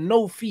that's got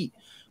no feet.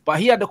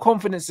 But he had the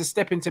confidence to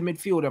step into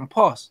midfield and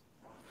pass.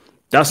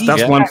 That's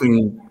one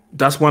thing.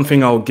 That's one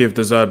thing I'll give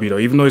De Zerbi though.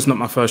 Even though he's not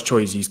my first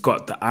choice, he's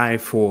got the eye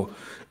for,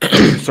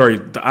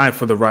 the eye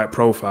for the right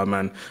profile,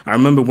 man. I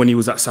remember when he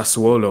was at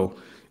Sassuolo,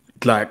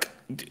 like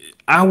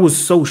I was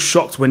so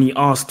shocked when he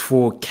asked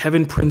for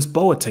Kevin Prince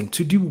Boateng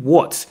to do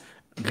what,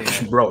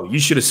 bro. You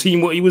should have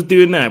seen what he was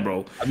doing there,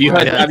 bro. Have you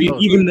heard?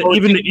 Even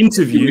the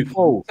interview.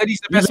 Said he's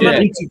the best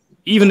man.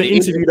 Even the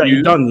interview that he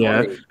done,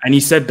 and he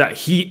said that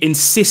he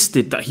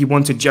insisted that he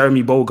wanted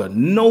Jeremy Boga.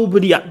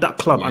 Nobody at that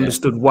club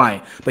understood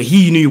why, but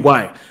he knew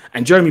why.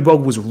 And Jeremy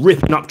Boga was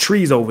ripping up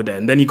trees over there,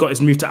 and then he got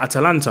his move to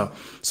Atalanta.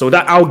 So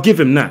that I'll give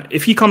him that.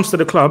 If he comes to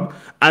the club,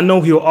 I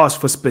know he'll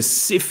ask for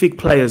specific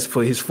players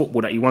for his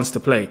football that he wants to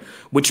play,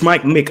 which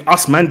might make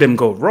us Mandem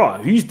go, raw,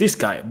 who's this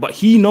guy? But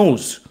he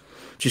knows.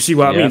 Do you see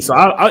what I mean? So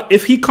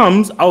if he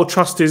comes, I'll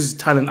trust his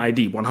talent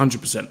ID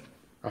 100%.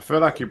 I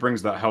feel like he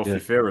brings that healthy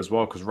fear as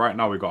well, because right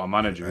now we got a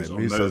manager who's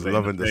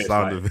loving the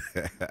sound of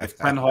it. If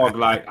Ten Hag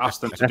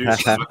asked them to do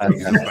something,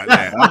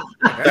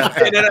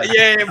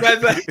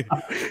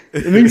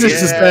 Musa's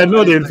just there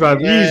nodding, fam.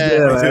 He's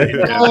there.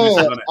 I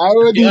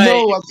already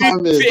know what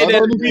time is. You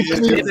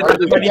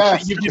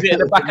did it in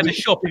the back of the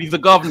shop, and he's the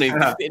governor. He's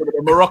sitting with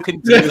a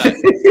Moroccan team.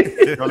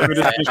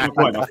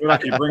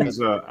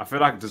 I feel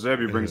like De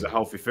Zerbi brings a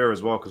healthy fear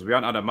as well, because we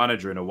haven't had a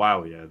manager in a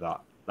while.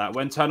 Like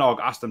when Ten Hag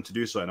asked them to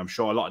do something, I'm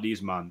sure a lot of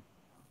these man,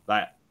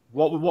 like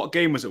what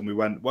game was it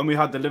when we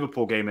had the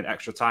Liverpool game in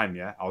extra time?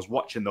 I was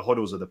watching the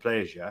huddles of the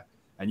players,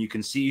 and you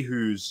can see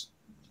who's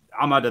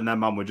Ahmad and them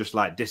man were just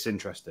like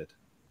disinterested.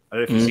 I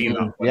don't know if you've seen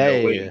that. When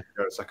they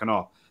were second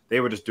half, they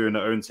were just doing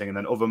their own thing, and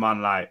then other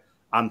man like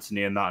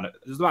Anthony and that, and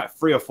there's like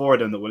 3 or 4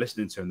 of them that were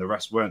listening to him. The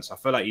rest weren't. So I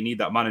feel like you need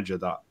that manager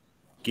that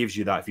gives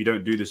you that. If you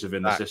don't do this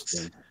within the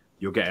system,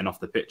 you're getting off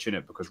the pitch in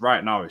it, because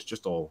right now it's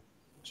just all.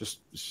 It's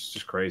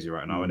just crazy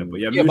right now, isn't it?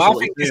 But but I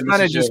think this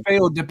manager's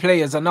failed the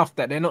players enough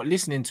that they're not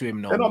listening to him.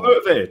 No, they're not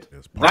motivated.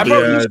 When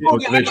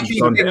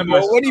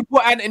he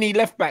put Anthony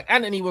left back,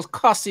 Anthony was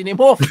cussing him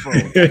off, bro.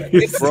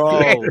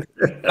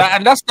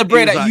 And that's the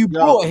bread that you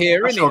brought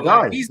here, isn't it?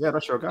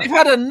 That's your guy. They've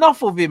had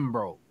enough of him,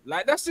 bro.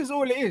 Like that's just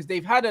all it is.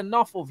 They've had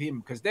enough of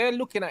him because they're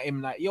looking at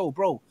him like, yo,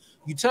 bro,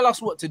 you tell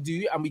us what to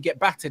do and we get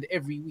battered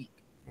every week.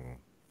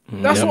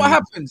 That's what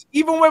happens.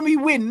 Even when we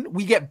win,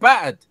 we get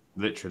battered.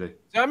 Literally. You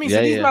know what I mean?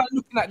 So these guys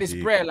looking at this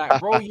bread like,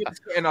 bro, you're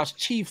just getting us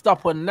chiefed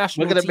up on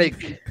national We're gonna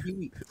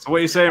TV. So what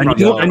are you saying, and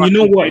you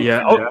know what?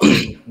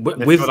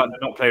 they feel like they're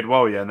not played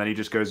well, and then he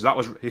just goes, "That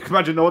was." You can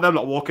imagine all them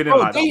like walking in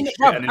like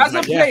that. As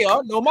a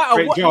player,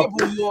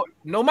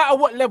 no matter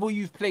what level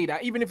you've played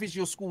at, even if it's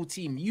your school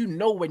team, you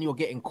know when you're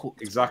getting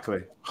cooked.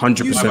 Exactly.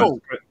 100%.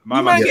 You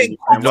might get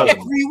cooked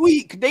every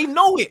week. They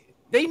know it.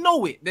 They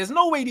know it. There's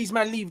no way these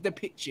men leave the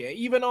pitch here,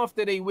 even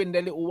after they win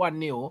their little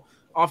 1-0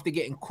 after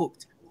getting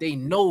cooked. They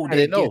know.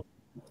 They know.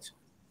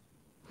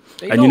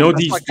 And you know,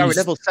 that's why Gary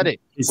Neville said it.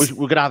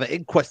 We're gonna have an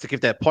inquest to give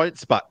their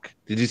points back.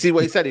 Did you see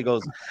what he said? He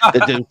goes,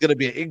 "There's gonna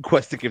be an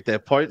inquest to give their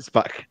points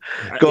back."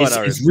 Go on,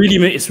 Aaron.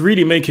 It's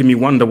really making me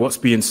wonder what's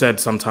being said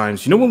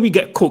sometimes. You know, when we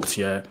get cooked,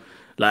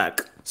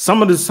 like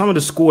some of the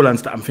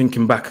scorelines that I'm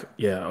thinking back,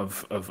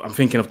 I'm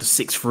thinking of the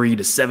 6-3,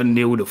 the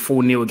 7-0, the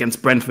 4-0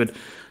 against Brentford.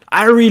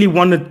 I really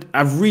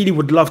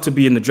would love to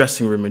be in the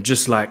dressing room and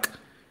just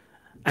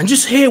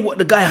hear what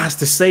the guy has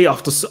to say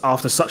after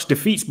such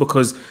defeats,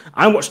 because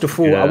I watched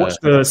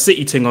the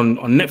City thing on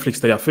Netflix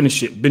today. I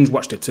finished it, binge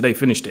watched it today,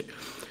 finished it.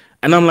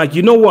 And I'm like,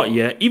 you know what,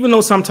 even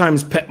though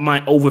sometimes Pep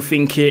might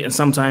overthink it and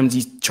sometimes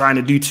he's trying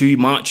to do too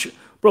much,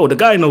 bro, the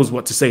guy knows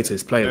what to say to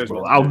his players,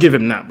 bro. I'll give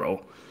him that,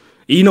 bro.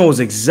 He knows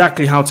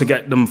exactly how to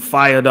get them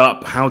fired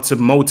up, how to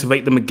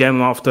motivate them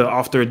again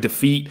after a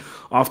defeat,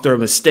 after a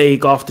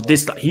mistake, after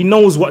this. He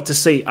knows what to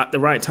say at the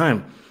right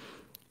time.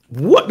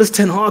 What does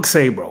Ten Hag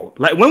say, bro?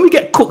 Like when we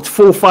get cooked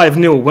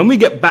 4-5-0, when we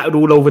get battered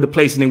all over the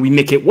place and then we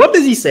nick it, what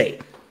does he say?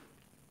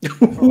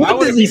 I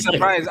wouldn't be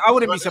surprised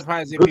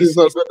if it's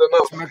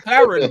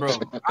McLaren, bro.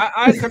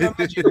 I can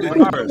imagine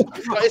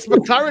it's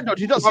McLaren,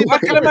 though. I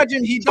can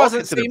imagine he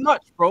doesn't say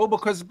much, bro,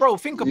 because, bro,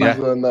 think about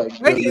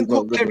it. They're getting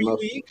cooked every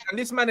week, and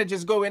this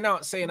manager's going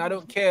out saying, I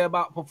don't care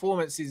about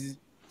performances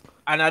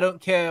and I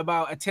don't care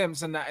about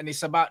attempts and that, and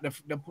it's about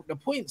the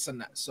points and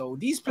that. So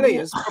these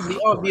players probably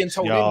aren't being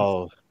told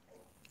anything.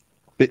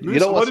 But Moose, you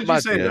know what did you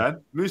say,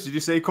 Dan? Moose, did you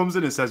say he comes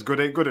in and says good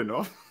ain't good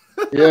enough?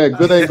 Yeah,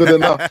 good ain't good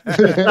enough.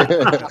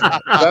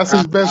 That's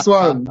his best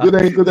one. Good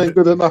ain't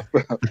good enough,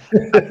 bro.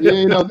 He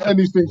ain't on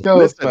anything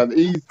else, man.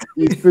 He's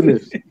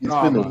finished. He's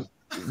finished.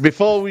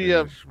 Before we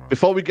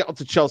get on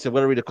to Chelsea, I'm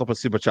going to read a couple of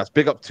super chats.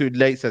 Big up to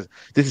Nate says,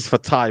 this is for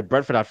Ty.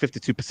 Brentford had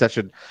 52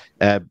 possession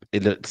in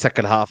the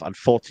second half and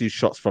 14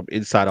 shots from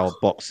inside our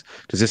box.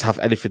 Does this have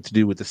anything to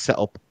do with the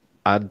setup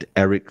and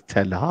Erik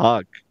ten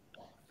Hag?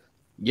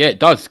 Yeah, it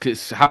does, because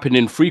it's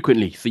happening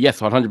frequently. So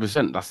yes,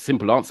 100%. That's a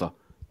simple answer.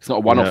 It's not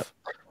a one-off.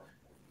 Yeah.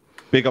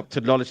 Big up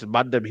to Knowledge and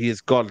Mandem. He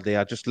is gone. They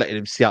are just letting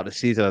him see out the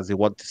season as they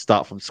want to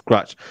start from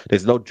scratch.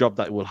 There's no job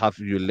that will have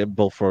you in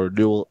limbo for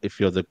renewal if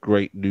you're the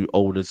great new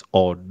owners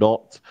or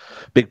not.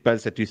 Big Ben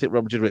said, do you think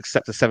Real Madrid will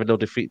accept a 7-0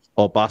 defeat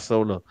or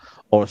Barcelona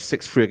or a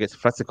 6-3 against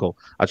Atletico?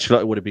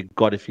 Ancelotti would have been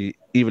gone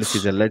even if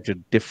he's a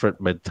legend.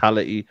 Different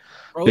mentality.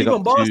 Bro,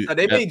 even Barca,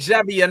 they made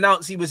Xavi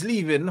announce he was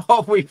leaving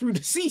halfway through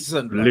the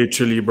season. Bro.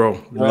 Literally, bro.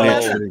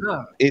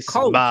 Literally. It's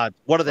cold. Mad.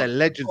 One of their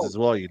legends as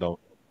well, you know.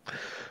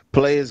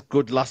 Players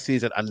good last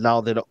season and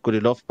now they're not good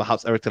enough.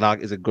 Perhaps Erik ten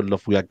Hag isn't good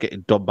enough. We are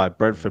getting done by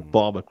Brentford,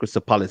 Bournemouth,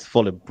 Crystal Palace,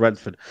 Fulham,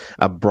 Brentford,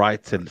 and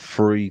Brighton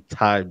 3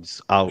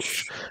 times.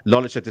 Ouch.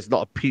 Knowledge that there's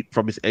not a peep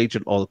from his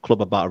agent or the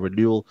club about a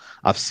renewal.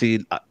 I've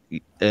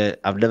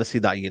never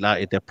seen that at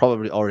United. They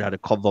probably already had a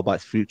convo about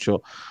its future,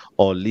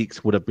 or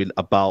leaks would have been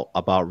about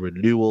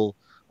renewal.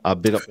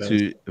 Big up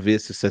to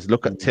Vias who says,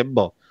 look at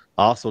Timber.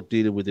 Arsenal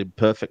dealing with him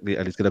perfectly,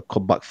 and he's going to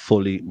come back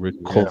fully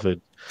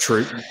recovered. Yeah,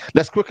 true.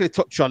 Let's quickly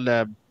touch on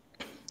the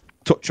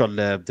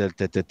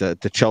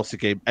Chelsea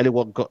game.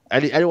 Anyone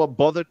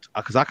bothered?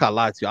 Because I can't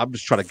lie to you, I'm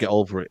just trying to get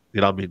over it.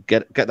 You know what I mean?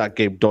 Get that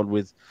game done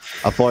with.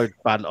 Avoid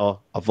banter.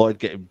 Avoid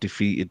getting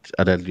defeated,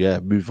 and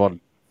then move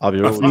on. I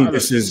think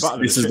this is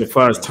the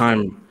first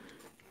time.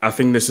 I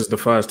think this is the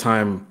first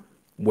time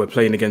we're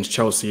playing against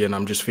Chelsea, and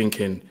I'm just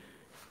thinking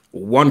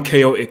one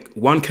chaotic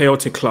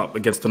club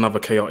against another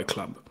chaotic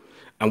club,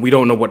 and we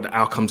don't know what the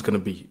outcome's going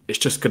to be. It's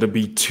just going to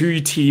be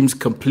 2 teams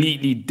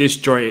completely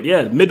disjointed.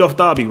 Yeah, mid-off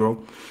derby,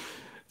 bro.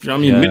 You know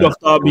what I mean? Mid-off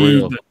derby,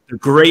 the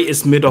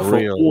greatest mid-off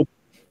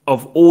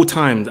of all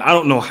times. I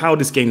don't know how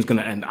this game's going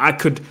to end. I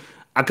could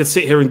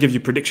sit here and give you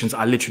predictions.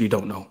 I literally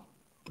don't know.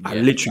 I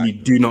literally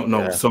do not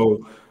know. Yeah.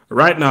 So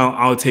right now,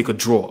 I'll take a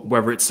draw,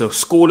 whether it's a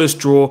scoreless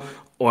draw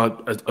or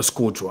a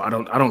score draw. I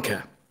don't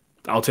care.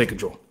 I'll take a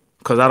draw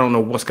because I don't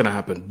know what's going to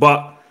happen.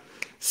 But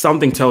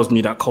something tells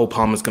me that Cole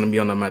Palmer's going to be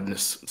on the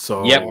madness.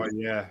 So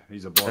yeah,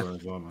 he's a baller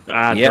as well, man.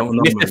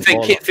 Mr.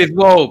 St. Kitts as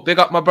well. Big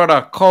up my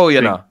brother Cole,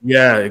 you know.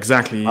 Yeah,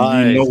 exactly. You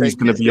know he's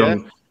going to be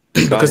on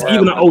because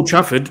even at Old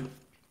Trafford,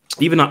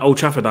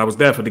 I was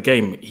there for the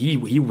game. He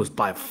was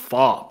by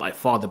far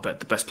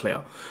the best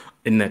player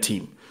in their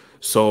team.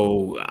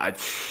 So I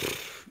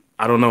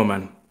don't know,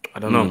 man. I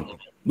don't know.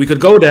 We could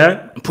go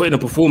there and put in a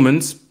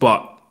performance,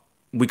 but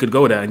we could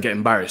go there and get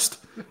embarrassed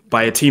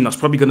by a team that's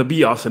probably going to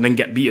beat us and then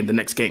get beaten the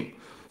next game.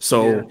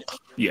 So,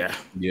 yeah.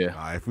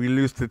 If we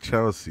lose to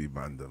Chelsea,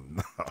 man,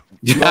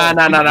 Nah,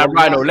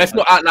 Rhino. Let's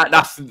not act like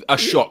that's a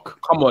shock.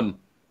 Come on.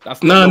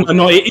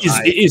 No, it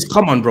is.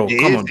 Come on, bro.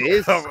 Come on. It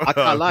is. I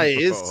can't lie, it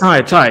is.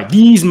 Ty.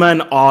 These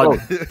men are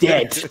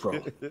dead,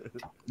 bro.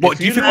 What,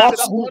 do you think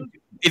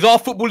is our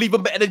football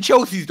even better than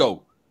Chelsea's,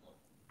 though?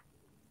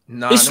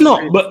 No, it's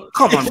not, but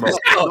come on, bro.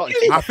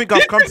 I think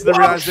I've come to the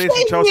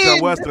realization Chelsea are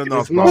worse than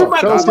us, bro.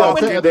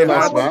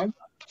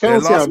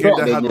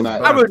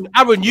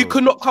 Aaron, you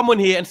could not come on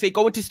here and say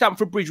going to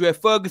Stamford Bridge where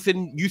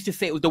Ferguson used to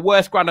say it was the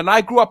worst ground, and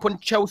I grew up on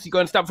Chelsea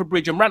going to Stamford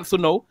Bridge, and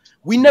Ransom no,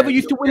 we never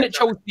used to win at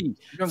Chelsea.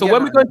 So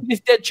when we're going to this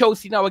dead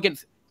Chelsea now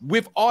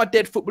with our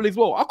dead football as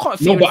well, I can't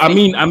see. No, but I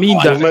mean that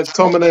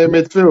McTominay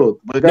midfield.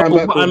 We're going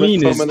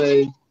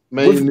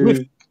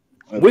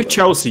back with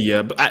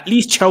Chelsea, but at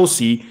least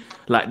Chelsea,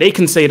 like they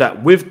can say that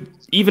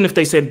even if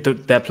they said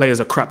that their players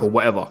are crap or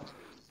whatever,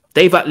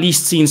 they've at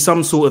least seen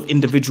some sort of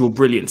individual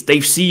brilliance.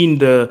 They've seen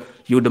the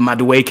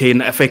Madueke in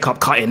the FA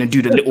Cup cut in and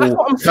do the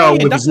little curl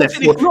with his left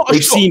foot.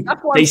 They see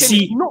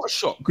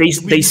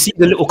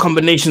the little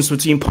combinations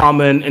between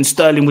Palmer and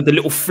Sterling with the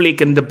little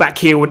flick and the back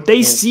heel.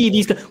 They see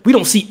these guys. We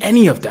don't see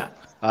any of that.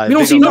 We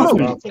don't see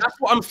nothing. That's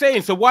what I'm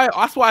saying. So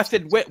that's why I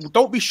said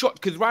don't be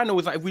shocked, because Rhino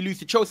was like, if we lose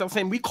to Chelsea, I'm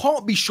saying we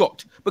can't be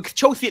shocked because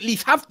Chelsea at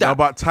least have that. No,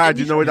 but Ty,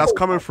 do you know where that's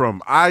coming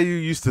from? I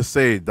used to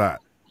say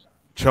that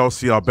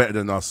Chelsea are better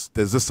than us.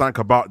 There's just something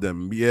about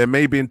them. Yeah,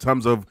 maybe in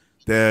terms of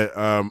their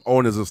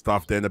owners and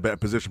stuff, they're in a better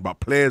position. But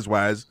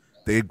players-wise,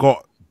 they've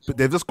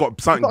just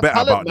got something better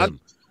about them.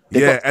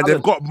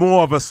 They've got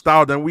more of a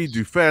style than we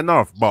do. Fair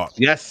enough, but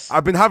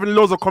I've been having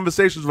loads of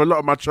conversations with a lot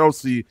of my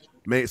Chelsea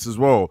mates as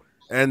well.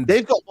 And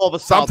they've got more of a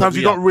style. Sometimes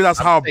you don't realize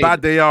how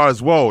bad they are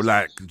as well.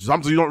 Like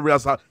sometimes you don't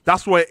realize how.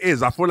 That's what it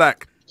is. I feel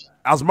like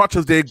as much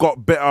as they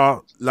got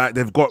better, like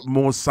they've got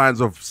more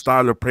signs of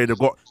style of play, they've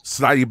got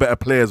slightly better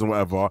players and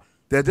whatever.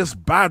 They're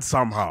just bad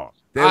somehow.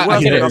 They're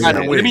let me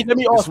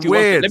ask you,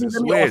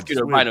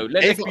 Rhino.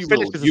 Let's be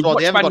real. You've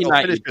watched Man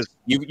United.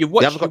 You've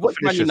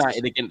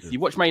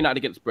watched Man United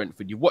against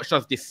Brentford. You've watched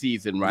us this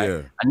season, right?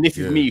 Yeah. And this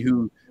is me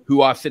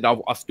who I said I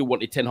still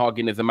wanted Ten Hag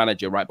in as a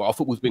manager, right? But our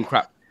football's been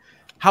crap.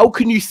 How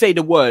can you say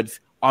the words,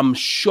 I'm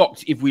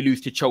shocked if we lose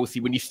to Chelsea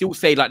when you still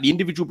say like the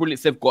individual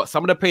brilliance they've got.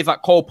 Some of the players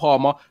like Cole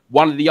Palmer,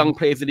 one of the young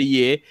players of the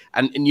year,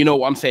 and you know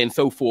what I'm saying,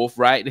 so forth,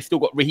 right? They still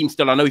got Raheem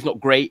Sterling. I know he's not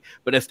great,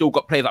 but they've still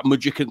got players like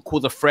Mudryk and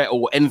cause a threat,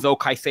 or Enzo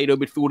Caicedo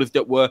midfielders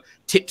that were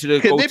tipped to the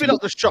goal. Maybe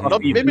not the shock.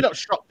 Maybe not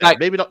shock. Like,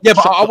 maybe not. Yeah,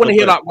 but I want to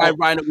hear like why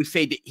Ryan would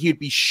say that he'd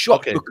be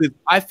shocked because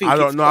I think I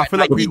don't know. I feel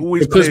like we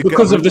always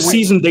because of the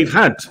season they've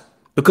had.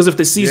 Because of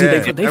the season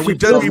they've and we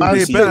generally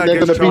play better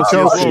against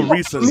Chelsea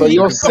recently. So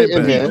you're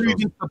sitting here.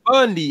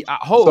 Burnley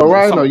at home. So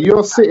Rhino,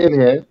 you're sitting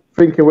here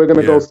thinking we're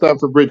going to go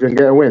Stamford Bridge and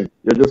get a win.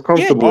 You're just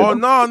comfortable. Oh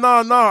no!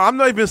 I'm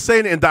not even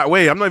saying it in that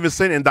way. I'm not even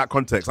saying it in that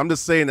context. I'm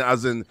just saying it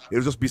as in it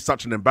would just be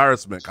such an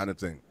embarrassment kind of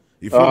thing.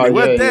 You feel me?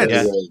 We're dead.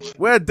 Yeah.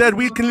 We're dead.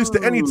 We can lose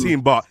to any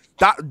team, but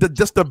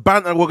just the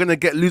banter we're gonna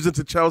get losing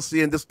to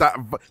Chelsea and just that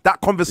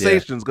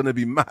conversation is gonna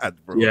be mad,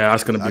 bro. Yeah,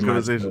 that's gonna be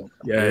conversation.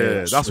 Mad,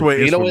 yeah, that's what it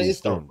is. You know what it is,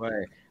 though.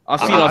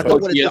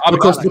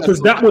 Because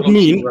that would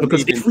mean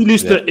if we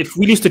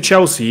lose to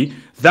Chelsea,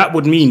 that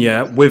would mean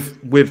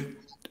with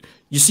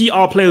you see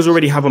our players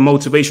already have a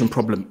motivation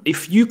problem.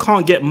 If you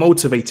can't get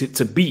motivated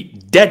to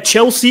beat dead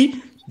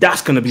Chelsea,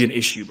 that's gonna be an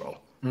issue, bro.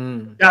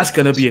 That's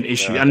gonna be an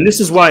issue, and this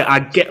is why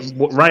I get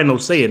what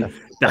Rhino's saying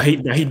that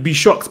he'd be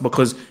shocked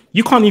because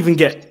you can't even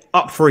get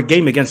up for a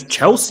game against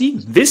Chelsea.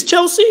 This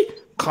Chelsea,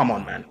 come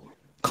on, man.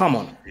 Come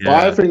on. Yeah.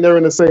 But I think they're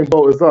in the same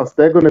boat as us.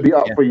 They're going to be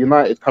up for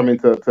United coming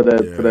to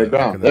their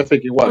ground. They're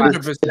thinking, what?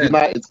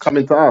 United's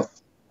coming to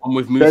us. I'm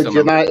with Musa,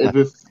 United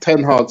with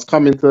Ten Hag's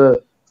coming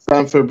to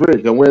Stamford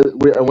Bridge, and we're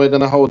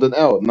going to hold an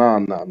L. No.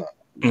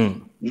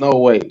 No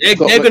way. They're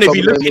going to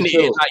be looking at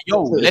it like,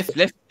 yo,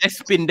 let's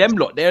spin them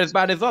lot. They're as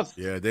bad as us.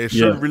 Yeah, they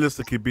should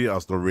realistically beat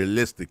us, though.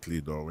 Realistically,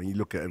 though, when you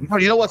look at it.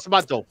 You know what's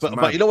mad, though?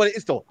 But you know what it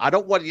is, though? I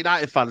don't want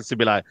United fans to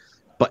be like,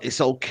 but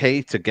it's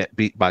okay to get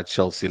beat by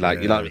Chelsea.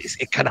 Like, you know,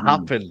 it can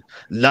happen.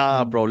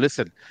 Nah, bro,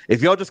 listen.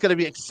 If you're just going to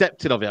be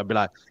accepting of it and be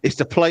like, it's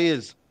the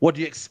players, what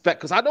do you expect?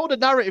 Because I know the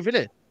narrative,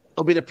 innit?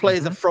 It'll be the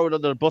players are thrown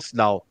under the bus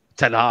now,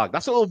 Ten Hag.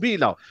 That's what it'll be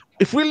now.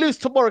 If we lose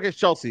tomorrow against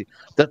Chelsea,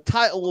 the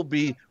title will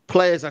be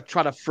players are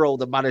trying to throw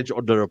the manager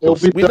under a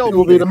bus. It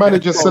will be the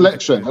manager's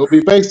selection. It'll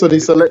be based on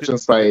his selection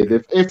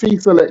side. If he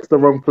selects the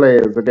wrong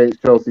players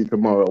against Chelsea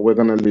tomorrow, we're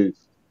going to lose.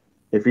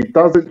 If he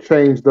doesn't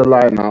change the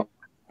lineup,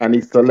 and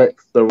he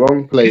selects the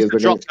wrong players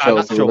against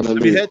Chelsea.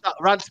 Have you heard that,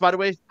 Rance, by the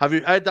way? Have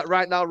you heard that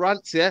right now,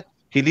 Rance? Yeah?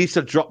 He needs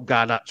to drop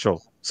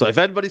Garnacho. So if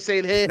anybody's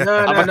saying here...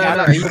 No,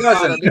 he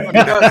doesn't.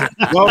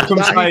 Welcome,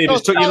 Saeed.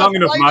 It took you long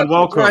enough, man.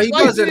 Welcome. No, he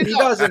doesn't,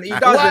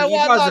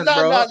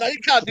 bro. No, you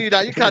can't do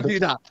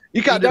that.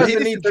 He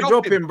doesn't need to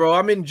drop him, bro.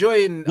 I'm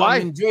enjoying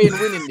winning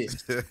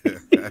this.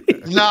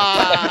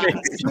 Nah.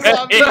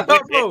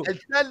 Bro.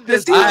 The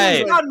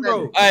season's done,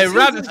 bro.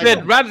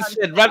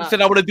 Rand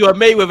said I want to do a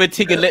Mayweather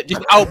thing and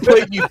just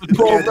output you for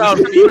 12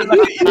 rounds.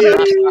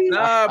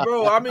 Nah,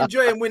 bro. I'm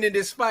enjoying winning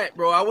this fight,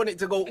 bro. I want it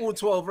to go all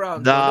 12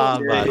 rounds. Nah,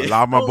 man.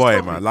 Allow my boy,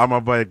 man. Allow my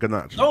boy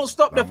Garnacho. Don't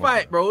stop the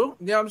fight, bro.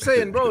 You know what I'm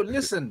saying, bro?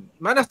 Listen,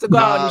 man has to go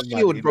out on his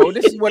shield, bro.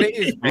 This is what it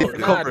is, bro.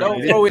 Nah,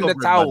 don't throw in the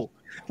towel.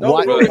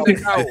 Don't throw in the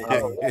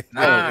towel.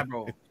 Nah,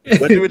 bro.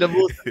 We're doing the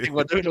most thing.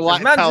 We're doing the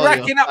white man's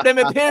racking up them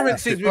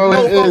appearances with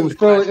no goals.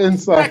 Throw it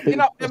inside.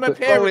 Racking up them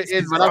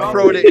appearances. Throw it in, man. I'm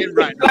throwing it in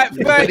right now. Like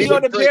 30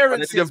 odd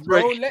appearances,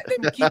 bro. Let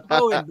them keep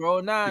going,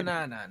 bro. Nah.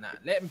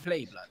 Let him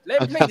play, blood.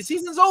 Let him play. The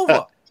season's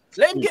over.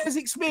 Let him get his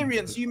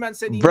experience. You man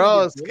said he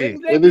needs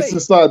to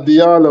start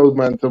Diallo,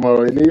 man,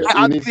 tomorrow. He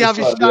needs to have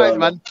his shine,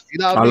 man. You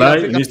know what I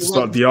mean? He needs to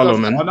start Diallo,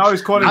 man. Oh, now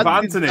he's calling for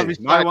Anthony.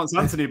 Now he wants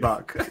Anthony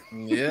back.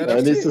 Yeah,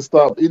 he needs to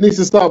start. He needs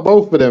to start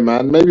both of them,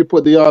 man. Maybe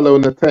put Diallo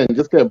in the 10.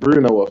 Just get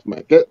Bruno off,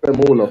 man. Get them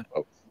all off.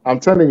 Bro. I'm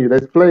telling you,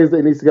 there's players that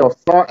he needs to get off.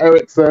 Start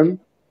Eriksen.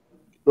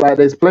 Like,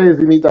 there's players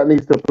that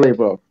needs to play,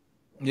 bro.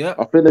 Yeah.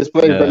 I think there's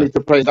players that need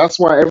to play. That's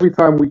why every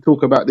time we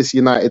talk about this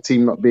United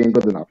team not being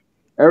good enough,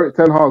 Erik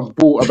Ten Hag's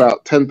bought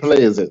about 10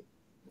 players in.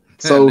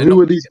 So who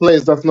are these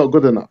players that's not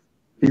good enough?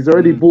 He's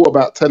already bought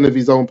about 10 of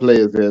his own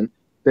players in.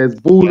 There's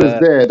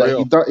ballers there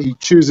that he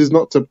chooses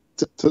not to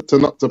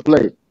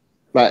play.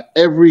 Like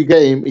every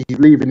game, he's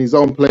leaving his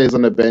own players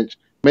on the bench.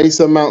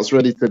 Mason Mount's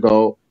ready to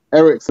go.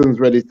 Eriksen's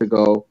ready to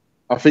go.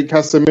 I think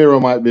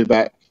Casemiro might be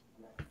back.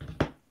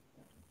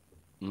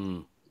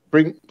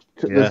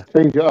 Let's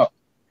change it up.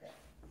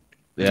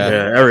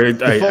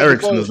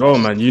 Eriksen as well,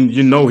 man.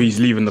 You know he's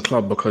leaving the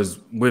club because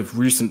with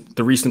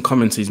the recent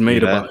comments he's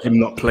made about him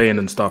not playing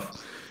and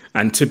stuff.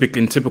 And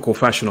in typical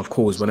fashion, of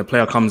course, when a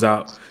player comes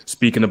out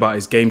speaking about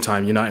his game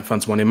time, United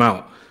fans want him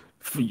out.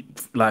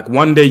 Like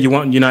one day you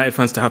want United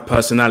fans to have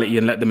personality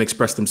and let them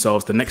express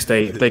themselves. The next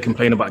day, if they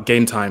complain about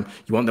game time,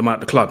 you want them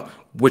out the club.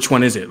 Which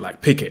one is it?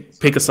 Like pick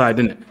a side,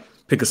 innit?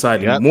 Pick a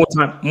side. Yep.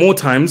 More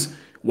times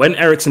when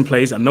Eriksen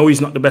plays, I know he's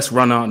not the best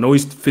runner. I know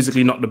he's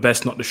physically not the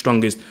best, not the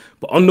strongest.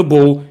 But on the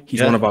ball,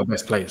 he's one of our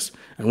best players.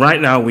 And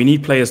right now, we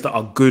need players that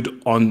are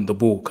good on the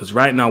ball. Because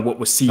right now, what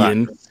we're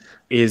seeing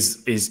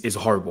is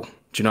horrible. Do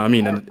you know what I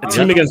mean? And a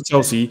team against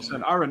Chelsea.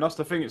 And Aaron, that's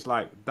the thing. It's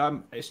like,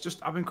 damn, it's just,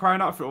 I've been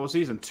crying out for it all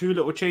season. 2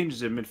 little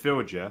changes in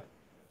midfield, yeah?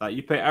 Like,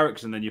 you play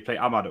Eriksen, then you play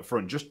Ahmad up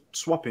front. Just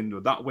swapping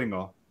with that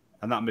winger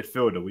and that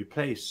midfielder, we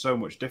play so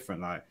much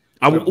different. Like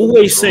I will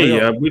always say,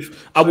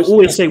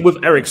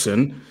 with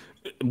Eriksen.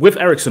 With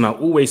Eriksen, I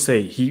always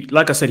say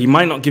like I said, he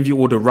might not give you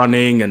all the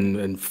running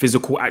and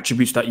physical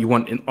attributes that you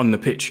want on the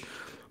pitch.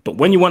 But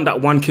when you want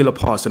that one killer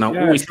pass, and I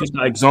always use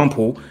that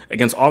example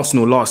against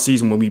Arsenal last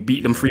season when we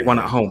beat them 3-1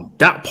 at home,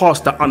 that pass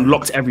that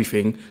unlocked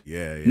everything.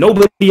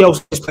 Nobody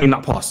else is playing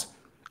that pass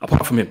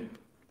apart from him.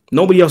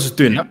 Nobody else is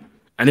doing that.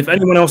 And if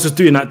anyone else is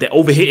doing that, they're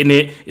overhitting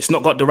it. It's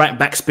not got the right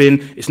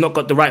backspin. It's not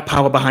got the right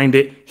power behind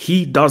it.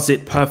 He does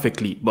it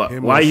perfectly. But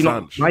why he's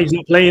not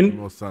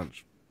playing?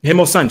 Him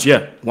or Sanch,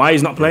 yeah. Why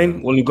he's not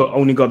playing? Only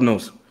God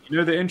knows. You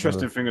know, the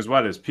interesting thing as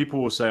well is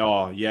people will say,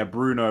 "Oh, yeah,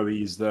 Bruno,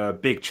 he's the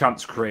big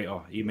chance creator.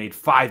 He made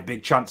 5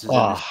 big chances in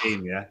this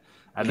game, yeah."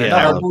 And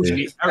then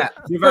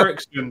give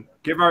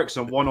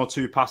Eriksen 1 or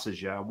 2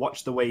 passes, yeah.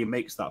 Watch the way he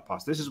makes that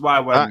pass. This is why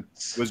when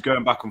he was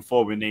going back and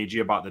forth with AG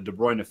about the De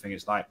Bruyne thing,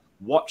 it's like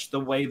watch the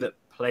way that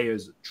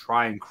players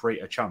try and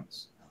create a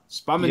chance.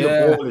 Spamming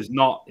the ball is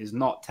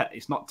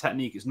not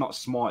technique, it's not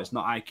smart, it's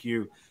not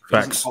IQ.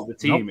 It's not the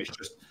team.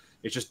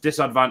 It's just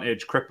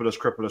disadvantage, cripple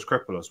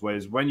us.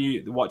 Whereas when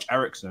you watch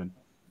Eriksen,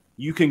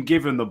 you can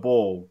give him the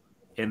ball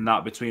in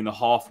that between the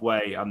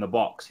halfway and the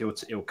box. He'll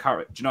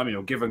carry it. Do you know what I mean?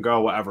 He'll give and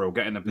go, whatever. He'll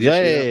get in a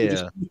position.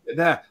 Just keep it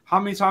there. How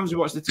many times have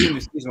we watched the team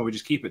this season where we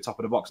just keep it top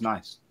of the box?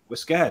 Nice. We're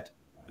scared.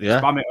 Yeah.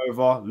 Spam it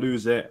over,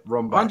 lose it,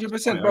 run back.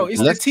 100%, bro.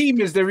 The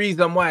team is the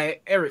reason why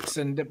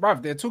Eriksen,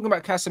 bruv, they're talking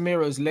about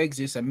Casemiro's legs.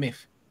 It's a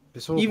myth.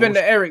 Even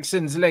the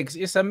Eriksen's legs,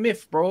 it's a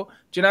myth, bro.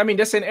 Do you know what I mean?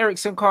 They're saying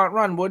Eriksen can't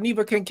run. Well,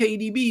 neither can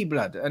KDB,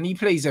 blood. And he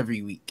plays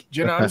every week.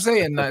 Do you know what I'm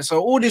saying? Like, so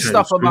all this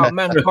stuff about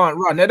man can't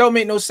run, that don't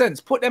make no sense.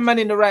 Put that man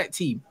in the right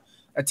team.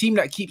 A team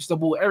that keeps the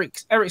ball.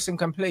 Eriksen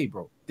can play,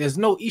 bro. There's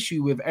no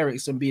issue with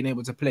Eriksen being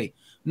able to play.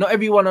 Not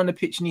everyone on the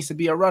pitch needs to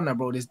be a runner,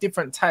 bro. There's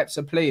different types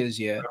of players,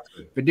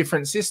 for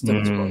different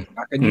systems, bro.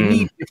 Like, and you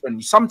need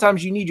different.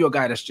 Sometimes you need your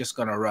guy that's just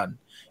gonna run.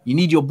 You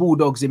need your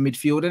bulldogs in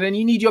midfield, and then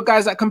you need your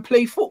guys that can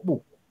play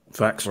football.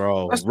 Facts,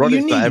 bro.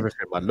 Ronnie's got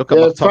everything, man. Look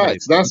at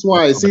facts. That's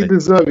why. See, De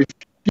Zerbi,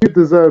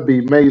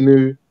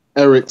 Mainu,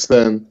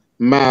 Eriksen,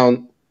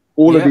 Mount,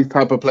 all of these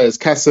type of players.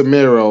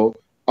 Casemiro,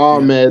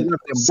 Ahmed,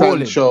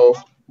 Sancho.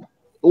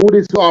 All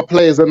these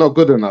players are not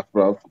good enough,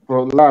 bro.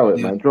 Allow it,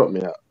 man. Drop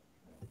me out.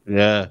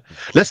 Yeah,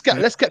 let's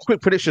get quick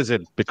predictions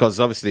in because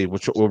obviously we're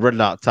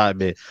running out of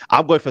time here.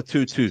 I'm going for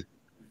 2-2.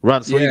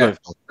 Rance, what are you going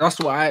for?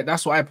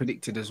 That's what I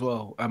predicted as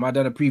well. I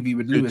done a preview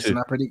with Lewis and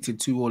I predicted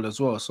 2-2 as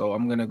well. So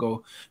I'm gonna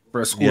go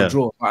for a score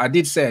draw. But I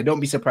did say don't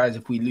be surprised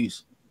if we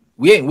lose.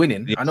 We ain't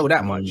winning. I know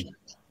that much.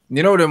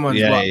 You know them ones.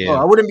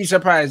 I wouldn't be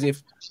surprised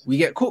if we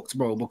get cooked,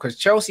 bro. Because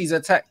Chelsea's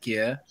attack,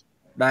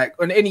 like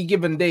on any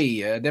given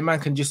day, their man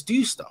can just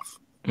do stuff.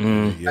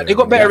 They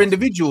got better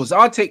individuals.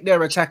 I'll take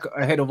their attack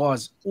ahead of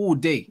ours all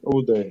day. I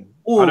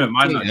don't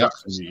mind that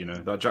Jackson. You know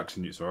that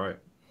Jackson. It's all right.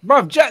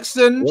 Bruv,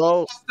 Jackson,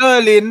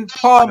 Sterling,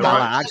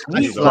 Palmer,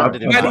 we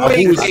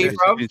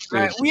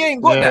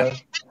ain't got that.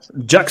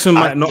 Jackson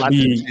might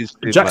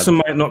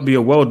not be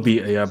a world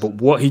beater, but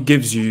what he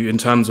gives you in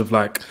terms of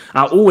like,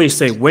 I always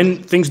say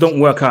when things don't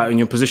work out in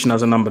your position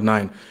as a number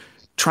 9,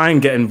 try and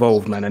get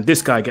involved, man. And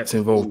this guy gets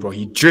involved, bro.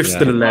 He drifts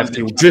to the left,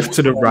 he'll drift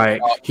to the right,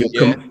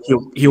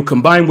 he'll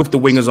combine with the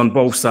wingers on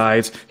both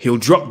sides, he'll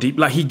drop deep,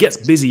 like he gets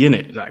busy in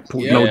it, like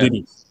no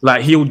Diddy.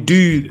 Like he'll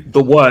do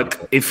the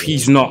work if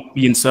he's not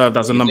being served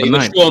as a number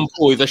 9.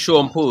 He's a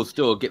Sean Paul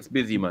still gets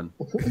busy, man.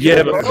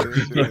 Yeah, but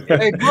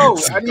hey, bro,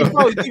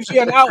 he gives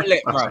you an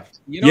outlet, bro.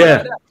 You know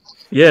like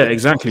yeah,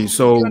 exactly.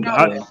 So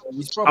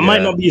I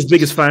might not be his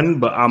biggest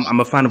fan, but I'm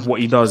a fan of what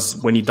he does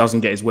when he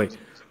doesn't get his way.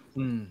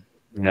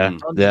 Yeah.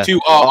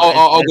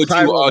 I'll go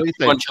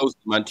 2-1 Chelsea,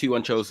 man.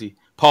 2-1 Chelsea.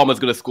 Palmer's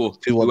gonna score.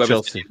 2-1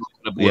 Chelsea.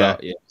 Yeah.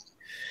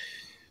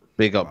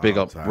 Big up.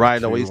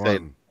 Ryan, what are you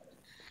saying?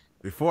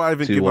 Before I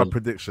even give my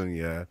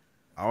prediction,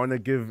 I want to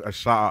give a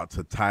shout out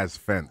to Ty's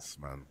fence,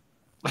 man.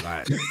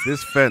 Like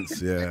this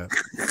fence, You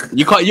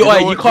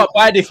can't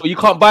buy this. You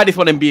can't buy this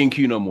one in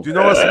B&Q no more. Do you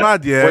know what's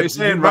mad? Yeah, what you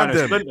saying, man?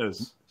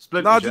 Splinters.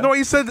 No, do you know what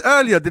he said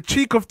earlier? The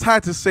cheek of Ty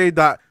to say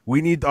that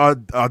we need our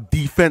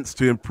defense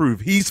to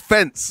improve. His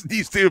fence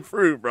needs to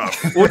improve, bro.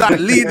 All that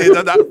leaning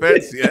on that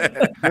fence,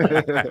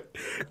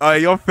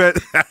 your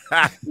fence.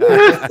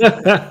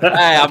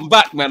 Hey, I'm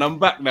back, man. I'm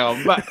back now.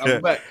 I'm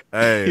back.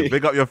 Hey,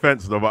 big up your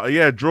fence, though. But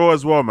draw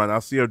as well, man. I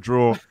see a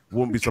draw.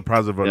 Wouldn't be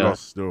surprised if a loss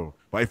still.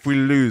 But if we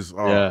lose,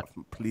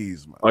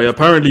 please, man. Oh, yeah,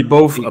 apparently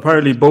both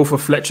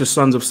of Fletcher's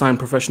sons have signed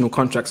professional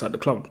contracts at the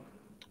club.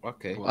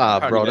 Okay.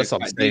 Bro, that's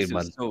what I'm saying,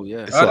 man. Oh,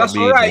 yeah. That's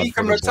all right. He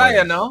can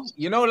retire now.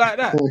 You know, like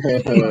that.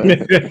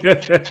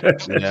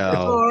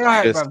 All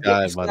right, this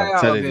guy, man.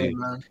 I'm telling you,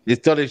 man. He's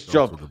done his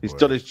job.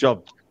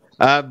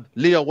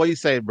 Leo, what are you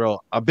saying,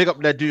 bro? I'm big up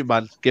Nedu,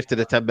 man. Gifted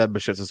the 10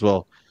 memberships as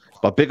well.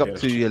 But big up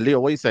to you, Leo.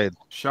 What are you saying?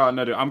 Shout out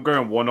Nedu. I'm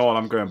going 1-1.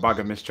 I'm going bag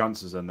of missed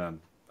chances, and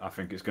then I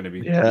think it's going to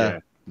be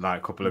like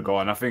a couple of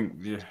goals. And I think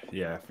I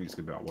think it's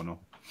going to be at 1-0.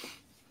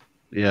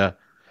 Yeah.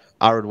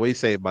 Aaron, what are you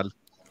saying, man?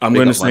 I'm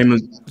going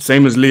the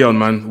same as Leon,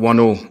 man.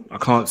 1-0. I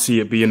can't see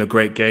it being a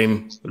great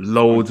game.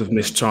 Loads of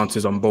missed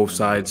chances on both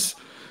sides.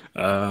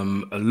 A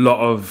lot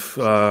of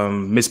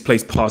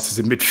misplaced passes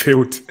in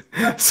midfield.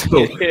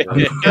 So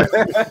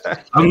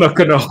I'm not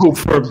going to hope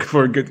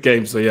for a good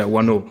game. So yeah,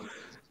 1-0.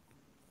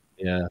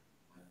 Yeah.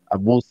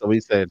 And most we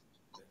said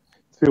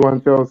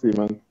 2-1 Chelsea,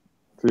 man.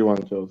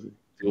 2-1 Chelsea.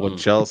 2-1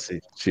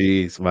 Chelsea.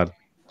 Jeez, man.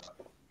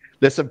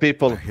 Listen,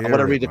 people, I'm going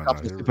to read a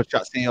couple of super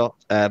chats here.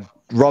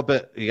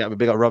 Robert, you got me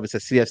big up. Robert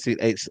says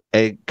CFC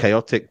ain't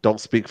chaotic. Don't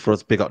speak for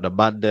us. Big up the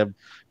man them.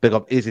 Big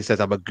up Izzy says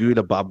I'm a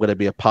gooner, but I'm going to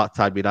be a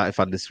part-time United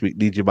fan this week.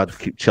 Need you, man, to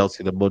keep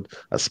Chelsea in the mud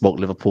and smoke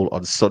Liverpool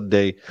on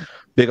Sunday.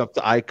 Big up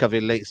to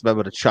Kevin, latest member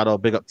of the channel.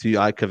 Big up to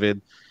you,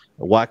 Kevin.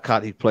 Why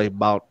can't he play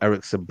Mount,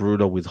 Ericsson,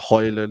 Bruno with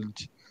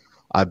Højlund?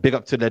 Big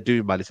up to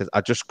Nadu, man. He says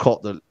I just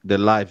caught the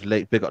live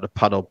late. Big up the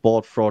panel.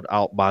 Board fraud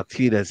out.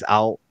 Martinez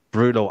out.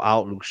 Bruno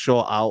out. Luke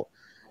Shaw out.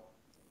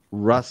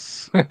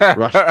 Rush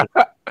out.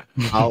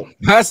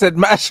 I said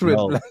Mashford.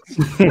 No.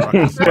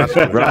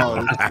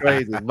 Bro, it's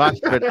crazy.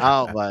 Mashford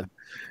out, man.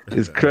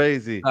 It's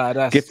crazy.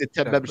 Gifted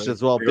 10 memberships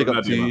as well. Big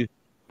up to you.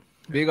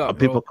 Big up.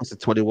 People costed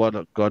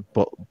 21. God,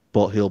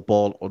 but he'll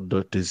ball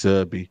under De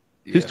Zerbi.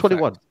 Who's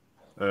 21?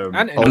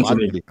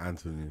 Anthony.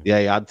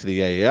 Yeah, Anthony.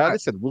 Yeah.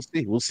 Listen,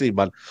 we'll see,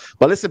 man.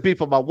 But listen,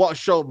 people, man, what a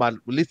show, man.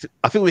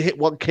 I think we hit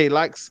 1K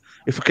likes.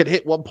 If we can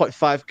hit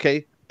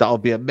 1.5K, that'll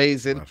be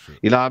amazing.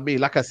 You know what I mean?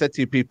 Like I said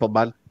to you people,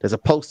 man, there's a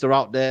poster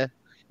out there.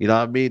 You know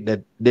what I mean?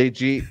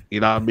 Neji, you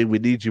know what I mean? We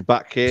need you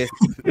back here.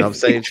 You know what I'm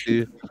saying to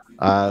you?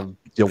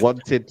 You're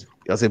wanted.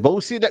 I say, but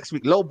we'll see you next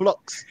week. Low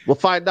blocks. We'll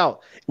find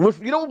out. You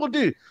know what we'll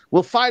do?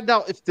 We'll find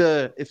out if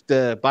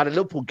by the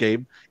Liverpool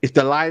game, if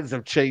the lines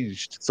have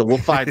changed. So we'll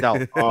find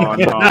out. Oh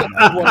no!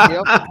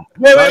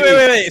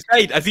 Wait.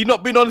 Said, has he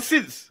not been on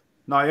since?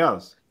 No, he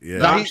has.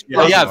 Yeah.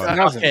 He has.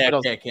 Okay.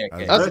 No,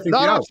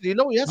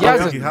 he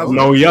hasn't.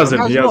 No, he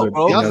hasn't.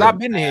 I've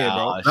been here,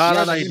 bro.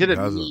 No, he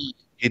didn't.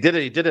 He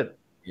didn't.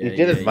 He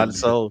didn't, man.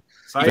 So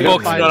maybe he'll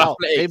find out.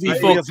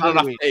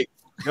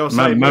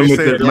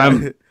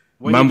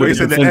 Man, with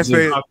the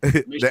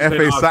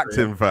FA sacked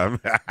him, fam.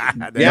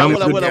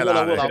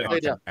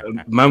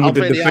 Man with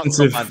the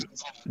defensive,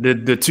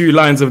 the two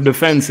lines of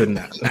defense and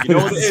that. You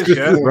know what it is,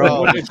 yeah?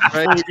 Bro,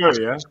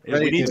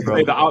 we need to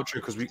play the outro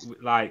because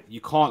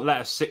you can't let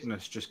a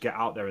sickness just get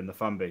out there in the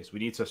fan base. We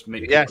need to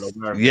make people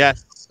aware of it.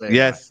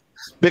 Yes.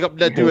 Big up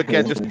Nedu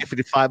again, just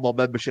giving 5 more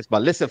memberships,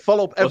 man. Listen,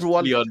 follow up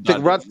everyone. I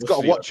think Rand's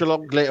got a watch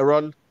along later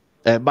on.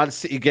 Man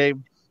City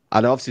game.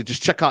 And obviously,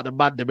 just check out the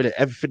man the minute,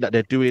 everything that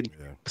they're doing.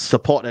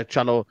 Support their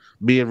channel.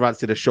 Me and Rance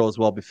did a show as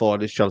well before on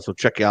this channel, so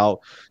check it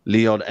out.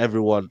 Leon,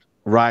 everyone.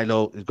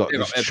 Rhino has got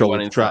this show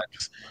with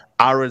traps.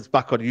 Aaron's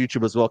back on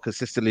YouTube as well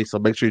consistently, so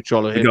make sure you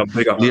follow him.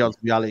 Big up. Leon's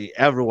Reality.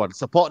 Everyone,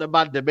 support the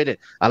man the minute.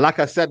 And like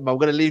I said, man, I'm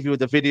going to leave you with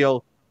the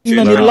video.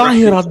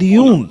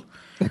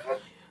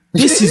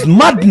 This is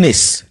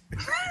madness.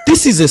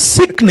 This is a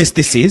sickness.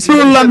 This is.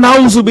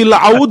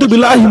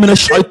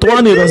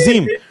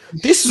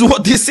 This is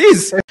what this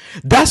is.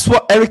 That's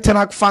what Erik ten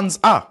Hag fans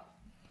are.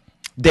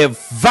 They're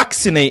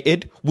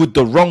vaccinated with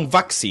the wrong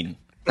vaccine.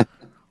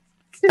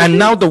 And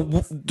now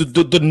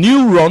the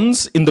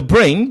neurons in the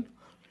brain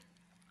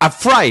are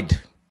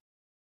fried.